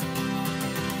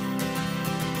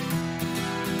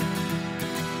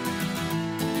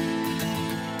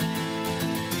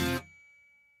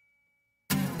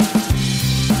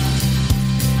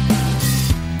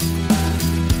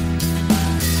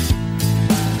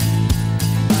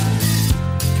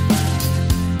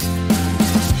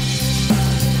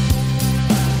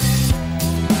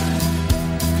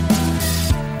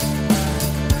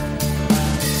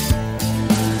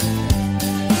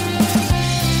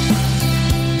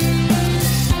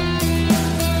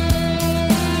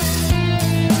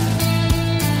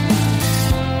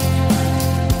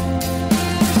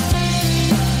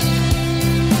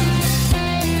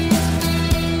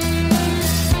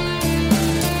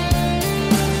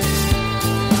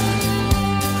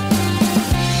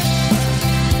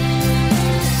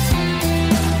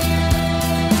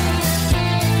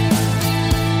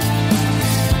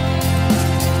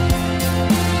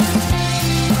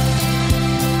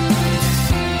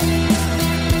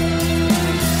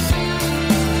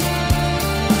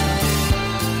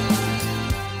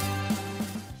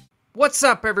 What's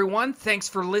up, everyone? Thanks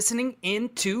for listening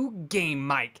into Game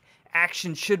Mic.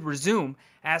 Action should resume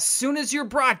as soon as your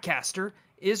broadcaster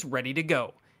is ready to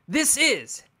go. This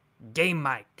is Game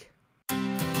Mic.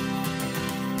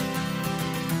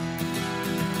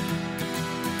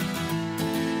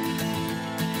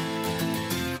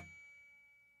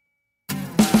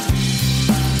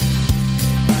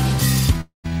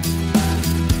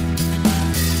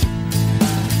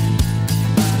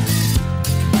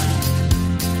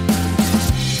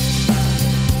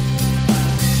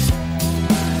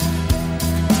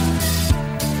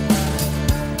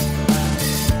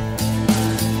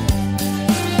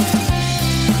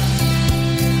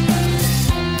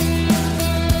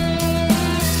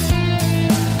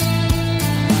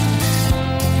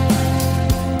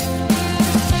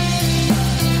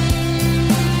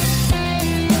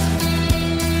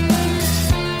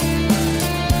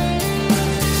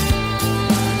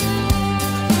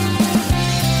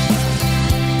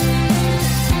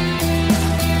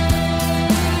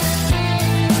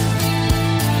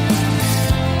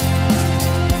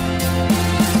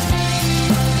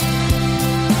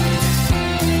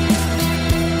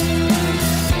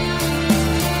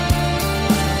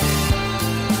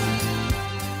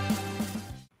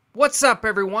 What's up,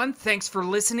 everyone? Thanks for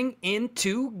listening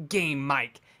into Game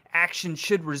Mic. Action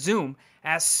should resume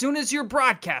as soon as your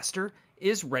broadcaster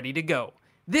is ready to go.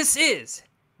 This is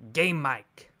Game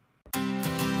Mic.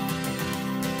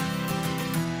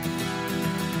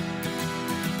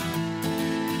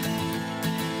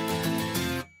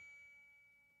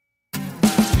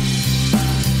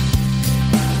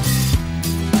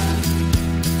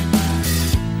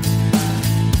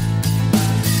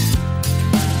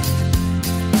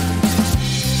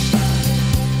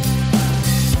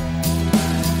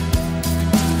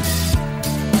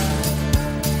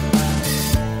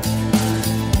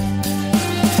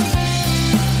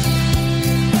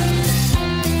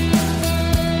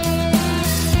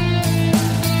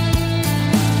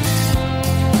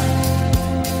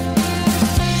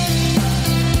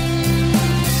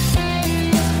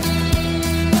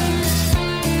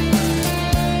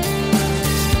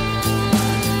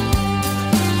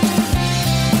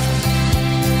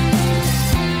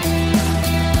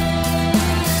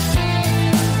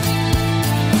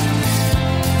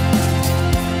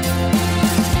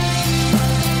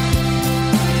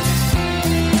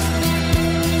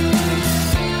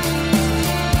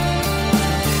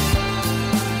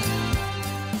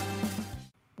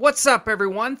 What's up,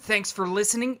 everyone? Thanks for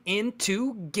listening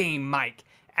into Game Mic.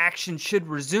 Action should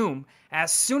resume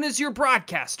as soon as your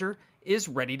broadcaster is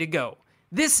ready to go.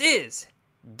 This is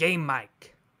Game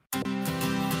Mic.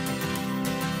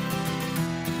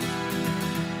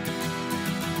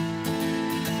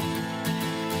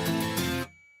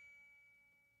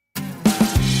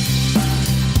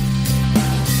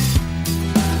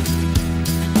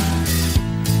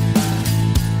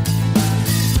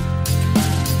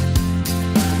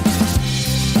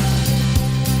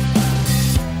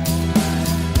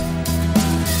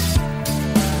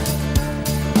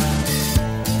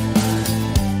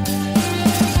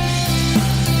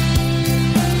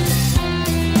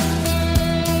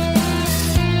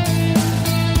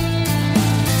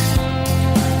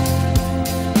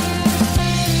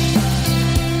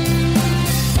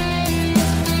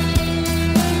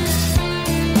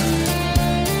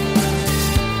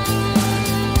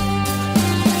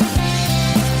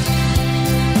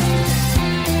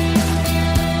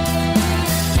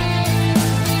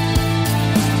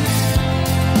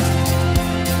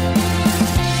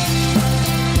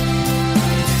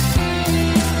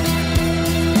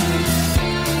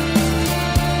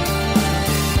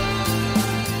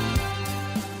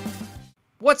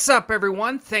 What's up,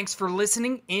 everyone? Thanks for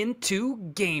listening into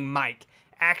Game Mic.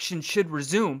 Action should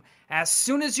resume as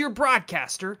soon as your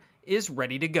broadcaster is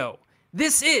ready to go.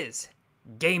 This is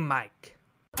Game Mic.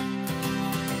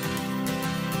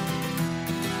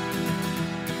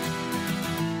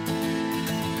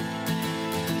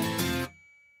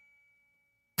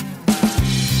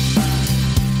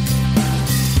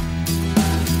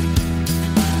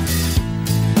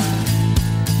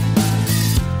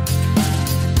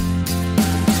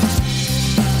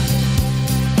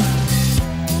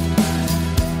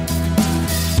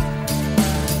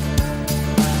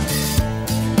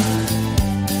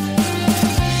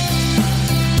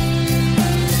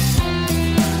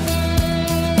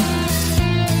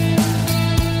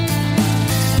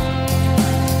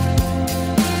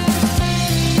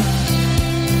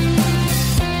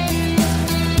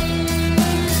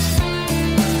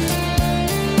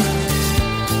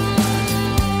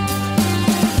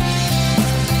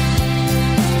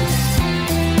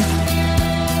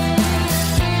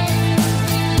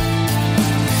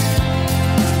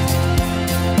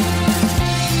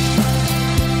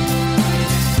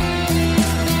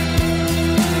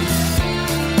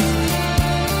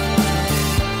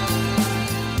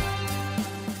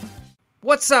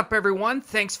 What's up, everyone?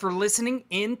 Thanks for listening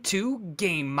into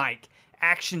Game Mic.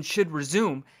 Action should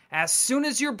resume as soon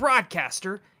as your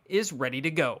broadcaster is ready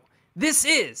to go. This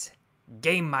is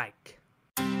Game Mic.